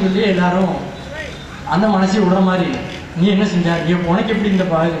அப்படின்னு சொல்லி எல்லாரும் அந்த மனசை விடுற மாதிரி இல்லை. நீ என்ன செஞ்ச, உனக்கு எப்படி இந்த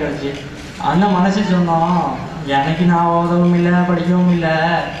பாதை கிடச்சி அந்த மனசை சொன்னோம். எனக்கு நான் ஓதவும் இல்லை, படிக்கவும் இல்லை,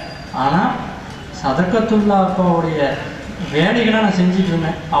 ஆனால் சதகத்துல்லா அப்பாவுடைய வேலைகளை நான் செஞ்சுட்டு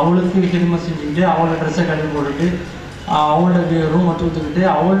இருந்தேன். அவளுக்கு ஹிதமத் செஞ்சுக்கிட்டு, அவளோட ட்ரெஸ்ஸை கழுவி போட்டுட்டு, அவளோட ரூமை தூத்துக்கிட்டு,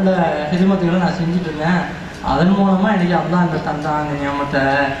 அவளோட ஹிதமத்துகளை நான் செஞ்சுட்டு இருந்தேன். அதன் மூலமாக எனக்கு அதான் இந்த தந்தாங்க ஞாபகத்தை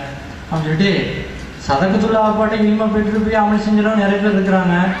அப்படின்னு சொல்லிட்டு சதக்கத்துள்ள அப்பாட்ட இனிமே போயிட்டு போய் அமல் செஞ்சிடும் நிறைய பேர்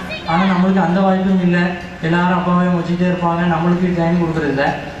இருக்கிறாங்க. ஆனால் நம்மளுக்கு அந்த வாய்ப்பும் இல்லை. எல்லாரும் அப்பாவே வச்சுக்கிட்டே இருப்பாங்க, நம்மளுக்கு டைம் கொடுக்குறதில்ல.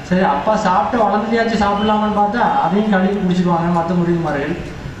 சரி அப்பா சாப்பிட்டு வளர்ந்துட்டியாச்சும் சாப்பிடலாமான்னு பார்த்தா அதையும் கழுவி குடிச்சிடுவாங்க மற்ற முறிவுமார்கள்.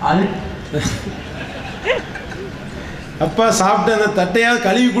 அது அப்பா சாப்பிட்டு அந்த தட்டையாவது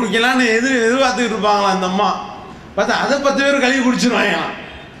கழுவி குடிக்கலான்னு எதிர்பார்த்துக்கிட்டு இருப்பாங்களா அந்த அம்மா. பார்த்தா அதை 10 பேர் கழுவி குடிச்சிருவாங்க.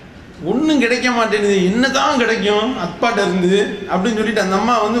 ஒன்றும் கிடைக்க மாட்டேங்குது, என்னதான் கிடைக்கும் அப்பாட்ட இருந்து அப்படின்னு சொல்லிட்டு அந்த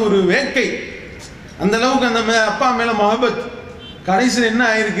அம்மா வந்து ஒரு வேட்கை, அந்த அளவுக்கு அந்த அப்பா மேல மஹபத். கடைசியில் என்ன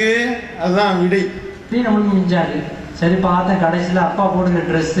ஆயிருக்கு, அதுதான் விடை. நம்மளுக்கு மிஞ்சாது. சரி பார்த்தேன் கடைசியில் அப்பா போடுற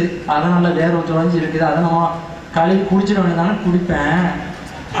ட்ரெஸ்ஸு அதனால வேற ஒரு தொலைஞ்சி இருக்குது, அதை நம்ம கழுவி குடிச்சிட வேண்டியதானே குடிப்பேன்.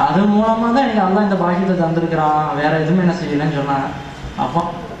 அது மூலமாக தான் எனக்கு அல்லா இந்த பாக்கியத்தை தந்துருக்கிறான், வேற எதுவுமே என்ன செய்யலன்னு சொன்னாங்க. அப்பா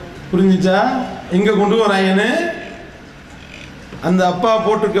புரிஞ்சுச்சா எங்க கொண்டு வராங்கன்னு? அந்த அப்பா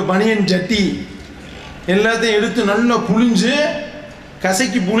போட்டிருக்க பனியன் சட்டி எல்லாத்தையும் எடுத்து நல்லா புழிஞ்சு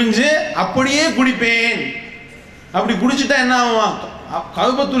கசைக்கு புழிஞ்சு அப்படியே குடிப்பேன். அப்படி குடிச்சுட்டா என்ன ஆகும்,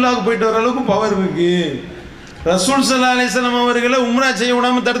 கஅபத்துல்லாஹ்வுக்கு போயிட்டு வர அளவுக்கு பவர் இருக்கு. ரசூல் ஸல்லல்லாஹு அலைஹி வஸல்லம் அவர்களை உம்ரா செய்ய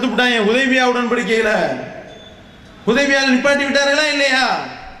விடாம தடுத்து விட்டாங்க. ஹுதைபியா உடன்படிக்கையில ஹுதைபியால நிப்பாட்டி விட்டார்களா இல்லையா?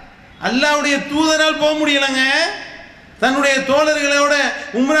 அல்லாஹ்வுடைய தூதரால் போக முடியலங்க. தன்னுடைய தோழர்களோட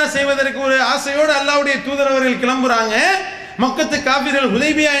உம்ரா செய்வதற்கு ஒரு ஆசையோடு அல்லாஹ்வுடைய தூதர் அவர்கள் கிளம்புறாங்க. மக்கத்து காபிர்கள்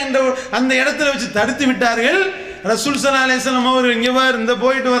ஹுதைபியா என்ற அந்த இடத்துல வச்சு தடுத்து விட்டார்கள். ரசூல் ஸல்லல்லாஹு அலைஹி வஸல்லம் அவர்கள் இங்கே பார் இந்த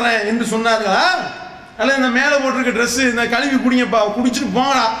போயிட்டு வரேன் என்று சொன்னார்களா? அல்லது இந்த மேலே போட்டிருக்க ட்ரெஸ் இந்த கழுவி குடிங்கப்பா குடிச்சிட்டு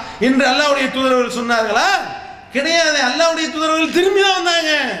போங்கடா என்று அல்லாஹ்வுடைய தூதரவர்கள் சொன்னார்களா? கிடையாது. அல்லாஹ்வுடைய தூதரவர்கள் திரும்பி தான்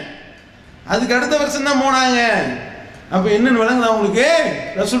வந்தாங்க. அதுக்கு அடுத்த வருஷம் தான் போனாங்க. அப்போ என்னன்னு விளங்குதா உங்களுக்கு?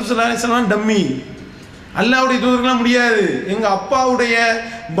 ரசூல் ஸல்லல்லாஹு அலைஹி வஸல்லம் டம்மி. அல்லாஹ்வுடைய தூதர்களாம் முடியாது. எங்க அப்பாவுடைய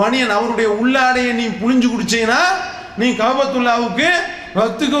பனியன் அவருடைய உள்ளாடையை நீ புழிஞ்சு குடிச்சீங்கன்னா நீ கஅபத்துல்லாஹ்வுக்கு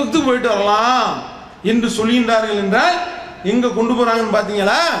வக்துக்கு போயிட்டு வரலாம் என்று சொல்கின்றார்கள் என்றால் எங்க கொண்டு போறாங்கன்னு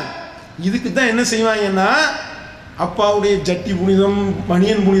பாத்தீங்களா? இதுக்கு தான் என்ன செய்வாங்கன்னா அப்பாவுடைய ஜட்டி புனிதம்,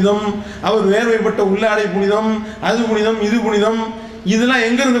 பனியன் புனிதம், அவர் வேர்வைப்பட்ட உள்ளாடை புனிதம், அது புனிதம், இது புனிதம், இதெல்லாம்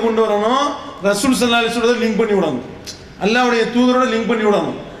எங்க இருந்து கொண்டு வரணும்? ரசூல் ஸல்லல்லாஹு அலைஹி வஸல்லம் லிங்க் பண்ணி விடணும், அல்லாஹ்வுடைய தூதரோட லிங்க் பண்ணி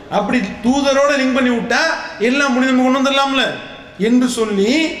விடணும். அப்படி தூதரோட லிங்க் பண்ணி விட்டா எல்லாம் புனிதம் கொண்டு வந்துடலாம்ல என்று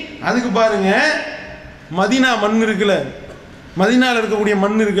சொல்லி அதுக்கு பாருங்க மதீனா மண் இருக்குல்ல, மதீனால இருக்கக்கூடிய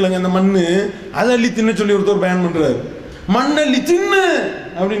மண் இருக்குல்லங்க, அந்த மண்ணு அதை அள்ளி தின்னு சொல்லி ஒருத்தர் பயன் பண்றாரு. மண் அள்ளி தின்னு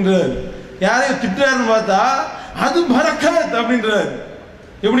அப்படின்றாரு. யாரையும் திட்டுறாருன்னு பார்த்தா அது பரக்கத் அப்படின்றாரு.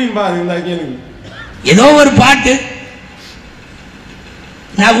 எப்படின்னு பாருங்க இந்த கேளுங்க. ஏதோ ஒரு பாட்டு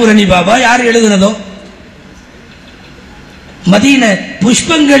நாகூரணி பாபா யார் எழுதுனதோ, மதீன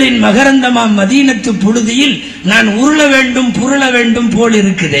புஷ்பங்களின் மகரந்தமாம் மதீனத்து புழுதியில் நான் உருள வேண்டும் புரள வேண்டும் போல்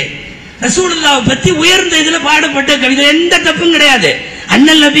இருக்குதே. ரசூலுல்லாஹ் பத்தி உயர்ந்த இதுல பாடப்பட்ட கவிதை, எந்த தப்பும் கிடையாது.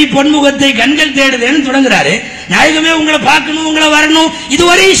 அண்ணல் நபி பொன்முகத்தை கண்கள் தேடுதேன்னு தொடங்குறாரு. நாயகமே உங்களை பார்க்கணும், உங்களை வரணும், இது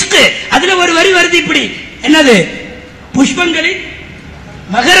ஒரு இஷ்கு. அதுல ஒரு வரி வருது இப்படி, என்னது? புஷ்பங்களின்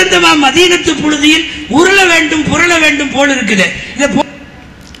மகரந்தமாம் மதீனத்து புழுதியில் உருள வேண்டும் புரள வேண்டும் போல் இருக்குது.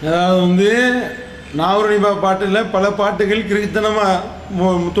 அதாவது வந்து நாகூரணி பாட்டுல பல பாட்டுகள் கிறுக்குத்தனமா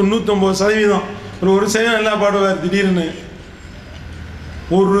 99% ஒரு சதவீதம் நல்லா பாடுவார். திடீர்னு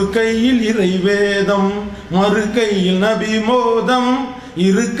ஒரு கையில் இறை வேதம், மறு கையில் நபி மோதம்,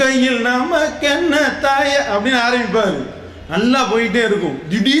 இரு கையில் நமக்கென்ன தாய அப்படின்னு ஆரம்பிப்பாரு. நல்லா போயிட்டே இருக்கும்.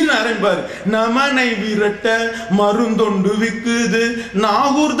 திடீர்னு ஆரம்பிப்பாரு, நமனை விரட்ட மருந்தொண்டு விக்குது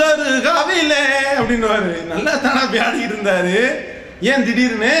நாகூர் தருகாவிலே அப்படின்னு. நல்லா தானா பாடிக்கிட்டு இருந்தாரு. ஏன்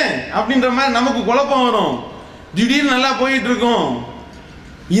திடீர்னு அப்படின்ற மாதிரி நமக்கு குழப்பம் வரும். திடீர்னு நல்லா போயிட்டு இருக்கும்.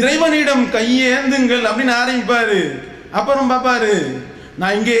 இறைவனிடம் கையேந்துங்கள் அப்படின்னு ஆரம்பிப்பாரு. அப்புறம் பாப்பாரு,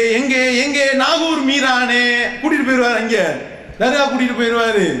 நான் இங்கே எங்கே எங்கே நாகூர் மீரானே கூட்டிட்டு போயிடுவாரு, அங்க தர்கா கூட்டிட்டு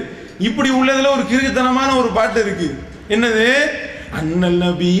போயிடுவாரு. இப்படி உள்ளதுல ஒரு கிறுக்குத்தனமான ஒரு பாட்டு இருக்கு. என்னது? அண்ணல்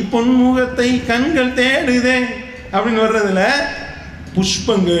நபி பொன்முகத்தை கண்கள் தேடுதே அப்படின்னு வர்றதுல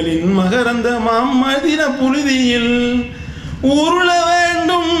புஷ்பங்களின் மகரந்தமாம் மதீன புழுதியில் உருள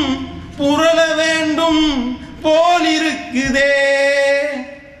வேண்டும் புரள வேண்டும் போல் இருக்குதே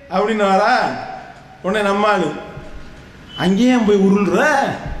அப்படின்னு வரா. உடனே நம்மாளு, அங்கேயும் போய் உருள்ற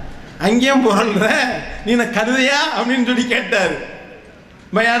அங்கேயும் புரள்ற, நீ நான் கருதையா அப்படின்னு சொல்லி கேட்டாரு.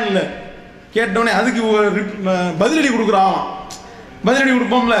 பயான் இல்லை. கேட்டோடனே அதுக்கு பதிலடி கொடுக்குறான். பதிலடி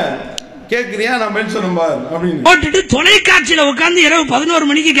கொடுப்போம்ல, கேட்குறியா நான் பதில் சொல்லும் பார் அப்படின்னு போட்டுட்டு தொலைக்காட்சியில உட்காந்து இரவு 11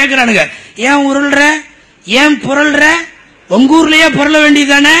 மணிக்கு கேட்கிறானுங்க, ஏன் உருள்ற ஏன் புரள்ற, உங்க ஊர்லயே புரள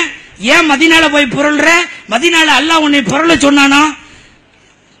வேண்டியதானே, ஏன் மதீனால போய் புரள்ற, மதீனால அல்லாஹ் உன்னை புரள சொன்னானா?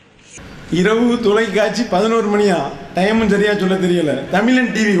 இரவு தொலைக்காட்சி 11 மணியா, டைமும் சரியா சொல்ல தெரியல.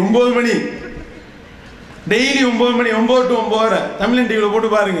 தமிழன் TV 9 money, daily 9 money, 9 to 9:30 தமிழன் டிவியில் போட்டு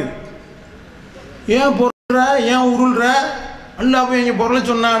பாருங்க. ஏன் பொருள்ற ஏன் உருள்ற, அல்லாஹ் போய் எங்க பொருளை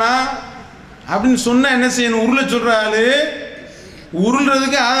சொன்னானா? அப்படின்னு சொன்னா என்ன செய்யணும்? உருள சொல்ற ஆளு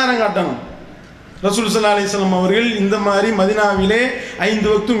உருள்றதுக்கு ஆதாரம் காட்டணும். ரசூல் ஸல்லல்லாஹு அலைஹி வஸல்லம் அவர்கள் இந்த மாதிரி மதீனாவிலே 5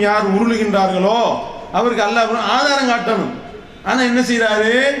 வக்தும் யார் உருளுகின்றார்களோ அவருக்கு அல்லாஹ் ஆதாரம் காட்டணும். ஆனா என்ன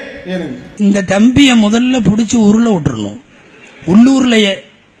செய்யறாரு? இந்த தம்பியை முதல்ல பிடிச்சி உருள விட்டுறணும். உள்ளூர்லயே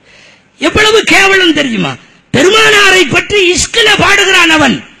எவ்வளவு கேவலம் தெரியுமா? பெருமானாரை பற்றி இஸ்குல பாடுகிறான்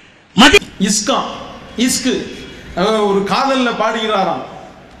அவன். இஸ்கு ஒரு காதல்ல பாடுகிறாராம்.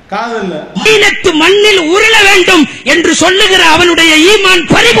 காதல்ல மதீனத்து மண்ணில் உருள வேண்டும் என்று சொல்லுகிற அவனுடைய ஈமான்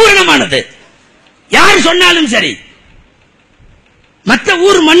பரிபூரணமானது. யார் சொன்னாலும் சரி. மற்ற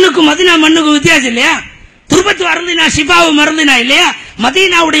ஊர் மண்ணுக்கும் மதீனா மண்ணுக்கும் வித்தியாசம் இல்லையா? துருபத்து மறந்துனா சிபாவு மறந்துனா இல்லையா?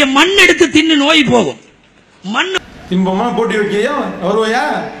 மதீனாவுடைய மண் எடுத்து தின்னு நோய் போகும். மண் திம்பமா போட்டி வைக்கையா வருவையா?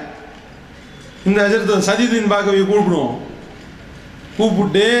 இந்த ஹஜ்ரத் சதீதுன் பாக்கவை கூப்பிடுவோம்.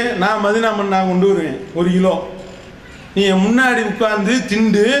 கூப்பிட்டு நான் மதீனா மண் நான் கொண்டு வருவேன் 1 கிலோ. நீ முன்னாடி உட்கார்ந்து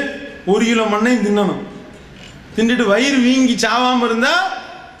திண்டு 1 கிலோ மண்ணையும் தின்னணும். திண்டுட்டு வயிறு வீங்கி சாவாம இருந்தா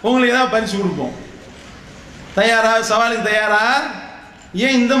உங்களுக்கு ஏதாவது பரிசு கொடுப்போம். தயாரா? சவாலுக்கு தயாரா?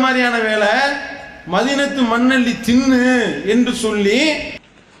 ஏன் இந்த மாதிரியான வேலை? மதீனத்து மண்ணள்ளி தின்னு என்று சொல்லி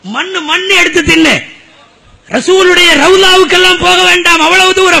மண்ணு எடுத்து தின்னு. ரசூலுடைய ரவுலாவுக்கெல்லாம் போக வேண்டாம்,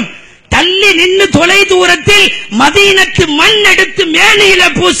 அவ்வளவு தூரம் தள்ளி நின்று தொலை தூரத்தில் மதீனத்து மண் எடுத்து மேனியில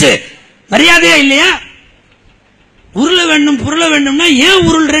பூசு. மரியாதையா இல்லையா? உருள வேண்டும் புருள வேண்டும்னா ஏன்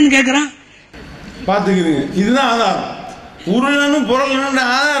உருள்றேன்னு கேட்கிறான். பாத்துக்கிறீங்க, இதுதான் ஆதாரம். உருளனும் பொருளனும்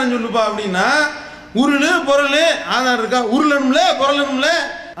ஆதாரம் சொல்லுப்பா அப்படின்னா உருளு பொருள் ஆதாரம் இருக்கா? உருளனும்ல பொருளனும்ல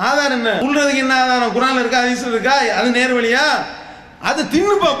ஆதாரம் என்ன? உருளதுக்கு என்ன ஆதாரம்? குர்ஆன்ல இருக்கா? ஹதீஸ்ல இருக்கா? அது நேர்வழியா? அது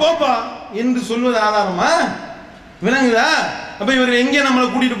தின்னுப்பா போப்பா என்று சொல்வது ஆதாரமா? விளங்குதா? அப்ப இவர் எங்க நம்மளை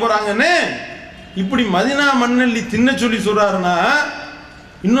கூட்டிட்டு போறாங்கன்னு இப்படி மதீனா மண்ணள்ளி தின்ன சொல்லி சொல்றாருன்னா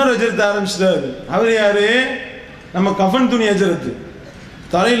இன்னொரு ஹஜ்ரத் ஆரம்பிச்சிட்டாரு. அவர் யாரு? நம்ம கஃபன் துணி ஹஜ்ரத்.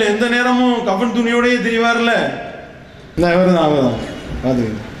 தலையில எந்த நேரமும் கஃபன் துணியோடய தெரியவார்ல. அவர்தான் அவர்தான்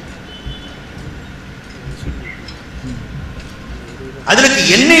பாத்துக்க. அதுக்கு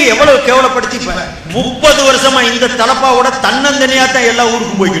என்னை எவ்வளவு கேவலப்படுத்தி 30 வருஷமா இந்த தலப்பாவோட தன்னந்தனியா தான் எல்லா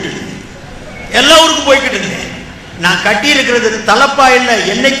ஊருக்கும் போய்கிட்டு இருந்தேன். நான் கட்டி இருக்கிறது தலப்பா இல்ல.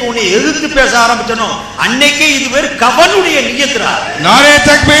 என்னைக்கு உன்னை எதிர்த்து பேச ஆரம்பிச்சனோ அன்னைக்கே இது பேர் கவனுடைய நியத்துரா. நாரே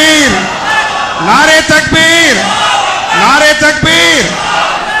தக்பீர், நாரே தக்பீர், நாரே தக்பீர்.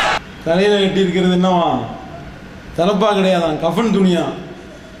 தலையில கட்டி இருக்கிறது என்னவா? தலப்பா கிடையாதான், கஃபன் துணியா.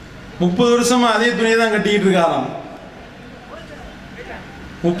 30 வருஷமா அதே துணியை தான் கட்டிக்கிட்டு இருக்காராம்.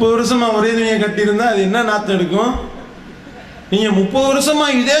 30 வருஷமா ஒரே துணியை கட்டியிருந்தா அது என்ன நாத்தம் எடுக்கும்? நீங்க 30 வருஷமா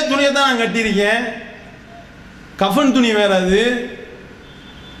இதே துணியை தான் நான் கட்டியிருக்கேன். கஃபன் துணி வேற. அது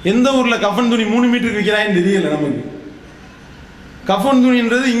எந்த ஊர்ல கஃபன் துணி 3 மீட்டருக்கு விற்கிறான்னு தெரியல நமக்கு. கஃபன்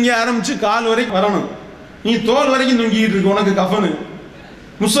துணின்றது இங்க ஆரம்பிச்சு கால் வரைக்கும் வரணும். நீ தோல் வரைக்கும் தொங்கிக்கிட்டு இருக்கு உனக்கு கஃபனு.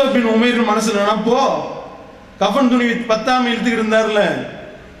 முஸ்அப் பின் உமைர் மனசுல நினைப்போ கஃபன் துணி பத்தாம இழுத்துக்கிட்டு இருந்தார்ல.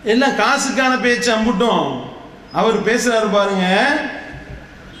 எல்லாம் காசுக்கான பேச்சு அம்புட்டும். அவர் பேசுறாரு பாருங்க.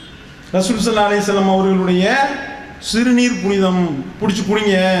 ரசூல் ஸல்லல்லாஹு அலைஹி வஸல்லம் அவர்களுடைய சிறுநீர் புனிதம் புடிச்சு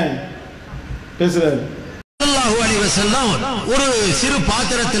குடிங்க பேசுறாரு. ஸல்லல்லாஹு அலைஹி வஸல்லம் ஒரு சிறு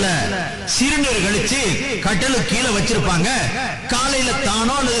பாத்திரத்துல சிறுநீர் கழிச்சு கட்டலுக்கு கீழே வச்சிருப்பாங்க. காலையில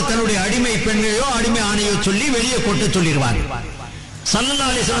தானோ அல்லது தன்னுடைய அடிமை பெண்ணையோ அடிமை ஆணையோ சொல்லி வெளியே கொட்ட சொல்லிடுவாங்க.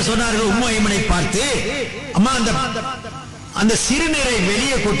 ஸல்லல்லாஹு அலைஹி வஸல்லம் சொன்னார்கள் உம்மு ஐமனை பார்த்து, அம்மா அந்த சிறுநீரை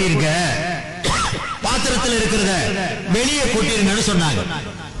வெளியே கொட்டிருங்க, பாத்திரத்தில் இருக்கிறத வெளியே கொட்டிருங்கன்னு சொன்னாங்க.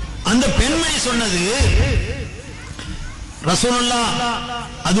 அந்த பெண்மணி சொன்னது, ரசூலுல்லாஹ்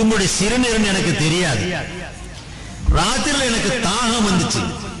அது உங்களுடைய சிறுநீர்னு எனக்கு தெரியாது. ராத்திரில எனக்கு தாகம் வந்துச்சு,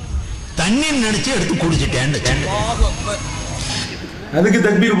 தண்ணீர் நினைச்சு எடுத்து குடிச்சிட்டேன். அதுக்கு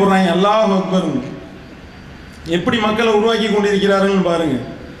தக்பீர் போடுறாங்க. அல்லாஹ் அக்பர். எப்படி மக்களை உருவாக்கி கொண்டிருக்கிறார்கள் பாருங்க.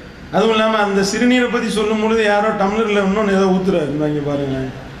 அதுவும் இல்லாம அந்த சிறுநீரை பத்தி சொல்லும் பொழுது யாரோ டம்ளர்ல இன்னொன்னு ஏதோ ஊத்துறாரு. இங்க பாருங்க,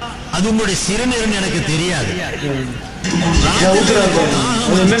 அது உங்களுடைய சிறுநீர்னு எனக்கு தெரியாது.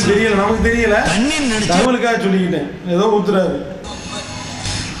 என்ன தெரியல, நமக்கு தெரியல, தகவலுக்காக சொல்லிக்கிட்டேன். ஏதோ ஊத்துறாரு.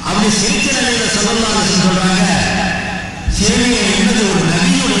 அப்படி சிரிச்ச நிலையில ஸல்லல்லாஹு அலைஹி வஸல்லம் சொல்றாங்க, சிறுநீர் என்பது ஒரு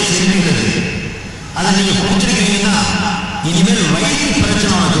நபியுடைய சிறுநீர். அதை நீங்க புரிஞ்சுக்கிறீங்கன்னா இனிமேல் வயிற்று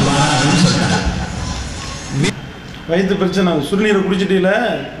பிரச்சனை உனக்கு வராதுன்னு சொல்றாங்க. வயிற்று பிரச்சனை, சுடுநீரை குடிச்சிட்டீல,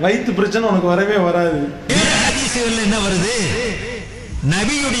 வயிற்று பிரச்சனை உனக்கு வரவே வராது. ஹதீஸ்ல என்ன வருது?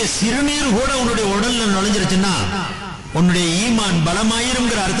 நபியுடைய சிறுநீர் கூட உன்னுடைய உடல்ல நுழைஞ்சிருச்சுன்னா உன்னுடைய ஈமான்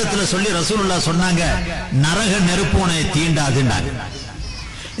பலமாயிருங்கிற அர்த்தத்துல சொல்லி ரசூலுல்லாஹ் சொன்னாங்க, நரக நெருப்பு உன்னை தீண்டாதுன்னாங்க.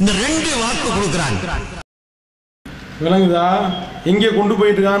 இந்த 2 வாக்கு கொடுக்குறாங்க. விளங்குதா? எங்கே கொண்டு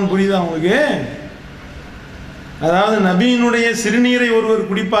போயிட்டு இருக்கான்னு புரியுதா உங்களுக்கு? அதாவது நபியினுடைய சிறுநீரை ஒருவர்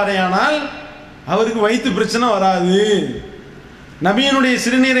குடிப்பாரேயானால் அவருக்கு வயிற்று பிரச்சனை வராது. நபியினுடைய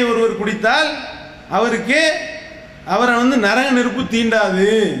சிறுநீரை ஒருவர் குடித்தால் அவரை நரக நெருப்பு தீண்டாது.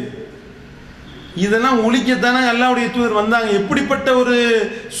 இதெல்லாம் ஒழிக்கத்தானே அல்லாஹ்வுடைய தூதர் வந்தாங்க. எப்படிப்பட்ட ஒரு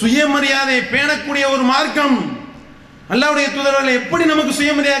சுயமரியாதையை பேணக்கூடிய ஒரு மார்க்கம்! அல்லாஹ்வுடைய தூதர்கள் எப்படி நமக்கு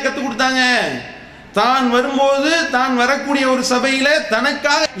சுயமரியாதை கற்றுக் கொடுத்தாங்க? தான் வரும்போது தான் வரக்கூடிய ஒரு சபையில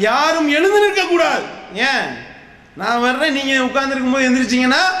தனக்காக யாரும் எழுந்து நிற்க கூடாது. ஏன் நான் வர்றேன், நீங்க உட்கார்ந்து இருக்கும்போது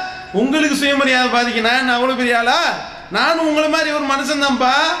எந்திரிச்சிங்கன்னா உங்களுக்கு சுயமரியாதை பாதிக்கணும். நான் அவ்வளவு பெரிய ஆளா? நானும் உங்களை மாதிரி ஒரு மனுஷன்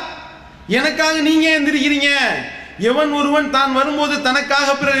தான்ப்பா. எனக்காக நீங்க எந்திரிக்கிறீங்க. எவன் ஒருவன் தான் வரும்போது தனக்காக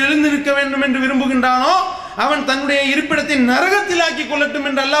பிறர் எழுந்து நிற்க வேண்டும் என்று விரும்புகின்றானோ அவன் தன்னுடைய இருப்பிடத்தை நரகத்தில் ஆக்கி கொள்ளட்டும்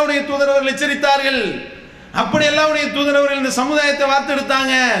என்று அல்லாஹ்வுடைய தூதர் அவர்கள் எச்சரித்தார்கள். அப்படி அல்லாஹ்வுடைய தூதர் அவர்கள் இந்த சமுதாயத்தை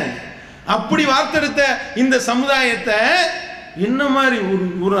வார்த்தெடுத்தாங்க. அப்படி வார்த்தெடுத்த இந்த சமுதாயத்தை என்ன மாதிரி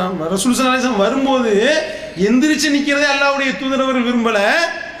ஒரு ரசூல் ஸல்லல்லாஹு அலைஹி வஸல்லம் வரும்போது எந்திரிச்சு நிற்கிறதே அல்லாஹ்வுடைய தூதர் அவர்கள் விரும்பல.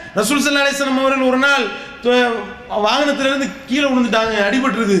 ரசூல் ஸல்லல்லாஹு அலைஹி வஸல்லம் அவர்கள் ஒரு நாள் வாகனத்திலிருந்து கீழே விழுந்துட்டாங்க,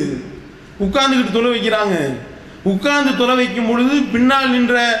 அடிபட்டுருது. உட்கார்ந்துக்கிட்டு தொலை வைக்கிறாங்க. உட்கார்ந்து தொலை வைக்கும் பொழுது பின்னால்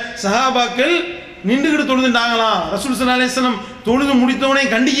நின்ற சஹாபாக்கள் நின்றுகிட்டு தொழுதுட்டாங்களாம். ரசூல் ஸல்லல்லாஹு அலைஹி வஸல்லம் தொழுது முடித்தவனே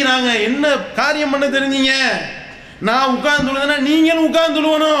கண்டிக்கிறாங்க. என்ன காரியம் பண்ண தெரிஞ்சீங்க? நான் உட்கார்ந்து தொழுதுனா நீங்களும் உட்கார்ந்து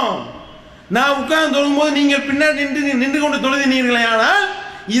தொழுவணும். நான் உட்கார்ந்து தொழும்போது நீங்கள் பின்னாடி நின்று கொண்டு தொழுதினீர்களே. ஆனால்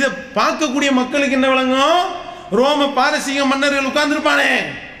இதை பார்க்கக்கூடிய மக்களுக்கு என்ன விளங்கும்? ரோம பாரசீக மன்னர்கள் உட்கார்ந்துருப்பானே,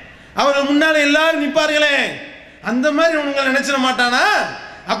 அவர்கள் முன்னால எல்லாரும் நிற்பார்களே, அந்த மாதிரி உங்களை நினைச்சிட மாட்டானா?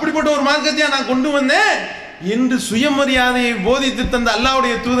 அப்படிப்பட்ட ஒரு மார்க்கத்தையா நான் கொண்டு வந்தேன் என்று சுயமரியாதையை போதித்து தந்த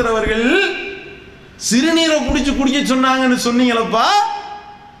அல்லாஹ்வுடைய தூதர் அவர்கள் சிறுநீரை குடிச்சு குடிக்க சொன்னாங்கன்னு சொன்னீங்களப்பா.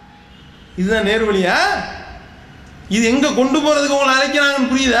 இதுதான் நேர்வழியா? இது எங்க கொண்டு போறதுக்கு உங்களை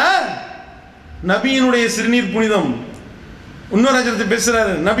அழைக்கிறாங்கன்னு புரியுதா? நபியினுடைய சிறுநீர் புனிதம். இன்னொரு அஜரத்து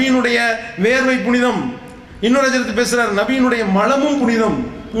பேசுறாரு நபியினுடைய வேர்வை புனிதம். இன்னொரு அஜரத்து பேசுறாரு நபியினுடைய மலமும் புனிதம்.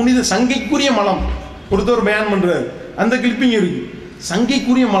 புனித சங்கைக்குரிய மலம் ஒருத்தர் பயன் பண்றாரு. அந்த கிளிப்பிங் இருக்கு.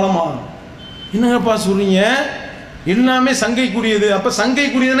 சங்கைக்குரிய மலமா? என்னங்கப்பா சொல்றீங்க? எல்லாமே சங்கைக்குரியது. அப்ப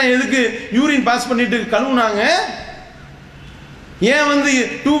சங்கைக்குரியதுன்னா எதுக்கு யூரின் பாஸ் பண்ணிட்டு கழுவுனாங்க? ஏன்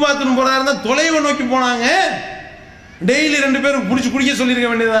டூ பாத்ரூம் போறதா இருந்தா தொலைவை நோக்கி போனாங்க? டெய்லி 2 பேரும் பிடிச்சி குடிக்க சொல்லியிருக்க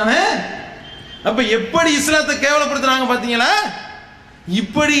வேண்டியதானே? அப்ப எப்படி இஸ்லாத்தை கேவலப்படுத்துறாங்க பாத்தீங்களா?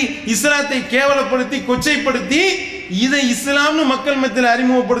 இப்படி இஸ்லாத்தை கேவலப்படுத்தி கொச்சைப்படுத்தி இதை இஸ்லாம்னு மக்கள் மத்தியில்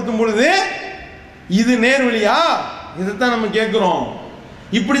அறிமுகப்படுத்தும் பொழுது இது நேர்வழியா? இதைத்தான் நம்ம கேட்கிறோம்.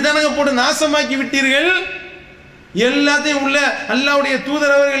 இப்படித்தானங்க போட்டு நாசமாக்கி விட்டீர்கள். எல்லாத்தையும் உள்ள அல்லாஹ்வுடைய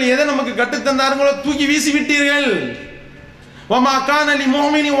தூதர் அவர்கள் எதை நமக்கு கட்டுத்தந்தார்களோ தூக்கி வீசி விட்டீர்கள். وما كان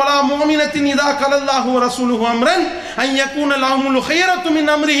لمؤمن ولا مؤمنة إذا قال الله ورسوله أمرا أن يكون لهم الخيرة من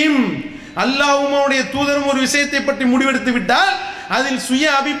أمرهم. அல்லாஹ்வும் அவருடைய தூதரும் ஒரு விஷயத்தை பற்றி முடிவெடுத்து விட்டால் அதில் சுய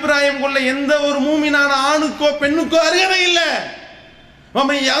அபிப்பிராயம் கொள்ள எந்த ஒரு மூமினான ஆணுக்கோ பெண்ணுக்கோ அருகதை இல்லை.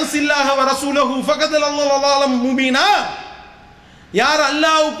 ومن يعص الله ورسوله فقد ضل ضلالا مبينا. யார்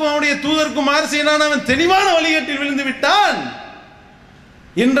அல்லாஹ்வுக்கும் அவருடைய தூதருக்கும் மாறு செய்யறான் அவன் தெளிவான வழிகேட்டில் விழுந்து விட்டான்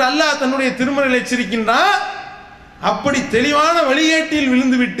என்று அல்லாஹ் தன்னுடைய திருமறையில் எச்சரிக்கின்றான். அப்படி தெளிவான வழிகேட்டில்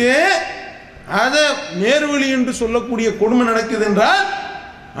விழுந்துவிட்டு அதை நேர்வழி என்று சொல்லக்கூடிய கொடுமை நடக்குது என்றால்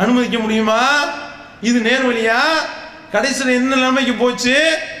அனுமதிக்க முடியுமா? இது நேர்வழியா? கடைசியில் என்ன நிலைமைக்கு போச்சு?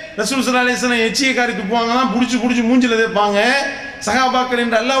 ரசூல் ஸல்லல்லாஹு அலைஹி வஸல்லம் எச்சியை காரி துப்புவாங்கலாம், புடிச்சு மூஞ்சில தேய்ப்பாங்க. சஹாபாக்கள்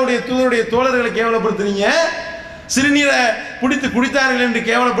என்று அல்லாஹ்வுடைய தூதருடைய தோழர்களை கேவலப்படுத்துறீங்க. சிறுநீரை பிடித்து குடித்தார்கள் என்று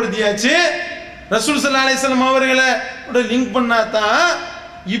கேவலப்படுத்தியாச்சு. ரசூல் ஸல்லல்லாஹு அலைஹி வஸல்லம் அவர்களை லிங்க் பண்ணாதான்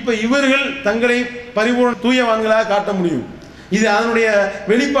இப்ப இவர்கள் தங்களை பரிபூர்ண தூயவான்களாக காட்ட முடியும். இது அதனுடைய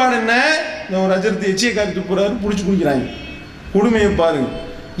வெளிப்பாடு என்ன? ஒரு அஜர்த்து எச்சியை காரி துப்புறாரு, பிடிச்சி குடிக்கிறாங்க. கொடுமையை பாருங்க.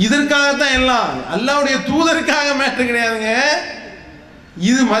 இதற்காகத்தான் எல்லாம் அல்லாஹ்வுடைய தூதருக்காக மேட்டர் கிடையாதுங்க.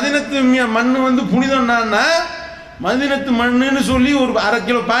 இது மதீனத்து மண்ணு புனிதம்னா மதீனத்து மண்ணுன்னு சொல்லி ஒரு 1/2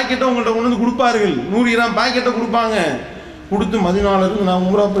 கிலோ பாக்கெட்டை உங்கள்கிட்ட கொண்டு வந்து கொடுப்பார்கள். 100 கிராம் பாக்கெட்டை கொடுப்பாங்க. கொடுத்து மதீனாவிலிருந்து நான்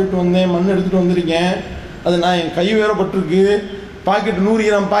உம்ரா போயிட்டு வந்தேன், மண் எடுத்துட்டு வந்திருக்கேன், அது நான் என் கை வேறப்பட்டிருக்கு, பாக்கெட் 100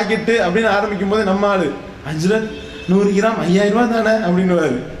 கிராம் பாக்கெட்டு அப்படின்னு ஆரம்பிக்கும் போது நம்ம ஆளு ஹஜ்ரத் 100 கிராம் 5000 ரூபாய் தானே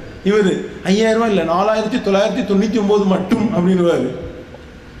அப்படின்னு. இவர் 5000 ரூபாய் இல்லை 4999 மட்டும் அப்படின்னு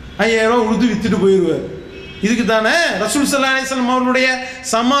 5000 ரூபாய் உடுத்து வித்துட்டு போயிடுவார். இதுக்கு தானே ரசூல் ஸல்லல்லாஹு அலைஹி வஸல்லம் அவர்களுடைய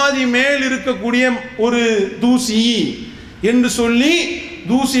சமாதி மேல் இருக்கக்கூடிய ஒரு தூசி என்று சொல்லி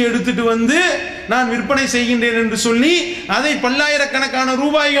தூசி எடுத்துட்டு வந்து நான் விற்பனை செய்கின்றேன் என்று சொல்லி அதை பல்லாயிரக்கணக்கான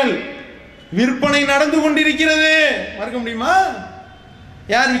ரூபாய்கள் விற்பனை நடந்து கொண்டிருக்கிறது. மறக்க முடியுமா?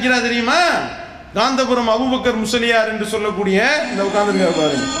 யார் விற்கிறா தெரியுமா? காந்தபுரம் அபூபக்கர் முஸ்லியார் என்று சொல்லக்கூடிய இந்த உட்கார்ந்துருக்கார்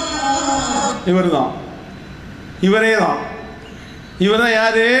பாருங்க, இவர்தான். இவரே தான். இவர் தான்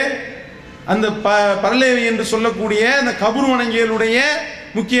யாரு? அந்த பரலேவி என்று சொல்லக்கூடிய அந்த கபூர் வணங்கியலுடைய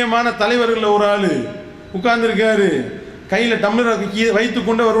முக்கியமான தலைவர்கள் ஒரு ஆளு உட்கார்ந்துருக்காரு. கையில டம்ளர் வைத்துக்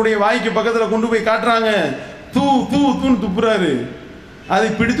கொண்டு அவருடைய வாய்க்கு பக்கத்தில் கொண்டு போய் காட்டுறாங்க. தூ தூ தூன்னு துப்புறாரு. அதை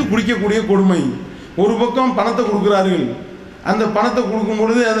பிடித்து குடிக்கக்கூடிய கொடுமை. ஒரு பக்கம் பணத்தை கொடுக்குறார்கள். அந்த பணத்தை கொடுக்கும்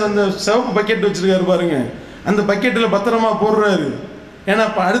பொழுது அது அந்த சிவப்பு பக்கெட் வச்சிருக்காரு பாருங்க, அந்த பக்கெட்டில் பத்திரமா போடுறாரு. ஏன்னா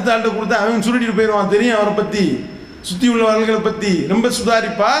அடுத்த ஆள்கிட்ட கொடுத்தா அவன் சுருட்டிட்டு போயிடுவான், தெரியும் அவரை பற்றி, சுற்றி உள்ளவர்களை பற்றி. ரொம்ப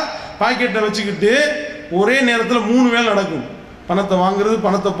சுதாரிப்பா பாக்கெட்டை வச்சுக்கிட்டு ஒரே நேரத்தில் 3 வேலை நடக்கும். பணத்தை வாங்குறது,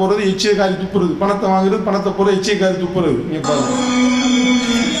 பணத்தை போடுறது, எச்சியை காரி துப்புறது, பணத்தை வாங்குறது, பணத்தை போடுறது, எச்சியை காரி துப்புறது. நீங்க பாருங்க.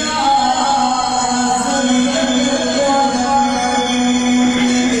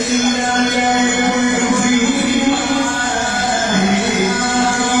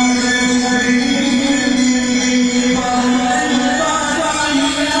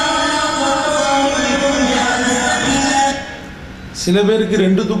 சில பேருக்கு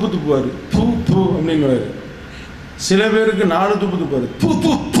 2 துப்பு துப்புவார், பூ பூ அப்படின்னு. சில பேருக்கு 4 துப்பு துப்புவார், பூ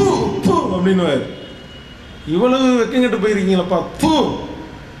பூ பூ பூ அப்படின்னு. இவ்வளவு வெக்கங்கிட்டு போயிருக்கீங்களப்பா, பூ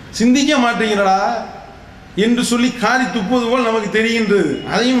சிந்திக்க மாட்டீங்களா என்று சொல்லி காரி துப்புவது போல் நமக்கு தெரிகின்றது.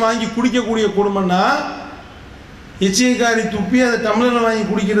 அதையும் வாங்கி குடிக்கக்கூடிய குடும்பம்னா எச்சியை காரி துப்பி அதை டம்ளரில் வாங்கி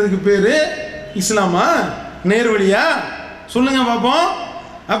குடிக்கிறதுக்கு பேரு இஸ்லாமா? நேர்வழியா? சொல்லுங்க பார்ப்போம்.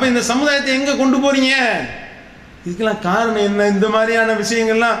 அப்ப இந்த சமுதாயத்தை எங்க கொண்டு போறீங்க? இதுக்கெல்லாம் காரணம் என்ன? இந்த மாதிரியான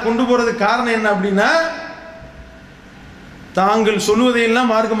விஷயங்கள்லாம் கொண்டு போறதுக்கு காரணம் என்ன அப்படின்னா, தாங்கள்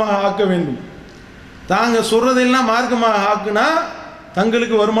சொல்வதையெல்லாம் மார்க்கமாக ஆக்க வேண்டும். தாங்கள் சொல்றதையெல்லாம் மார்க்கமாக ஆக்குனா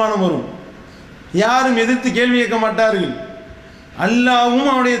தங்களுக்கு வருமானம் வரும். யாரும் எதிர்த்து கேள்வி கேட்க மாட்டார்கள்.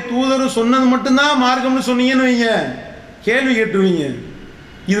 அல்லாவும் அவருடைய தூதரும் சொன்னது மட்டும்தான் மார்க்கம்னு சொன்னீங்கன்னு வைங்க, கேள்வி கேட்டுருவீங்க.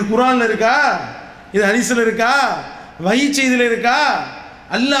 இது குர்ஆன்ல இருக்கா? இது ஹதீஸ்ல இருக்கா? வஹி செய்தியில இருக்கா?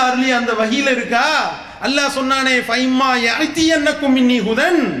 அல்லாஹ் அருளிய அந்த வஹியில இருக்கா? அல்லாஹ் சொன்னானே, ஃபைம்மா யஅதியன்னக்கும் மின்னி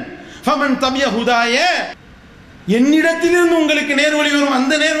ஹுதன் ஃபமன் தபிய ஹுதாய, என்னிடத்திலிருந்து உங்களுக்கு நேர்வழி வரும்,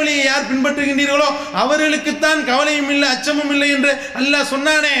 அந்த நேர்வழியை யார் பின்பற்றுகின்றீர்களோ அவர்களுக்குத்தான் கவலையும் இல்லை அச்சமும் இல்லை என்று அல்லாஹ்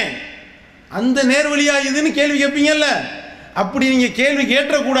சொன்னானே. அந்த நேர்வழியா இதுன்னு கேள்வி கேட்பீங்கல்ல. அப்படி நீங்க கேள்வி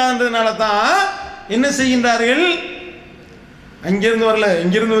கேட்டக்கூடாதுன்றதுனால தான் என்ன செய்கின்றார்கள், அங்கிருந்து வரல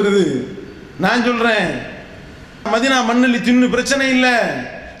இங்கிருந்து வருது. நான் சொல்றேன், மதீனா மண்ணள்ளி தின்னு பிரச்சனை இல்லை,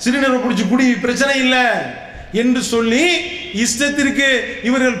 சிறுநீரை பிடிச்சி குடி பிரச்சனை இல்லை என்று சொல்லி இஷ்டத்திற்கு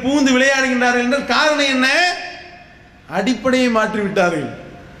இவர்கள் பூந்து விளையாடுகின்றார்கள் என்ற காரணம் என்ன? அடிப்படையை மாற்றி விட்டார்கள்.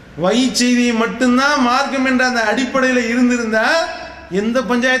 வஹி செய்தியை மட்டும்தான் மார்க்கம் என்ற அந்த அடிப்படையில் இருந்திருந்தா எந்த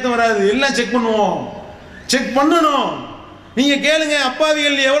பஞ்சாயத்தும் வராது. எல்லாம் செக் பண்ணுவோம், செக் பண்ணணும். நீங்க கேளுங்க,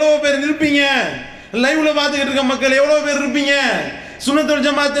 அப்பாவிகள் எவ்வளவு பேர் இருப்பீங்க, லைவ்ல பார்த்துக்கிட்டு இருக்க மக்கள் எவ்வளவு பேர் இருப்பீங்க. சுன்னத்துல்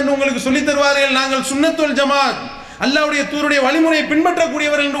ஜமாத் என்று உங்களுக்கு சொல்லித் தருவார்கள். நாங்கள் சுன்னத்துல் ஜமாத், அல்லாஹ்வுடைய தூதருடைய வழிமுறையை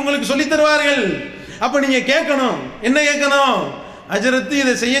பின்பற்றக்கூடியவர்கள் என்று உங்களுக்கு சொல்லித் தருவார்கள். அப்ப நீங்க கேட்கணும், என்ன கேட்கணும்? அஜரத்து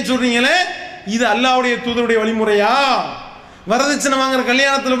இதை செய்ய சொல்றீங்களே, இது அல்லாஹ்வுடைய தூதருடைய வழிமுறையா? வரதட்சணை வாங்குற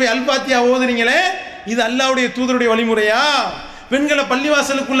கல்யாணத்துல போய் அல்பாத்தியா ஓதுறீங்களே, இது அல்லாஹ்வுடைய தூதருடைய வழிமுறையா? பெண்களை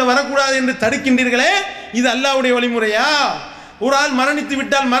பள்ளிவாசலுக்குள்ள வரக்கூடாது என்று தடுக்கின்றீர்களே, இது அல்லாஹ்வுடைய வழிமுறையா? ஒரு ஆள் மரணித்து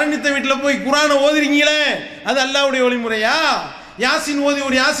விட்டால் மரணித்த வீட்டில் போய் குர்ஆனை ஓதுறீங்களே, அது அல்லாஹ்வுடைய வழிமுறையா? யாசின் ஓதி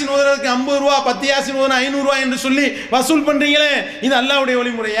ஒரு யாசின் ஓதுறதுக்கு 50 ரூபா, 10 யாசின் ஓதுனா 500 ரூபாய் என்று சொல்லி வசூல் பண்றீங்களே, இது அல்லாஹ்வுடைய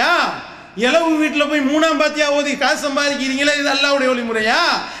வழிமுறையா? இலவு வீட்டில் போய் 3ஆம் பாத்தியா ஓதி காசு சம்பாதிக்கிறீங்களே, இது அல்லாஹ்வுடைய வழிமுறையா?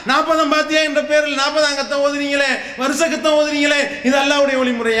 40ஆம் பாத்தியா என்ற பேரில் 40ஆம் கத்தம் ஓதுறீங்களே, வருஷ கத்தம் ஓதுறீங்களே, இது அல்லாஹ்வுடைய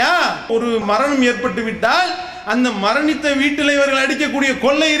வழிமுறையா? ஒரு மரணம் ஏற்பட்டு விட்டால் அந்த மரணித்த வீட்டில் இவர்கள் அடிக்கக்கூடிய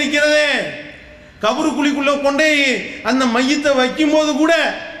கொள்ளை இருக்கிறதே, கபரு குழிக்குள்ள கொண்டே அந்த மையத்தை வைக்கும் போது கூட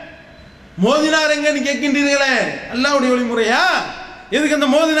மோதினார் எங்கன்னு கேட்கின்றீர்களே, அல்லாஹ்வுடைய வழிமுறையா? எதுக்கு அந்த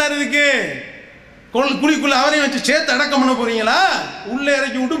மோதினார் இருக்கு? குழிக்குள்ள அவரையும் வச்சு சேர்த்து அடக்கம் பண்ண போறீங்களா? உள்ள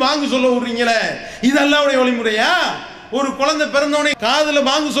இறக்கி விட்டு பாங்கு சொல்ல விடுறீங்களே, இது அல்லாஹ்வுடைய வழிமுறையா? ஒரு குழந்தை பிறந்தவனே காதுல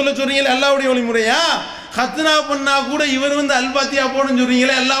பாங்கு சொல்ல சொல்றீங்களே, அல்லாஹ்வுடைய வழிமுறையா? ஹத்னா பண்ணா கூட இவர் அல்பாத்தியா போடுன்னு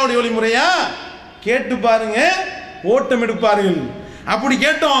சொல்றீங்களே, அல்லாஹ்வுடைய வழிமுறையா? கேட்டு பாருங்க, ஓட்டம் எடுப்பார்கள். அப்படி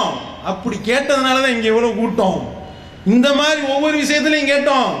கேட்டோம், அப்படி கேட்டதுனாலதான் இங்க எவ்வளவு கூட்டம். இந்த மாதிரி ஒவ்வொரு விஷயத்திலையும்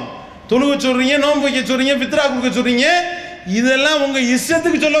கேட்டோம். தொழுக சொல்றீங்க, நோன்பு வைக்க சொல்றீங்க, பித்ரா கொடுக்க சொல்றீங்க, இதெல்லாம் உங்க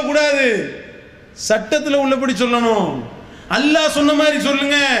இஷ்டத்துக்கு சொல்லக்கூடாது, சட்டத்தில் உள்ளபடி சொல்லணும். அல்லாஹ் சொன்ன மாதிரி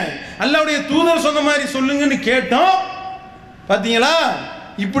சொல்லுங்க, அல்லாஹ்வுடைய தூதர் சொன்ன மாதிரி சொல்லுங்கன்னு கேட்டோம். பாத்தீங்களா?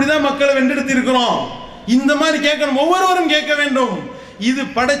 இப்படிதான் மக்களை வென்றெடுத்து இருக்கிறோம். இந்த மாதிரி கேட்கணும், ஒவ்வொருவரும் கேட்க வேண்டும். இது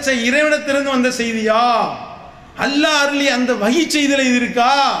படைச்ச இறைவனத்திலிருந்து வந்த செய்தியா? அல்லாஹ் அருளி அந்த வஹி செய்தியில இது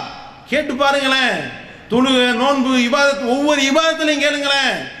இருக்கா? கேட்டு பாருங்களேன். தொழுக, நோன்பு, இபாதத், ஒவ்வொரு இபாதத்திலையும்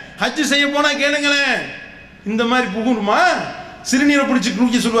கேளுங்களேன். ஹஜ் செய்ய போனா கேளுங்களேன். இந்த மாதிரி புகுமா? சிறுநீரை பிடிச்சி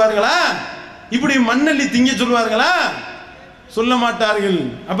குளிக்க சொல்வார்களா? இப்படி மண்ணள்ளி திங்க சொல்வார்களா? சொல்ல மாட்டார்கள்.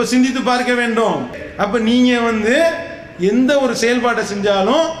 அப்ப சிந்தித்து பார்க்க வேண்டும். அப்ப நீங்க எந்த ஒரு செயல்பாட்டை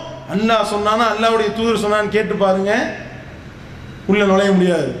செஞ்சாலும் அல்லாஹ் சொன்னானா அல்லாஹ்வுடைய தூதர் சொன்னான்னு கேட்டு பாருங்க, உள்ள நுழைய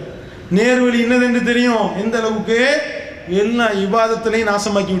முடியாது. நேர்வழி என்னது என்று தெரியும். எந்த அளவுக்கு எல்லா இபாதத்திலையும்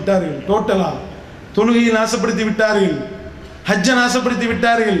நாசமாக்கி விட்டார்கள். டோட்டலா தொழுகையை நாசப்படுத்தி விட்டார்கள், ஹஜ்ஜை நாசப்படுத்தி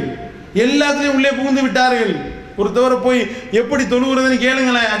விட்டார்கள், எல்லாத்துலயும் உள்ளே புகுந்து விட்டார்கள். ஒருத்தவரை போய் எப்படி தொழுகிறதுன்னு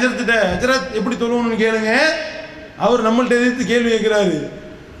கேளுங்களேன், ஹஜரத்திட்ட, ஹஜரத் எப்படி தொழுவணும்னு கேளுங்க. அவர் நம்மள்ட்ட எதிர்த்து கேள்வி கேட்கிறாரு,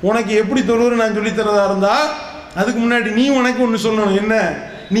 உனக்கு எப்படி தொழுகிற நான் சொல்லித்தரதா இருந்தா அதுக்கு முன்னாடி நீ உனக்கு ஒன்று சொல்லணும், என்ன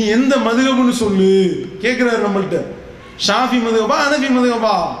நீ எந்த மதுகபுன்னு சொல்லு கேட்கிறாரு நம்மள்ட்ட. ஷாஃபி மதுகபா ஹனஃபி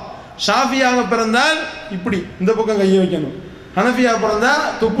மதுகபா? ஷாஃபியாக பிறந்தால் இப்படி இந்த பக்கம் கையை வைக்கணும், ஹனஃபியா பிறந்தா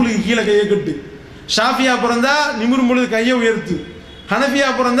தொப்புளுக்கு கீழே கையை கட்டு, ஷாஃபியா பிறந்தா நிமிரும் பொழுது கையை உயர்த்து, ஹனஃபியா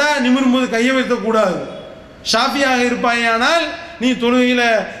பிறந்தா நிமிரும் போது கையை உயர்த்தக்கூடாது. ஷாஃபியாக இருப்பாயானால் நீ தொழுகையில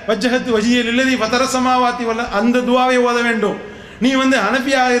வஜ்ஜஹத்து வஜியல் இல்லதி ஃபதரசமாவாத்தி வல்ல அந்த துவாவை ஓத வேண்டும். நீ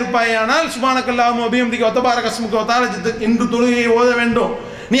ஹனஃபியாக இருப்பாயானால் சுப்ஹானக்கல்லாஹும்ம வபிஹம்திக வதபாரக இஸ்முக வதஆலா ஜத்துக என்று தொழுகையை ஓத வேண்டும்.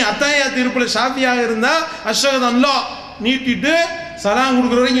 நீ அத்தாஹியாத் இருப்புல ஷாஃபியாக இருந்தா அஷ்ஹது அல்லாஹ் நீட்டிட்டு சலாம்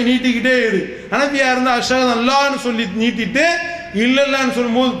கொடுக்குற வரைக்கும் நீட்டிக்கிட்டே இரு. ஹனஃபியா இருந்தா அஷ்ஹது அல்லாஹ்னு சொல்லி நீட்டிட்டு இல்லல்லான்னு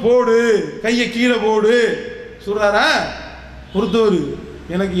சொல்லும்போது போடு, கையை கீழே போடு சொல்றாரா? ஒருத்தவர்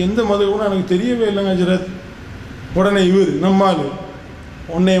எனக்கு எந்த மதம்னு எனக்கு தெரியவே இல்லைங்க ஹஜரத். உடனே இவர் நம்மால்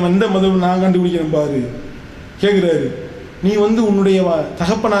உன்னை எந்த மதம் நான் கண்டுபிடிக்கிறேன் பாரு கேட்குறாரு. நீ உன்னுடைய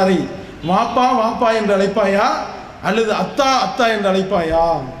தகப்பனாரை வாப்பா வாப்பா என்று அழைப்பாயா அல்லது அத்தா அத்தா என்று அழைப்பாயா?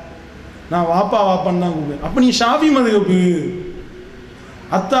 நான் வாப்பா வாப்பான்னு தான் கூப்பிடுவேன். அப்போ நீ ஷாஃபி மதுகபு.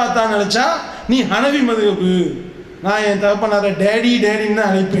 அத்தா அத்தான்னு நினைச்சா நீ ஹனஃபி மதுகபு. நான் என் தகப்பனாரை டேடி டேடின்னு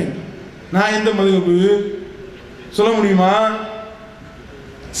தான் அழைப்பேன். நான் எந்த மதுகபு சொல்ல முடியுமா?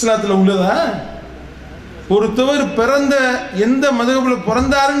 இஸ்லாத்தில் உள்ளதா? ஒருத்தவர் பிறந்த எந்த மதுகபில்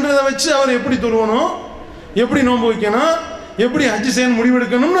பிறந்தாருன்றதை வச்சு அவர் எப்படி தொழுவணும், எப்படி நோன்பு வைக்கணும், எப்படி ஹஜ் செய்யணும்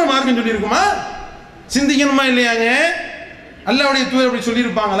முடிவெடுக்கணும்னு மார்க்கம் சொல்லியிருக்குமா? சிந்திக்கணுமா இல்லையாங்க? அல்லாஹ்வுடைய தூதர் அப்படி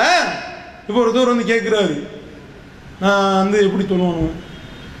சொல்லியிருப்பாங்களா? இப்போ ஒருத்தவர் கேட்குறாரு, நான் எப்படி தொழுவணும்,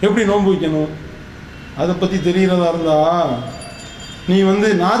 எப்படி நோன்பு வைக்கணும், அதை பற்றி தெரிகிறதா இருந்தா நீ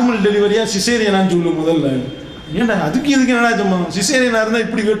நார்மல் டெலிவரியா சிசேரியனான்னு சொல்லு முதல்ல. ஏன்டா அதுக்கு இதுக்கு என்னடா சம்பந்தம்? சிசேரியனாக இருந்தால்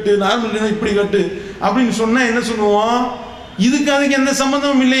இப்படி கட்டு, நார்மல் இருந்தால் இப்படி கட்டு அப்படின்னு சொன்னால் என்ன சொல்லுவோம்? இதுக்கு அதுக்கு எந்த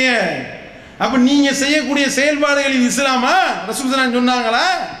சம்பந்தமும் இல்லையே. அப்போ நீங்கள் செய்யக்கூடிய செயல்பாடுகள் இது இஸ்லாமா? ரசூலுல்லாஹ் சொன்னாங்களா?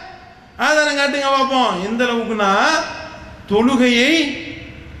 ஆதாரம் காட்டுங்க பார்ப்போம். எந்த அளவுக்குன்னா தொழுகையை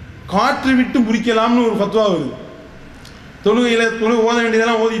காற்று விட்டு முறிக்கலாம்னு ஒரு ஃபத்வா வருது. தொழுகையில் ஓத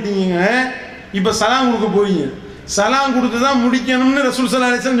வேண்டியதெல்லாம் ஓதிட்டீங்க, இப்போ சலாம் கொடுக்க போறீங்க, சலாம் கொடுத்து தான் முடிக்கணும்னு ரசூல்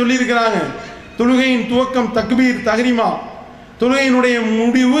ஸல்லல்லாஹு அலைஹி வஸல்லம் சொல்லியிருக்கிறாங்க. தொழுகையின் துவக்கம் தக்பீர் தஹ்ரீமா, தொழுகையினுடைய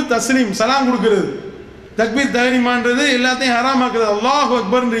முடிவு தஸ்லீம் சலாம் கொடுக்கிறது. தக்பீர் தஹ்ரீமான்றது எல்லாத்தையும் ஹராமாக்குறது, அல்லாஹு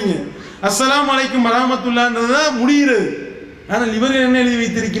அக்பர்ன்றீங்க, அஸ்ஸலாமு அலைக்கும் வரஹ்மத்துல்லாஹ்ன்றது தான் முடிகிறது. ஆனால் இவர்கள் என்ன எழுதி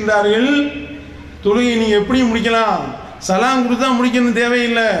வைத்திருக்கின்றார்கள்? தொழுகை நீங்கள் எப்படி முடிக்கலாம், சலாம் கொடுத்தா முடிக்கணும்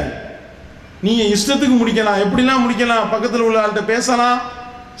தேவையில்லை, நீங்கள் இஷ்டத்துக்கு முடிக்கலாம், எப்படிலாம் முடிக்கலாம், பக்கத்தில் உள்ள ஆள்கிட்ட பேசலாம்,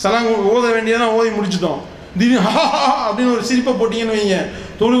 சலாம் ஓத வேண்டியதெல்லாம் ஓதி முடிச்சிட்டோம், திடீர்னு ஹா அப்படின்னு ஒரு சிரிப்பை போட்டீங்கன்னு வைங்க,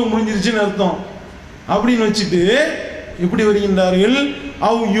 தொழுகை முடிஞ்சிருச்சுன்னு அர்த்தம். அப்படின்னு வச்சுட்டு எப்படி வருகின்றார்கள்?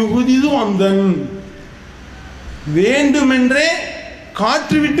 அவ் யுஹ்திது அந்தன், வேண்டுமென்றே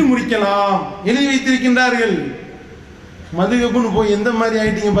காற்று விட்டு முடிக்கலாம் எழுதி வைத்திருக்கின்றார்கள். மதுகபுன்னு போய் எந்த மாதிரி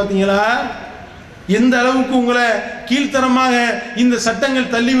ஆயிட்டீங்க பார்த்தீங்களா? எந்த அளவுக்கு உங்களை கீழ்த்தரமாக இந்த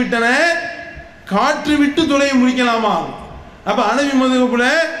சட்டங்கள் தள்ளிவிட்டன. காற்று விட்டு தொலையை முடிக்கலாமா? அப்ப ஹனஃபி மதுகபுல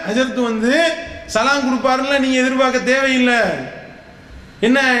ஹஜரத் சலாம் கொடுப்பாருல, நீங்க எதிர்பார்க்க தேவையில்லை.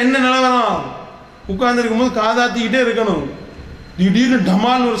 என்ன என்ன நிலவரம்? உட்கார்ந்துருக்கும் போது காதாத்திக்கிட்டே இருக்கணும், திடீர்னு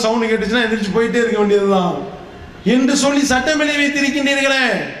டமால் ஒரு சவுண்டு கேட்டுச்சுன்னா எந்திரிச்சு போயிட்டே இருக்க வேண்டியதுதான் என்று சொல்லி சட்டம் எழுதி வைத்திருக்கின்றீர்களே.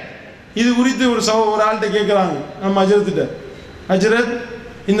 இது குறித்து ஒரு ஆள்கிட்ட கேட்குறாங்க நம்ம ஹஜரத்திட்ட, ஹஜரத்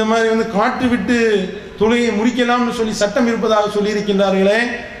இந்த மாதிரி காற்று விட்டு தொழுகையை முடிக்கலாம்னு சொல்லி சட்டம் இருப்பதாக சொல்லி இருக்கின்றார்களே,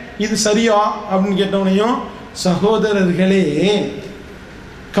 இது சரியா அப்படின்னு கேட்டவனையும், சகோதரர்களே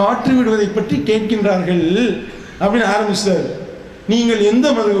காற்று விடுவதை பற்றி கேட்கின்றார்கள் அப்படின்னு ஆரம்பிச்சார். நீங்கள் எந்த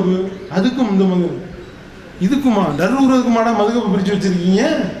மதுகபு? அதுக்கும் இந்த மதுகபு, இதுக்குமா டர்வுறதுக்குமாடா மதுகபு பிரித்து வச்சிருக்கீங்க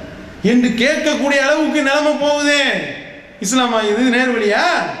என்று கேட்கக்கூடிய அளவுக்கு நிலைமை போகுதே. இஸ்லாமா இது நேர்வழியா?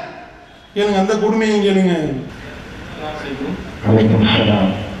 கேளுங்க, அந்த கொடுமையும் கேளுங்க.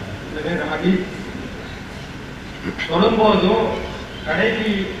 தொழும்போதும் கடைசி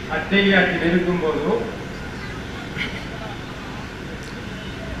அத்தையாற்றில் இருக்கும் போதும்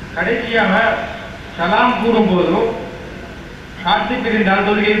கடைசியாக சலாம் கூடும் போதும் காற்று பிரிந்தால்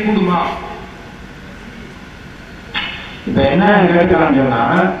தொழுகை கூடுமா? இப்ப என்ன கேட்கலாம் சொன்னா,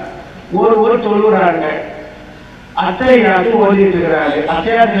 ஒரு தொழுகிறாங்க, அத்தையாத்து ஓடிட்டு இருக்கிறாரு,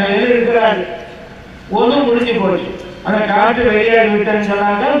 அத்தையாத்து நிலையில இருக்கிறாரு, ஒரு முடிஞ்சு போச்சு, அந்த காற்று வெளியாகி விட்டேன்னு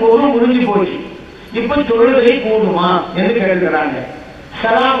சொன்னாங்க, ஒரு முடிஞ்சு போச்சு, இப்ப தொழுகை கூடுமா என்று கேட்கிறாங்க.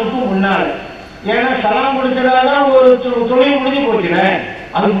 சலாமுக்கு முன்னால, ஏன்னா சலாம் முடிச்சதாதான் ஒரு தொழில் முடிஞ்சு போச்சுல,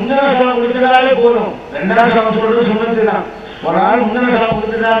 அது முந்தின சலம் கொடுத்ததாலே போதும். ரெண்டாவது சலம் சொல்றது சொன்னதுதான், ஒரு ஆள் முந்தின சலம்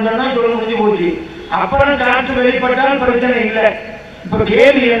கொடுத்ததான்னு சொன்னா தொழில் முடிஞ்சு போச்சு, அப்புறம் காற்று வெளிப்பட்டால் பிரச்சனை இல்லை. இப்ப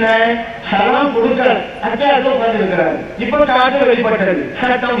கேள்வி என்ன, சலாம் கொடுக்கல அத்தியாசம் உட்கார்ந்துருக்கிறாரு, இப்ப காற்று வெளிப்பட்டது,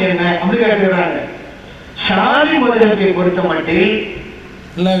 சட்டம் என்ன அப்படி கேட்கிறாங்க. ஷாஃபி மதுஹபை பொறுத்த மட்டில்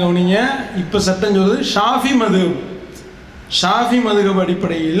இல்லை கவனிங்க, இப்ப சட்டம் சொல்றது ஷாஃபி மதுஹப். ஷாஃபி மதுஹப்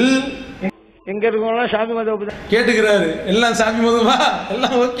அடிப்படையில் எங்க இருக்கவங்க ஷாஃபி மதுஹப் கேட்டுக்கிறாரு, எல்லாம் ஷாஃபி மதுஹபா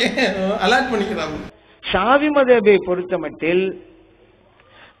எல்லாம் ஓகே அலாட் பண்ணிக்கிறாங்க. ஷாஃபி மதுஹபை பொறுத்த மட்டில்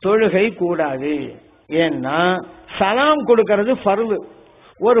தொழுகை கூடாது. ஏன்னா சலாம் கொடுக்கிறது ஃபர்து,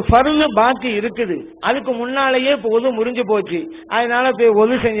 ஒரு ஃபர்து பாக்கி இருக்குது, அதுக்கு முன்னாலேயே இப்போ ஒது முறிஞ்சு போச்சு, அதனால போய்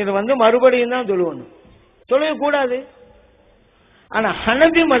ஒது செஞ்சுட்டு வந்து மறுபடியும் தான் தொழுவணும், தொழுகை கூடாது. ஆனா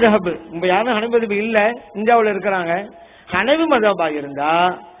ஹனபி மதுஹப், இப்ப யாரும் ஹனபி மதுஹப் இல்ல இந்தியாவில் இருக்கிறாங்க, ஹனபி மதுஹபா இருந்தா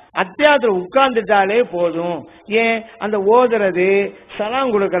அத்தியாயத்துல உட்கார்ந்துட்டாலே போதும். ஏன், அந்த ஓதுறது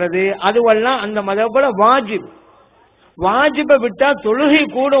சலாம் கொடுக்கறது அதுவெல்லாம் அந்த மதுஹப்ல வாஜிப். வாஜிபை விட்டா தொழுகை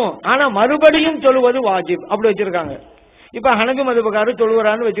கூடும், ஆனா மறுபடியும் தொழுவது வாஜிப் அப்படி வச்சிருக்காங்க. இப்ப ஹனபி மதுஹப்காரர்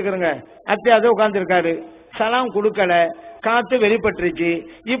தொழுகிறான்னு வச்சுக்கிறோங்க, அத்தியாயத்துல உட்கார்ந்துருக்காரு, சலாம் கொடுக்கல, காத்து வெளிப்பட்டுருச்சு,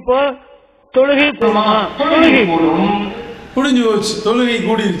 இப்போ தொழுகை கூடுமா? தொழுகை கூடும், முடிஞ்சு போச்சு, தொழுகை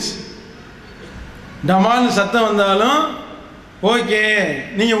கூடிருச்சு. டமால் சத்தம் வந்தாலும் ஓகே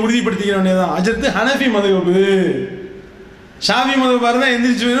நீங்க உறுதிப்படுத்திக்க வேண்டியதான். அடுத்து ஹனஃபி மதுஹப், ஷாஃபி மதுஹப் தான்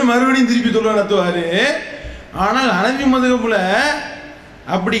எந்திரிச்சு மறுபடியும் திருப்பி தொழுகை நடத்துவாரு. ஆனால் ஹனஃபி மதுஹப்ல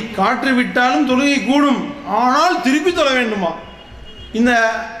அப்படி காற்று விட்டாலும் தொழுகை கூடும், ஆனால் திருப்பி தொழ வேண்டுமா. இந்த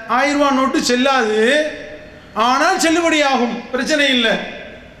 1000 ரூபாய் நோட்டு செல்லாது, ஆனால் செல்லுபடி ஆகும், பிரச்சனை இல்லை.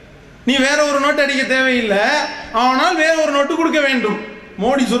 நீ வேற ஒரு நோட்டு அடிக்க தேவையில்லை, ஆனால் வேற ஒரு நோட்டு கொடுக்க வேண்டும்.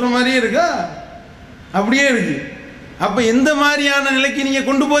 மோடி சொல்ற மாதிரியே இருக்கா, அப்படியே இருக்கு. அப்ப எந்த மாதிரியான நிலைக்கு நீங்க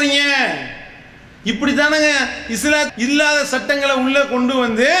கொண்டு போறீங்க? இப்படித்தானங்க இஸ்லாம் இல்லாத சட்டங்களை உள்ள கொண்டு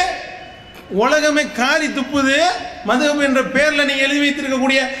வந்து உலகமே காரி துப்புது. மதுஹப் என்ற பேர்ல நீங்க எழுதி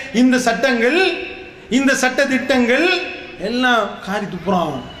வைத்திருக்கக்கூடிய இந்த சட்டங்கள், இந்த சட்ட திட்டங்கள் எல்லாம் காரி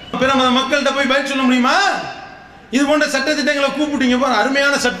துப்புறோம். பிற மக்கள்கிட்ட போய் பதில் சொல்ல முடியுமா? இது போன்ற சட்ட திட்டங்களை கூப்பிட்டீங்க பாரு,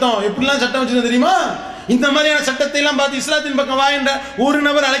 அருமையான சட்டம், எப்படிலாம் சட்டம் வச்சுருந்தா தெரியுமா? இந்த மாதிரியான சட்டத்தை எல்லாம் பார்த்து இஸ்லாத்தின் பக்கம் வா என்ற ஒரு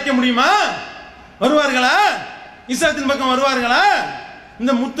நபர் அழைக்க முடியுமா? வருவார்களா? இஸ்லாத்தின் பக்கம் வருவார்களா?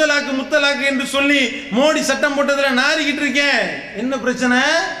 இந்த முத்தலாக்கு முத்தலாக்கு என்று சொல்லி மோடி சட்டம் போட்டதுல நாரிக்கிட்டு இருக்கேன். என்ன பிரச்சனை?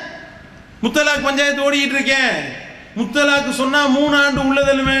 முத்தலாக் பஞ்சாயத்து ஓடிக்கிட்டு இருக்கேன். முத்தலாக்கு சொன்னா 3 ஆண்டு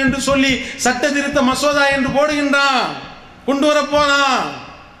உள்ளதல்மே என்று சொல்லி சட்ட திருத்த மசோதா என்று போடுகின்றான், கொண்டு வர போறான்.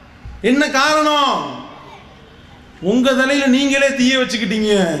 என்ன காரணம்? உங்க தலையில நீங்களே தீய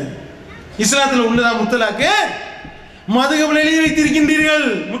வச்சுக்கிட்டீங்க. இஸ்லாத்துல உள்ளதா முத்தலாக்கு? மதுஹப்ல எழுதி வைத்திருக்கின்றீர்கள்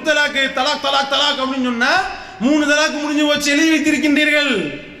முத்தலாக்கு, தலாக் தலாக் தலாக் அப்படின்னு சொன்னா 3 தலாக்கு முடிஞ்சு போச்சு எழுதி வைத்திருக்கின்றீர்கள்.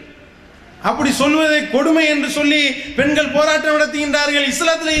 அப்படி சொல்வதை கொடுமை என்று சொல்லி பெண்கள் போராட்டம் நடத்துகின்றார்கள்.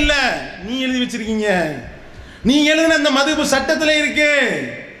 இஸ்லாத்துல இல்ல, நீ எழுதி வச்சிருக்கீங்க. நீ எழுதின அந்த மதுஹப் சட்டத்தில் இருக்கு.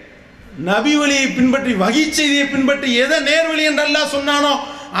 நபி வழியை பின்பற்றி, வகை செய்தியை பின்பற்றி, எதை நேர்வழி என்று அல்லாஹ் சொன்னானோ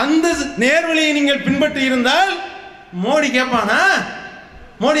அந்த நேர்வழியை நீங்கள் பின்பற்றி இருந்தால் மோடி கேட்பானா?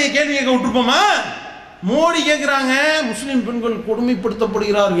 மோடியை கேள்வி கேட்க விட்டுருப்போமா? மோடி கேட்கிறாங்க, முஸ்லிம் பெண்கள்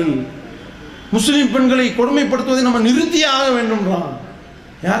கொடுமைப்படுத்தப்படுகிறார்கள், முஸ்லிம் பெண்களை கொடுமைப்படுத்துவதை நம்ம நிறுத்தியே ஆக வேண்டும்ன்றான்.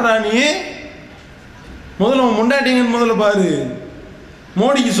 யாரா நீ? முதல்ல முண்டாட்டிங்கன்னு முதல்ல பாரு.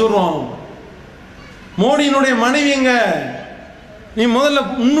 மோடிக்கு சொல்றோம், மோடியினுடைய மனைவி எங்க? நீ முதல்ல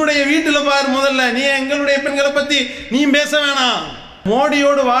உன்னுடைய வீட்டில் பாரு. முதல்ல நீ எங்களுடைய பெண்களை பத்தி நீ பேச வேணாம்.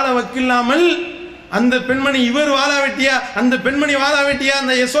 மோடியோடு வாழ வக்கில்லாமல் அந்த பெண்மணி இவர் வாழா வெட்டியா, அந்த பெண்மணி வாழா வெட்டியா,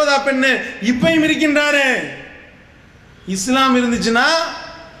 அந்த யசோதா பெண்ணு இப்பயும் இருக்கின்றாரு. இஸ்லாம் இருந்துச்சுன்னா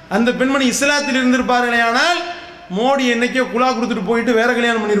அந்த பெண்மணி இஸ்லாத்தில் இருந்திருப்பார்களே, ஆனால் மோடி என்னைக்கோ குலா கொடுத்துட்டு போயிட்டு வேற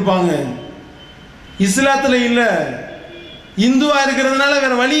கல்யாணம் பண்ணியிருப்பாங்க. இஸ்லாத்துல இல்ல, இந்துவா இருக்கிறதுனால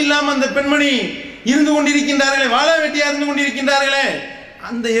வேற வழி இல்லாம அந்த பெண்மணி இருந்து கொண்டிருக்கின்றார்களே, வாழா வெட்டியா இருந்து கொண்டிருக்கின்றார்களே.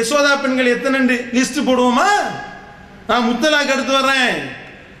 அந்த யசோதா பெண்கள் எத்தனை லிஸ்ட் போடுவோமா? நான் முத்தலாக்கு அடுத்து வர்றேன்,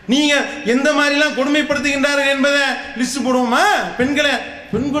 நீங்க எந்த மாதிரிலாம் கொடுமைப்படுத்துகின்றார்கள் என்பதை லிஸ்ட் போடுவோமா?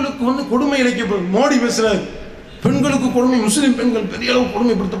 பெண்களுக்கு கொடுமை இழைக்கப்படும். மோடி பேசுறாரு, பெண்களுக்கு கொடுமை, முஸ்லிம் பெண்கள் பெரிய அளவு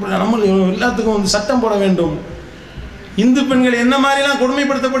கொடுமைப்படுத்தப்படுகிறார், நம்ம எல்லாத்துக்கும் சட்டம் போட வேண்டும். இந்து பெண்கள் என்ன மாதிரிலாம்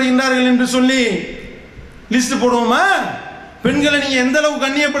கொடுமைப்படுத்தப்படுகின்றார்கள் என்று சொல்லி லிஸ்ட் போடுவோமா? பெண்களை நீங்க எந்த அளவு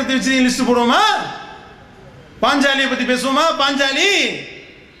கண்ணியப்படுத்தி வச்சு லிஸ்ட் போடுவோமா? பாஞ்சாலியை பத்தி பேசுவோமா?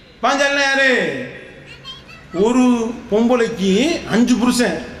 பாஞ்சாலினா யாரு? ஒரு பொம்பளைக்கு 5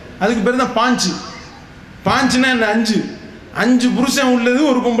 புருஷன், அதுக்கு பேர் தான் பாஞ்சு. பாஞ்சுனா என்ன? 5 புருஷன் உள்ளது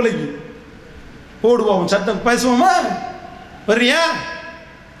ஒரு பொம்பளைக்கு. போடுவோம் சட்டம், பேசுவோமா? வர்றியா?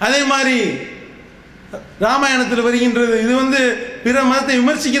 அதே மாதிரி ராமாயணத்தில் வருகின்றது. இது பிற மதத்தை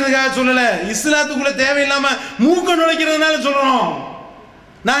விமர்சிக்கிறதுக்காக சொல்லல, இஸ்லாத்துக்குள்ள தேவையில்லாம மூக்க நுழைக்கிறதுனால சொல்றோம்.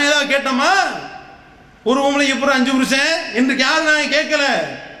 நான் ஏதாவது கேட்டோமா? ஒரு பொம்பளைக்கு அப்புறம் 5 புருஷன் என்று யாரும் நாங்க கேட்கல.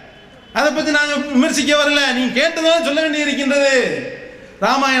 அதை பத்தி நாங்க விமர்சிக்க வரல, நீங்க கேட்டதான் சொல்ல வேண்டி இருக்கின்றது.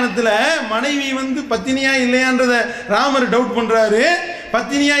 ராமாயணத்துல மனைவி பத்தினியா இல்லையான்றத ராமர் டவுட் பண்றாரு.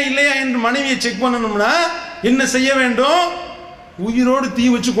 பத்தினியா இல்லையா என்று மனைவியை செக் பண்ணணும்னா என்ன செய்ய வேண்டும்? உயிரோடு தீ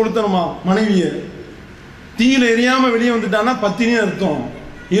வச்சு கொடுத்தணுமா மனைவிய. தீயில எரியாம வெளியே வந்துட்டானா பத்தினி அர்த்தம்,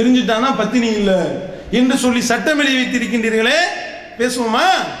 எரிஞ்சுட்டானா பத்தினி இல்ல என்று சொல்லி சட்டம் எழுதி வைத்திருக்கின்றீர்களே, பேசுவோமா?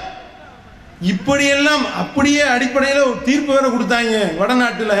 இப்படியெல்லாம் அப்படியே அடிப்படையில் ஒரு தீர்ப்பு வேற கொடுத்தாங்க.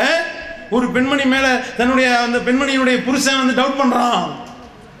 வடநாட்டுல ஒரு பெண்மணி மேல தன்னுடைய அந்த பெண்மணியுடைய புருஷன் டவுட் பண்றான்.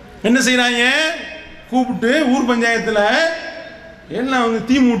 என்ன செய்யறாங்க? கூப்பிட்டு ஊர் பஞ்சாயத்துல எல்லாம்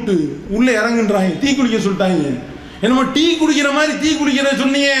தீ மூட்டு உள்ள இறங்குன்றாங்க, தீ குளிக்க சொல்லிட்டாங்க. என்னமோ டீ குடிக்கிற மாதிரி தீ குளிக்கிற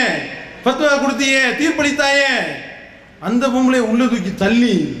சொன்னீங்க, பத்துவா கொடுத்தீங்க, தீர்ப்பளித்தாய. அந்த பொம்பளை உள்ள தூக்கி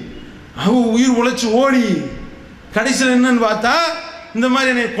தள்ளி அவ உயிர் உழைச்சு ஓடி கடைசியில் என்னன்னு பார்த்தா இந்த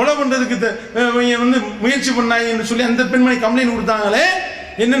மாதிரி என்னை கொலை பண்றதுக்கு முயற்சி பண்ணாங்கன்னு சொல்லி அந்த பெண்மணி கம்ப்ளைண்ட் கொடுத்தாங்களே.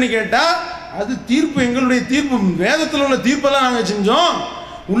 என்னன்னு கேட்டா அது தீர்ப்பு, எங்களுடைய தீர்ப்பு, வேதத்தில் உள்ள தீர்ப்பெல்லாம் நாங்கள் செஞ்சோம்,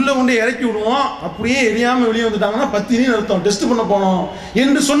 உள்ள கொண்டு இறக்கி விடுவோம், அப்படியே எரியாம வெளியே வந்துட்டாங்கன்னா பத்தினி அர்த்தம், டெஸ்ட் பண்ண போனோம்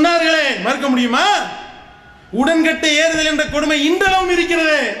என்று சொன்னார்களே. மறுக்க முடியுமா? உடன்கட்டை ஏறுதல் என்ற கொடுமை இன்றளவும்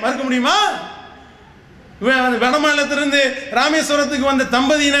இருக்கிறது, மறுக்க முடியுமா? வடமாநிலத்திலிருந்து ராமேஸ்வரத்துக்கு வந்த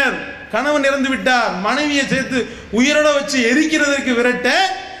தம்பதியினர் கணவன் இறந்து விட்டார், மனைவியை சேர்த்து உயிரோட வச்சு எரிக்கிறதற்கு விரட்ட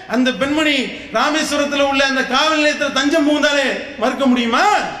அந்த பெண்மணி ராமேஸ்வரத்தில் உள்ள அந்த காவல் நிலையத்தில் தஞ்சம் புகுந்தாலே, மறுக்க முடியுமா?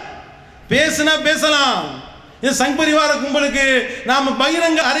 பேசுனா பேசலாம். சங் பரிவார கும்பலுக்கு நாம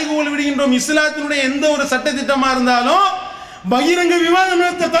பகிரங்க அறைகூவல் விடுகின்றோம். இஸ்லாத்தினுடைய எந்த ஒரு சட்ட திட்டமா இருந்தாலும் பகிரங்க விவாதம்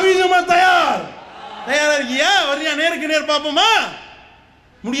நடத்த தவிரமா தயாரா இருக்கியா? வரியா? நேருக்கு நேர் பார்ப்போமா?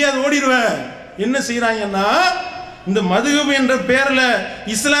 முடியாது, ஓடிடுவ. என்ன செய்யறாங்கன்னா இந்த மதுஹப் என்ற பேர்ல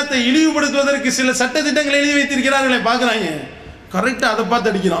இஸ்லாத்தை இழிவுபடுத்துவதற்கு சில சட்ட திட்டங்களை எழுதி வைத்திருக்கிறார்களே, பாக்குறாங்க. கரெக்டா அதை பார்த்து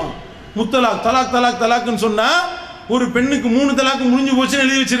அடிக்கிறான். முத்தலாக், தலாக் தலாக் தலாக்னு சொன்னா ஒரு பெண்ணுக்கு 3 தலாக்கு முடிஞ்சு போச்சுன்னு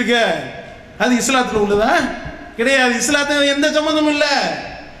எழுதி வச்சிருக்க. அது இஸ்லாத்துல உள்ளதா? கிடையாது. இஸ்லாத்துல எந்த சம்பந்தமும் இல்ல.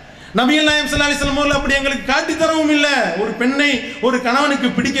 நபிகள் நாயகம் ஸல்லல்லாஹு அலைஹி வஸல்லம் அவர்கள் அப்படி எங்களுக்கு காட்டி தரவும் இல்லை. ஒரு பெண்ணை ஒரு கணவனுக்கு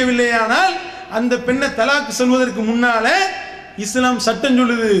பிடிக்கவில்லையானால் அந்த பெண்ணை தலாக்கு சொல்வதற்கு முன்னால இஸ்லாம் சட்டம்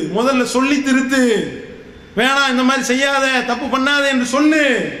சொல்லுது, முதல்ல சொல்லி திருத்து, வேணாம் இந்த மாதிரி செய்யாத, தப்பு பண்ணாத என்று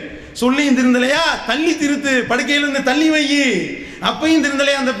சொல்லியும் திருந்தலையா, தள்ளி திருத்து, படுக்கையிலிருந்து தள்ளி வை, அப்பையும்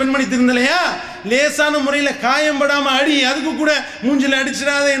திருந்தலையா, அந்த பெண்மணி திருந்தலையா, லேசான முறையில் காயம்படாம அடி, அதுக்கு கூட மூஞ்சில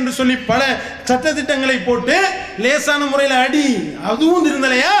அடிச்சிடாத என்று சொல்லி பல சட்ட திட்டங்களை போட்டு லேசான முறையில் அடி, அதுவும்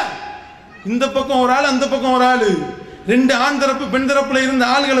திருந்தலையா. இந்த பக்கம் ஒரு ஆள், அந்த பக்கம் ஒரு ஆள், 2 ஆண் தரப்பு பெண் தரப்புல இருந்த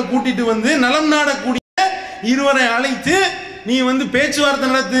ஆள்களை கூட்டிட்டு நலம் நாடக்கூடிய இருவரை அழைத்து நீ பேச்சுவார்த்தை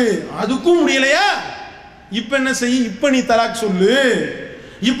நடத்து, அதுக்கும் முடியலையா. இப்ப என்ன செய்ய? இப்ப நீ தலாக் சொல்லு.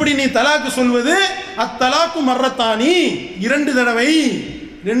 இப்படி நீ தலாக்கு சொல்வது அத்தலாக்கு மர்ரத்தானி, 2 தடவை.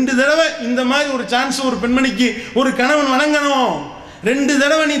 2 தடவை இந்த மாதிரி ஒரு சான்ஸ் ஒரு பெண்மணிக்கு ஒரு கணவன் வழங்கணும். 2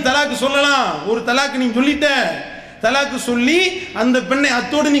 தடவை நீ தலாக்கு சொல்லலாம். ஒரு தலாக்கு நீ சொல்லிட்ட, தலாக்கு சொல்லி அந்த பெண்ணை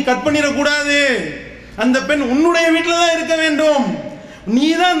அத்தோடு நீ கட் பண்ணிடக்கூடாது. அந்த பெண் உன்னுடைய வீட்டில் தான் இருக்க வேண்டும். நீ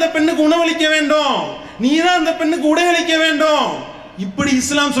தான் அந்த பெண்ணுக்கு உணவளிக்க வேண்டும், நீ தான் அந்த பெண்ணுக்கு உடையளிக்க வேண்டும். இப்படி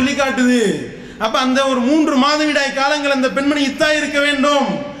இஸ்லாம் சொல்லி காட்டுது. அப்ப அந்த ஒரு 3 மாதவிடாய் காலங்கள் அந்த பெண்மணி இத்தா இருக்க வேண்டும்.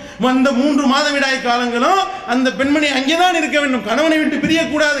 அந்த 3 மாதவிடாய் காலங்களும் அந்த பெண்மணி அங்கேதான் இருக்க வேண்டும். கணவனை விட்டு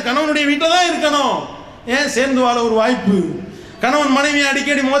பிரியக்கூடாது, கணவனுடைய வீட்டில் தான் இருக்கணும். ஏன்? சேர்ந்து வாழ ஒரு வாய்ப்பு. கணவன் மனைவி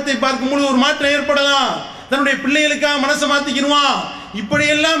அடிக்கடி முகத்தை பார்க்கும்போது ஒரு மாற்றம் ஏற்படலாம், தன்னுடைய பிள்ளைகளுக்காக மனசை மாத்திக்கிடுவான்.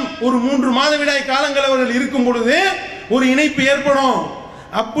 இப்படியெல்லாம் ஒரு 3 மாதவிடாய் காலங்கள் அவர்கள் இருக்கும் பொழுது ஒரு இணைப்பு ஏற்படும்.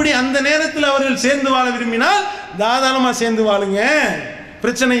 அப்படி அந்த நேரத்தில் அவர்கள் சேர்ந்து வாழ விரும்பினால் தாராளமா சேர்ந்து வாழுங்க,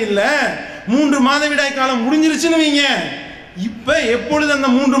 பிரச்சனை இல்லை. 3 மாதவிடாய் காலம் முடிஞ்சிருச்சுன்னு வைங்க. இப்ப எப்பொழுது அந்த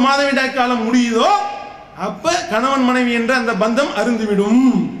 3 மாதவிடாய் காலம் முடியுதோ அப்ப கணவன் மனைவி என்ற அந்த பந்தம் அருந்துவிடும்.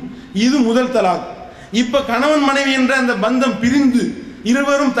 இது முதல் தலாக். இப்ப கணவன் மனைவி என்ற அந்த பந்தம் பிரிந்து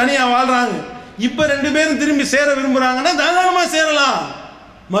இருவரும் தனியா வாழ்றாங்க. இப்ப 2 பேரும் திரும்பி சேர விரும்புறாங்கன்னா தாராளமா சேரலாம்.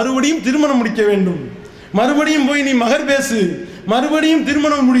 மறுபடியும் திருமணம் முடிக்க வேண்டும். மறுபடியும் போய் நீ மகர் பேசு, மறுபடியும்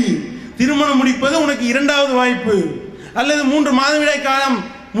திருமணம் முடி. திருமணம் முடிப்பது உனக்கு 2வது வாய்ப்பு. அல்லது 3 மாதவிடாய் காலம்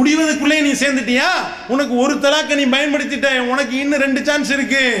முடிவதற்குள்ளே நீ சேர்ந்துட்டியா, உனக்கு ஒரு தலாக்கை நீ பயன்படுத்திட்ட, உனக்கு இன்னும் 2 சான்ஸ்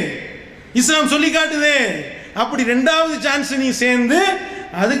இருக்கு. இஸ்லாம் சொல்லி காட்டுது. அப்படி 2வது சான்ஸ் நீ சேர்ந்து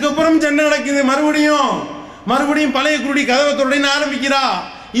அதுக்கப்புறம் சண்டை நடக்குது, மறுபடியும் பழைய குருடி கதவை தொடர்ந்து ஆரம்பிக்கிறா.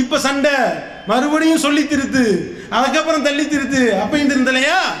 இப்ப சண்டை, மறுபடியும் சொல்லி திருத்து, அதுக்கப்புறம் தள்ளி திருத்து, அப்பையும்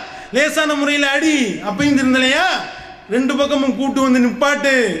திருந்தலையா, லேசான முறையில் அடி, அப்பையும் திருந்தலையா, 2 பக்கமும் கூட்டு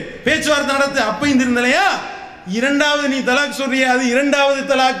நிப்பாட்டு, பேச்சுவார்த்தை நடத்து, அப்பையும் திருந்தலையா. 2வது நீ தலாக் சொல்றிய, அது 2வது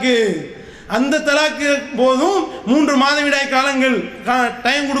தலாக்கு. அந்த தலாக்கு போதும் 3 மாதவிடாய் காலங்கள்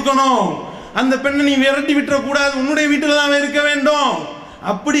டைம் கொடுக்கணும். அந்த பெண்ணை நீ விரட்டி விட்டுற கூடாது, உன்னுடைய வீட்டில் தான் இருக்க வேண்டும்.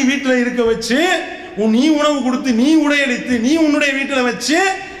 அப்படி வீட்டில் இருக்க வச்சு நீ உணவு கொடுத்து, நீ உடையளித்து, நீ உன்னுடைய வீட்டில் வச்சு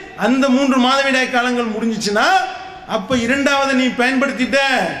அந்த 3 மாதவிடாய் காலங்கள் முடிஞ்சிச்சுன்னா அப்ப இரண்டாவது நீ பயன்படுத்திட்ட,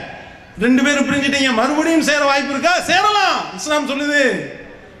 2 பேரும் பிரிஞ்சிட்டீங்க, மறுபடியும் சேர வாய்ப்பு இருக்கா? சேரலாம். இஸ்லாம் சொல்லுது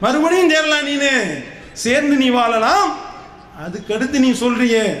மறுபடியும் சேரலாம், நீனு சேர்ந்து நீ வாழலாம். அதுக்கடுத்து நீ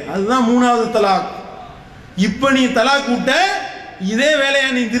சொல்றியே அதுதான் 3வது தலாக். இப்ப நீ தலாக் விட்ட, இதே வேலையா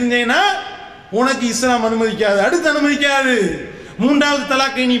நீ தெரிஞ்சேன்னா உனக்கு இஸ்லாம் அனுமதிக்காது, அடுத்து அனுமதிக்காது. 3வது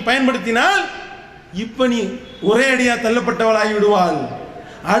தலாக்கை நீ பயன்படுத்தினால் இப்ப நீ ஒரே அடியா தள்ளப்பட்டவளாகி விடுவாள்.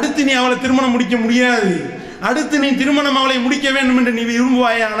 அடுத்து நீ அவளை திருமணம் முடிக்க முடியாது. அடுத்து நீ திருமணம் அவளை முடிக்க வேண்டும் என்று நீ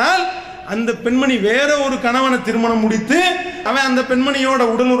விரும்புவாயானால் அந்த பெண்மணி வேற ஒரு கணவனை திருமணம் முடித்து அவன் அந்த பெண்மணியோட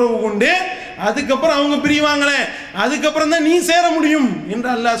உடலுறவு கொண்டு அதுக்கப்புறம் அவங்க பிரிவாங்களே, அதுக்கப்புறம் தான் நீ சேர முடியும் என்று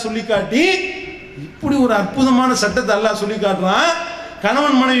அல்லாஹ் சொல்லி காட்டி, இப்படி ஒரு அற்புதமான சட்டத்தை அல்லாஹ் சொல்லி காட்டுறான்.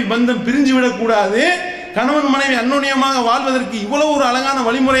 கணவன் மனைவி பந்தம் பிரிஞ்சு விடக்கூடாது, கணவன் மனைவி அந்யோன்யமாக வாழ்வதற்கு இவ்வளவு ஒரு அழகான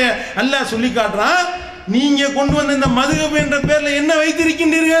வழிமுறையை அல்லாஹ் சொல்லி காட்டுறான். நீங்க கொண்டு வந்த இந்த மதுஹப் என்ற பேர்ல என்ன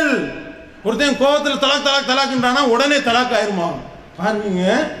வைத்திருக்கின்றீர்கள்? ஒருத்தன் கோபத்தில் தலாக் தலாக் தலாக்ன்றானா உடனே தலாக் ஆயிருமா? பாருங்க,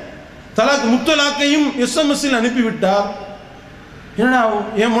 தலாக் முத்தலாக்கையும் SMS-இல் அனுப்பிவிட்டார். என்னடா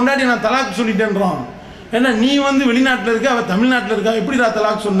என் முன்னாடி நான் தலாக் சொல்லிட்டேன்றான். ஏன்னா நீ வந்து வெளிநாட்டில் இருக்க, அவ தமிழ்நாட்டில் இருக்கா, எப்படிடா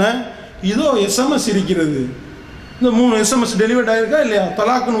தலாக் சொன்ன? இதோ SMS இருக்கிறது, இந்த 3 SMS டெலிவர்ட் ஆயிருக்கா இல்லையா?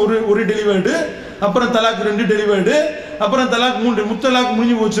 தலாக்குன்னு ஒரு டெலிவர்டு, அப்புறம் தலாக் 2 டெலிவர்டு, அப்புறம் தலாக் 3, முத்தலாக்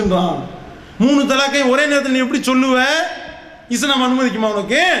முடிஞ்சு போச்சுன்றான். 3 தலாக்கையும் ஒரே நேரத்தில் நீ எப்படி சொல்லுவ? இஸ்லாம் அனுமதிக்குமா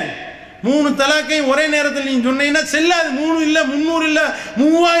உனக்கு? 3 தலாக்கையும் ஒரே நேரத்தில் நீ சொன்னீங்கன்னா செல்லாது. 3 இல்ல 300 இல்ல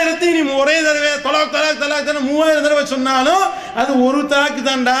 3000 நீ ஒரே தடவை தலாக் தலாக் தலாக் தானே 3000 தடவை சொன்னாலும் அது ஒரு தலாக்கு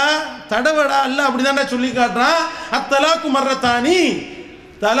தான்டா, தடவடா. அல்ல அப்படிதான்டா சொல்லி காட்டுறான். அத்தலாக்கு மர்ரத்தானி,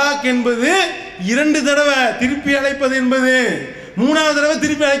 தலாக் என்பது 2 தடவை திருப்பி அழைப்பது என்பது. 3வது தடவை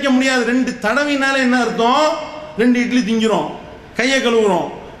திருப்பி அழைக்க முடியாது. 2 தடவைனால என்ன அர்த்தம்? 2 இட்லி திங்கிறோம், கையை கழுவுறோம்,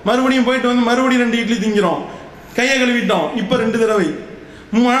 மறுபடியும் போயிட்டு வந்து மறுபடியும் 2 இட்லி திங்கிறோம், கையை கழுவிட்டோம், இப்போ 2 தடவை.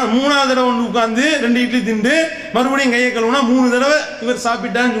 3வது தடவை ஒன்று உட்காந்து 2 இட்லி திண்டு மறுபடியும் கையை கழுவுனா 3 தடவை இவர்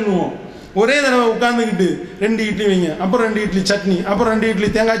சாப்பிட்டான்னு சொல்லுவோம். ஒரே தடவை உட்காந்துக்கிட்டு 2 இட்லி வைங்க, அப்புறம் 2 இட்லி சட்னி, அப்புறம் 2 இட்லி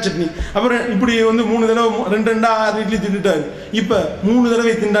தேங்காய் சட்னி, அப்புறம் இப்படி வந்து 3 தடவை 2 6 இட்லி திண்டுட்டாரு. இப்போ 3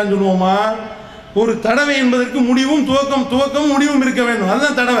 தடவை திண்டான்னு சொல்லுவோமா? ஒரு தடவை என்பதற்கு முடிவும் துவக்கமும் முடிவும் இருக்க வேண்டும்,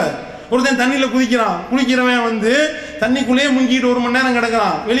 அதுதான் தடவை. ஒருத்தன் தண்ணியில் குதிக்கிறான், குளிக்கிறவன் வந்து தண்ணிக்குள்ளேயே முங்கிட்டு 1 மணி நேரம்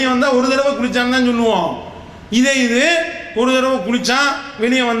கிடக்கிறான், வெளியே வந்தால் ஒரு தடவை குளிச்சான்னு தான் சொல்லுவோம். இது ஒரு தடவை குளிச்சான்,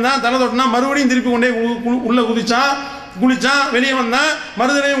 வெளியே வந்தான், தலை தொட்டினா மறுபடியும் திருப்பி கொண்டே உள்ள குளிச்சான், வெளியே வந்தான்,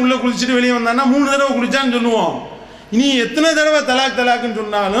 மறு தடவை உள்ள குளிச்சுட்டு வெளியே வந்தான்னா 3 தடவை குளிச்சான்னு சொல்லுவோம். நீ எத்தனை தடவை தலாக் தலாக்குன்னு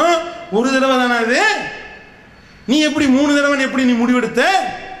சொன்னாலும் ஒரு தடவை தானே அது. நீ எப்படி 3 தடவை எப்படி நீ முடிவெடுத்த?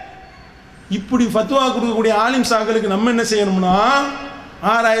 இப்படி ஃபத்வா கொடுக்கக்கூடிய ஆலிம் சாக்களுக்கு நம்ம என்ன செய்யணும்னா,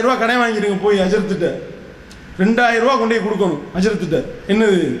 6000 ரூபா கடை வாங்கிடுங்க போய் அஜரத்துட்ட, 2000 ரூபா கொண்டே கொடுக்கணும் அஜரத்துட்ட.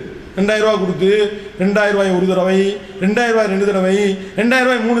 என்னது 2000 ரூபா கொடுத்து 2000 ரூபாய் ஒரு தடவை, 2000 ரூபாய் 2 தடவை, 2000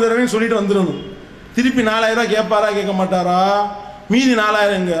 ரூபாய் 3 தடவைன்னு சொல்லிட்டு வந்துடணும். திருப்பி 4000 ரூபாய் கேட்பாரா கேட்க மாட்டாரா? மீதி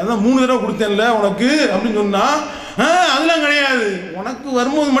 4000 எங்க? அதான் 3 தடவை கொடுத்தேன்ல உனக்கு அப்படின்னு சொன்னா அதெல்லாம் கிடையாது, உனக்கு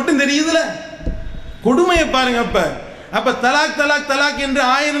வரும்போது மட்டும் தெரியுதுல. கொடுமையை பாருங்க. அப்ப தலாக் தலாக் தலாக் என்று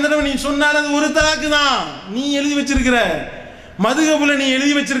 1000 தடவை நீ சொன்னால் அது ஒரு தலாக்கு தான். நீ எழுதி வச்சிருக்கிற மதுஹப்ல நீ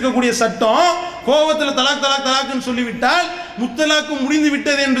எழுதி வச்சிருக்கக்கூடிய சட்டம், கோபத்தில் தலாக் தலாக் தலாக்குன்னு சொல்லிவிட்டால் முத்தலாக்கு முடிந்து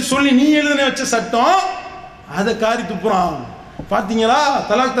விட்டது என்று சொல்லி நீ எழுதின வச்ச சட்டம், அதை காரி துப்புறான். பாத்தீங்களா?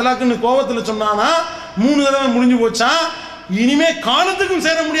 தலாக் தலாக்குன்னு கோபத்தில் சொன்னானா 3 தடவை முடிஞ்சு போச்சா, இனிமே காலத்துக்கும்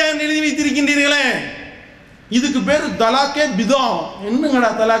சேர முடியாது எழுதி வைத்திருக்கின்றீர்களே. இதுக்கு பேரு தலாக்கே பிதா.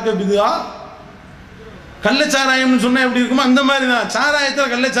 என்னங்கடா தலாக்கே பிதா? கள்ளச்சாராயம்னு சொன்னா எப்படி இருக்குமோ அந்த மாதிரி தான்.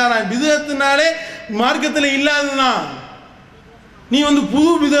 சாராயத்தில் கள்ளச்சாராயம் பிதத்தினாலே மார்க்கத்தில் இல்லாததுதான். நீ வந்து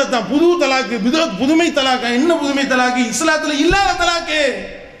புது பிதத்தான், புது தலாக்கு, புதுமை தலாக்கா? என்ன புதுமை தலாக்கு? இஸ்லாத்துல இல்லாத தலாக்கு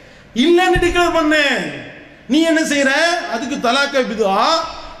இல்லைன்னு டிக்ளேர் பண்ண. நீ என்ன செய்யற? அதுக்கு தலாக்க பிதா,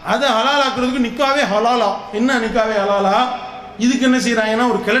 அதை ஹலாலாக்குறதுக்கு நிக்காவே ஹலாலா. என்ன நிக்காவே ஹலாலா? இதுக்கு என்ன செய்யறாங்கன்னா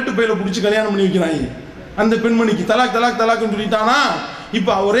ஒரு கிழட்டு பையில பிடிச்சி கல்யாணம் பண்ணி வைக்கிறாங்க. அந்த பெண்மணிக்கு தலாக் தலாக் தலாக்குன்னு சொல்லிட்டானா,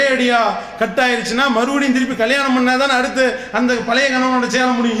 இப்ப ஒரே அடியா கட் ஆயிருச்சுன்னா மறுபடியும் திருப்பி கல்யாணம் பண்ணாதான் அடுத்து அந்த பழைய கணவனோட சேர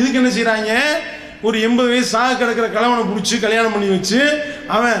முடியும். இதுக்கு என்ன செய்யறாங்க? ஒரு 80 வயசு சாக கிடக்கிற கணவனை பிடிச்சி கல்யாணம் பண்ணி வச்சு,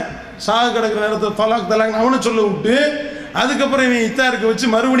 அவன் சாக கிடக்கிற நேரத்தில் தலாக் தலாக் அவனை சொல்ல விட்டு, அதுக்கப்புறம் இவன் இத்தாருக்கு வச்சு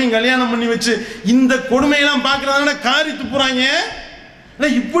மறுபடியும் கல்யாணம் பண்ணி வச்சு, இந்த கொடுமையெல்லாம் பார்க்கறதான காரி துப்புறாங்க.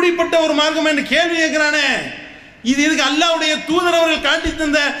 இப்படிப்பட்ட ஒரு மார்க்கம் என்று கேள்வி கேட்கிறானே, இது எதுக்கு? அல்லாஹ்வுடைய தூதர் அவர்கள் காட்டி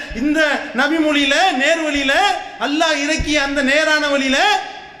தந்த இந்த நபி மொழியில, நேர்வழியில, அல்லாஹ் இறக்கிய அந்த நேரான வழியில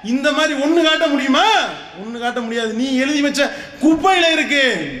இந்த மாதிரி ஒண்ணு காட்ட முடியுமா? ஒண்ணு காட்ட முடியாது. நீ எழுதி வச்ச குப்பையில இருக்கு.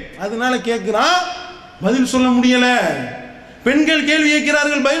 அதனால கேட்கிறான், பதில் சொல்ல முடியல. பெண்கள் கேள்வி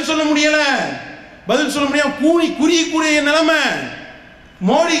கேட்கிறார்கள், பதில் சொல்ல முடியல. பதில் சொல்ல முடியாம குறிக்கூடிய நிலைமை.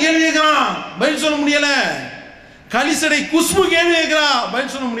 மோடி கேள்வி கேட்கிறான், பதில் சொல்ல முடியல. களிசடை குஷ்பு கேள்வி கேட்கிறா,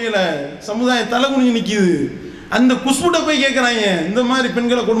 பதில் சொல்ல முடியல. சமுதாயம் தலைகுனிஞ்சு நிக்குது. அந்த குஷ்புட்ட போய் கேட்கிறாங்க, இந்த மாதிரி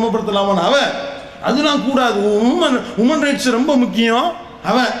பெண்களை கொடுமைப்படுத்தலாமான்னு. அவ அதெல்லாம் கூடாது, உமன் ரைட்ஸ் ரொம்ப முக்கியம்.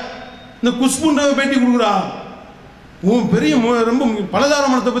 அவன் இந்த குஷ்புன்ற பேட்டி கொடுக்குறா, பெரிய ரொம்ப பலதார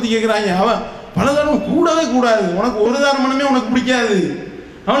மனத்தை பத்தி கேட்கிறாங்க. அவன் பலதாரம் கூடவே கூடாது, உனக்கு ஒரு தார மனமே உனக்கு பிடிக்காது.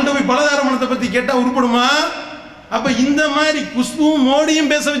 அவன்கிட்ட போய் பலதார மனத்தை பத்தி கேட்டா உருப்படுமா? அப்ப இந்த மாதிரி குஷ்புவும்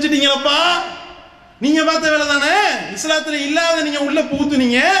மோடியும் பேச வச்சுட்டீங்களப்பா. நீங்க பார்த்த வேலை தானே. இஸ்லாத்துல இல்லாத நீங்க உள்ள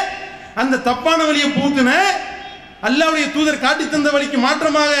புகுத்துனீங்க, அந்த தப்பான வழியை புகுத்துன. அல்லாஹ்வுடைய தூதர் காட்டி தந்த வழிக்கு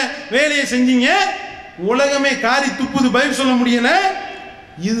மாற்றமாக வேலையை செஞ்சீங்க. உலகமே காரி துப்புது, பதில் சொல்ல முடியல.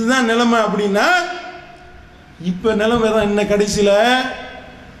 இதுதான் நிலைமை. அப்படின்னா இப்ப நிலைமை தான் என்ன கடைசியில?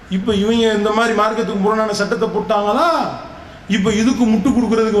 இப்ப இவங்க இந்த மாதிரி மார்க்கத்துக்கு புறனான சட்டத்தை போட்டாங்களா, இப்ப இதுக்கு முட்டு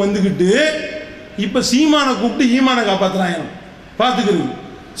கொடுக்கறதுக்கு வந்துகிட்டு இப்ப சீமானை கூப்பிட்டு ஈமானை காப்பாத்துறாங்க. பாத்துக்கிறது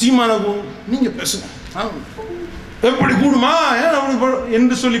சீமானை நீங்க பேசுங்க, எப்படி கூடுமா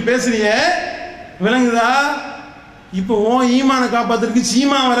என்று சொல்லி பேசுறீங்க, விளங்குதா? இப்ப உன் ஈமானை காப்பாத்துறதுக்கு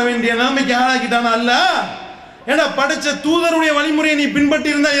சீமா வர வேண்டிய நிலைமைக்கு ஆளாக்கிட்டானா அல்ல? ஏன்னா படைச்ச தூதருடைய வழிமுறையை நீ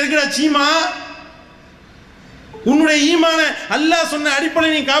பின்பற்றி இருந்தா எதுக்குடா சீமா? உன்னுடைய ஈமான அல்லாஹ் சொன்ன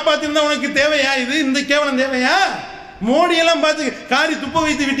அடிப்படையை நீ காப்பாத்திருந்தா உனக்கு தேவையா? இது இந்த கேவலம் தேவையா? மோடி எல்லாம் பார்த்து காரி துப்ப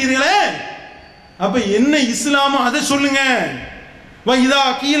வைத்து விட்டீர்களே. அப்ப என்ன இஸ்லாமோ அதை சொல்லுங்க. வைதா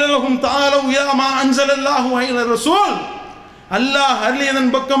கீலலஹும் தஆலவு இலா மா அன்ஸலல்லாஹு அலைஹி ரசூல், அல்லாஹ்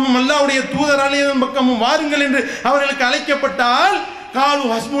அருளியதன் பக்கமும் அல்லாஹ்வுடைய தூதர் அருளியதன் பக்கமும் வாருங்கள் என்று அவர்களுக்கு அழைக்கப்பட்டால், காலு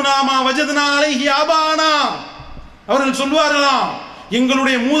ஹஸ்புனா மா வஜத்னா அலைஹி ஆபானா, அவர்கள் சொல்வார்களாம்,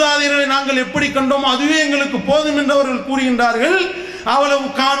 எங்களுடைய மூதாதையர்களை நாங்கள் எப்படி கண்டோமோ அதுவே எங்களுக்கு போதும் என்று அவர்கள் கூறுகின்றார்கள். அவலவு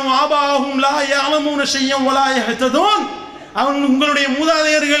கானு ஆபாஹும் லா யஅலமூன ஷையன் வலா யஹ்ததூன், உங்களுடைய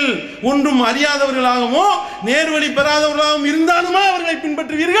மூதாதையர்கள் ஒன்றும் அறியாதவர்களாகவோ நேர்வழி பெறாதவர்களாகவும் இருந்தாலுமா அவர்களை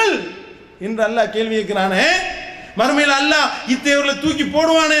பின்பற்றுவீர்கள் என்று அல்லாஹ் கேள்வி கேட்கிறானே. மறுமையில் அல்லாஹ் இத்தேவர்களை தூக்கி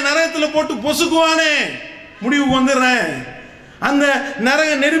போடுவானே, நரகத்தில் போட்டு பொசுக்குவானே. முடிவுக்கு வந்துடுறேன். அந்த நரக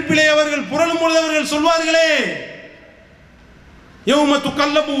நெருப்பிலே அவர்கள் புரளும் பொழுது அவர்கள் சொல்வார்களே, யௌம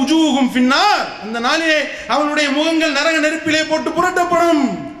துகல்லபு உஜூஹும் ஃபின்னார், அந்த நாளிலே அவர்களுடைய முகங்கள் நரக நெருப்பிலே போட்டு புரட்டப்படும்.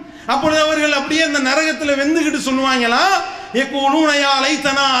 அப்பொழுது அவர்கள் அப்படியே அந்த நரகத்தில் வெந்துகிட்டு சொல்லுவாங்களா, யகூலூன யா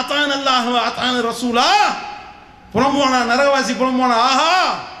லைதனா அதானல்லாஹு வ அதான ரசூலா, புலம்புவானா நரகவாசி புலம்புவானா, ஆஹா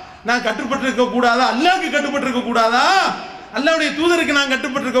நான் கட்டுப்பட்டு இருக்க கூடாதா, அல்லாஹ்வுக்கு கட்டுப்பட்டு இருக்க கூடாதா, அல்லாஹ்வுடைய தூதருக்கு நான்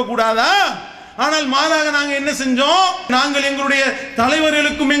கட்டுப்பட்டு இருக்க கூடாதா? ஆனால் மாறாக நாங்கள் என்ன செஞ்சோம்? நாங்கள் எங்களுடைய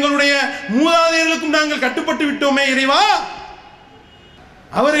தலைவர்களுக்கும் எங்களுடைய மூதாதையர்களுக்கும் நாங்கள் கட்டுப்பட்டு விட்டோமே இறைவா,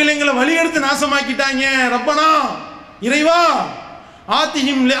 அவர்கள் எங்களை வழியெடுத்து நாசமாக்கிட்டாங்க. ரப்பனா இறைவா,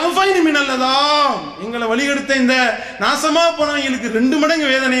 ஆத்திஹிம் லஃபைன் மினல்லதா, எங்களை வழியெடுத்த இந்த நாசமா போனவங்களுக்கு 2 மடங்கு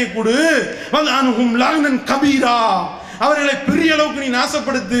வேதனையை கொடு. வல்அன்ஹும் லஅனன் கபீரா, அவர்களை பெரிய அளவுக்கு நீ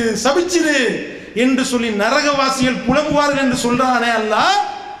நாசப்படுத்து, சபிச்சிரு என்று சொல்லி நரகவாசிகள் புலம்புவார்கள் என்று சொல்றானே அல்லாஹ்.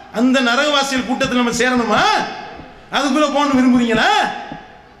 அந்த நரகவாசிகள் கூட்டத்தில் நம்ம சேரணுமா? அதுக்குள்ள போகணும் விரும்புறீங்களா?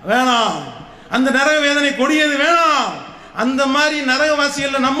 வேணாம். அந்த நரக வேதனை கொடியது வேணாம். அந்த மாதிரி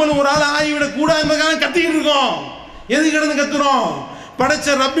நரகவாசிகள் நம்மளும் ஒரு ஆள் ஆகிவிடக் கூடாது கத்திக்கிட்டு இருக்கோம். எது கிடந்து கத்துறோம்?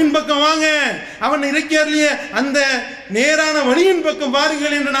 படைச்ச ரப்பின் பக்கம் வாங்க, அவன் இறக்கியர்லையே அந்த நேரான வழியின் பக்கம்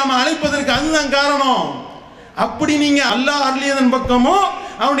பாருங்கள் என்று நாம அழைப்பதற்கு அதுதான் காரணம். அப்படி நீங்க அல்லாஹ் அருளியதன் பக்கமோ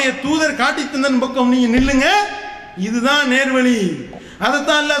அவனுடைய தூதர் காட்டி தந்தன் பக்கம் நீங்க நில்லுங்க, இதுதான் நேர்வழி.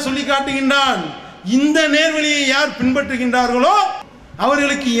 அதைத்தான் அல்லாஹ் சொல்லி காட்டுகின்றான். இந்த நேர்வழியை யார் பின்பற்றுகின்றார்களோ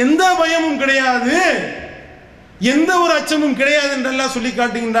அவர்களுக்கு எந்த பயமும் கிடையாது, எந்த ஒரு அச்சமும் கிடையாது என்று அல்லாஹ் சொல்லி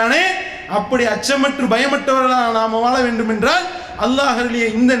காட்டுகின்றானே. அப்படி அச்சமற்று பயமற்றவர்களாக நாம் வாழ வேண்டும் என்றால் அல்லாஹ் அருளிய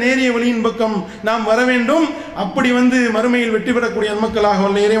இந்த நேரிய வழியின் பக்கம் நாம் வர வேண்டும். அப்படி மறுமையில் வெற்றி பெறக்கூடிய மக்களாக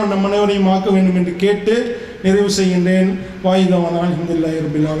வல்ல இறைவன் நம் அனைவரையும் ஆக்க வேண்டும் என்று கேட்டு நிறைவு செய்கின்றேன். வாயிதவானா அல்ஹம்துலில்லாஹி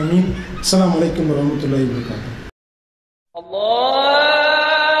ரப்பில் ஆலமீன். அஸ்ஸலாமு அலைக்கும் வரஹ்மத்துல்லாஹி வபரகாத்துஹு.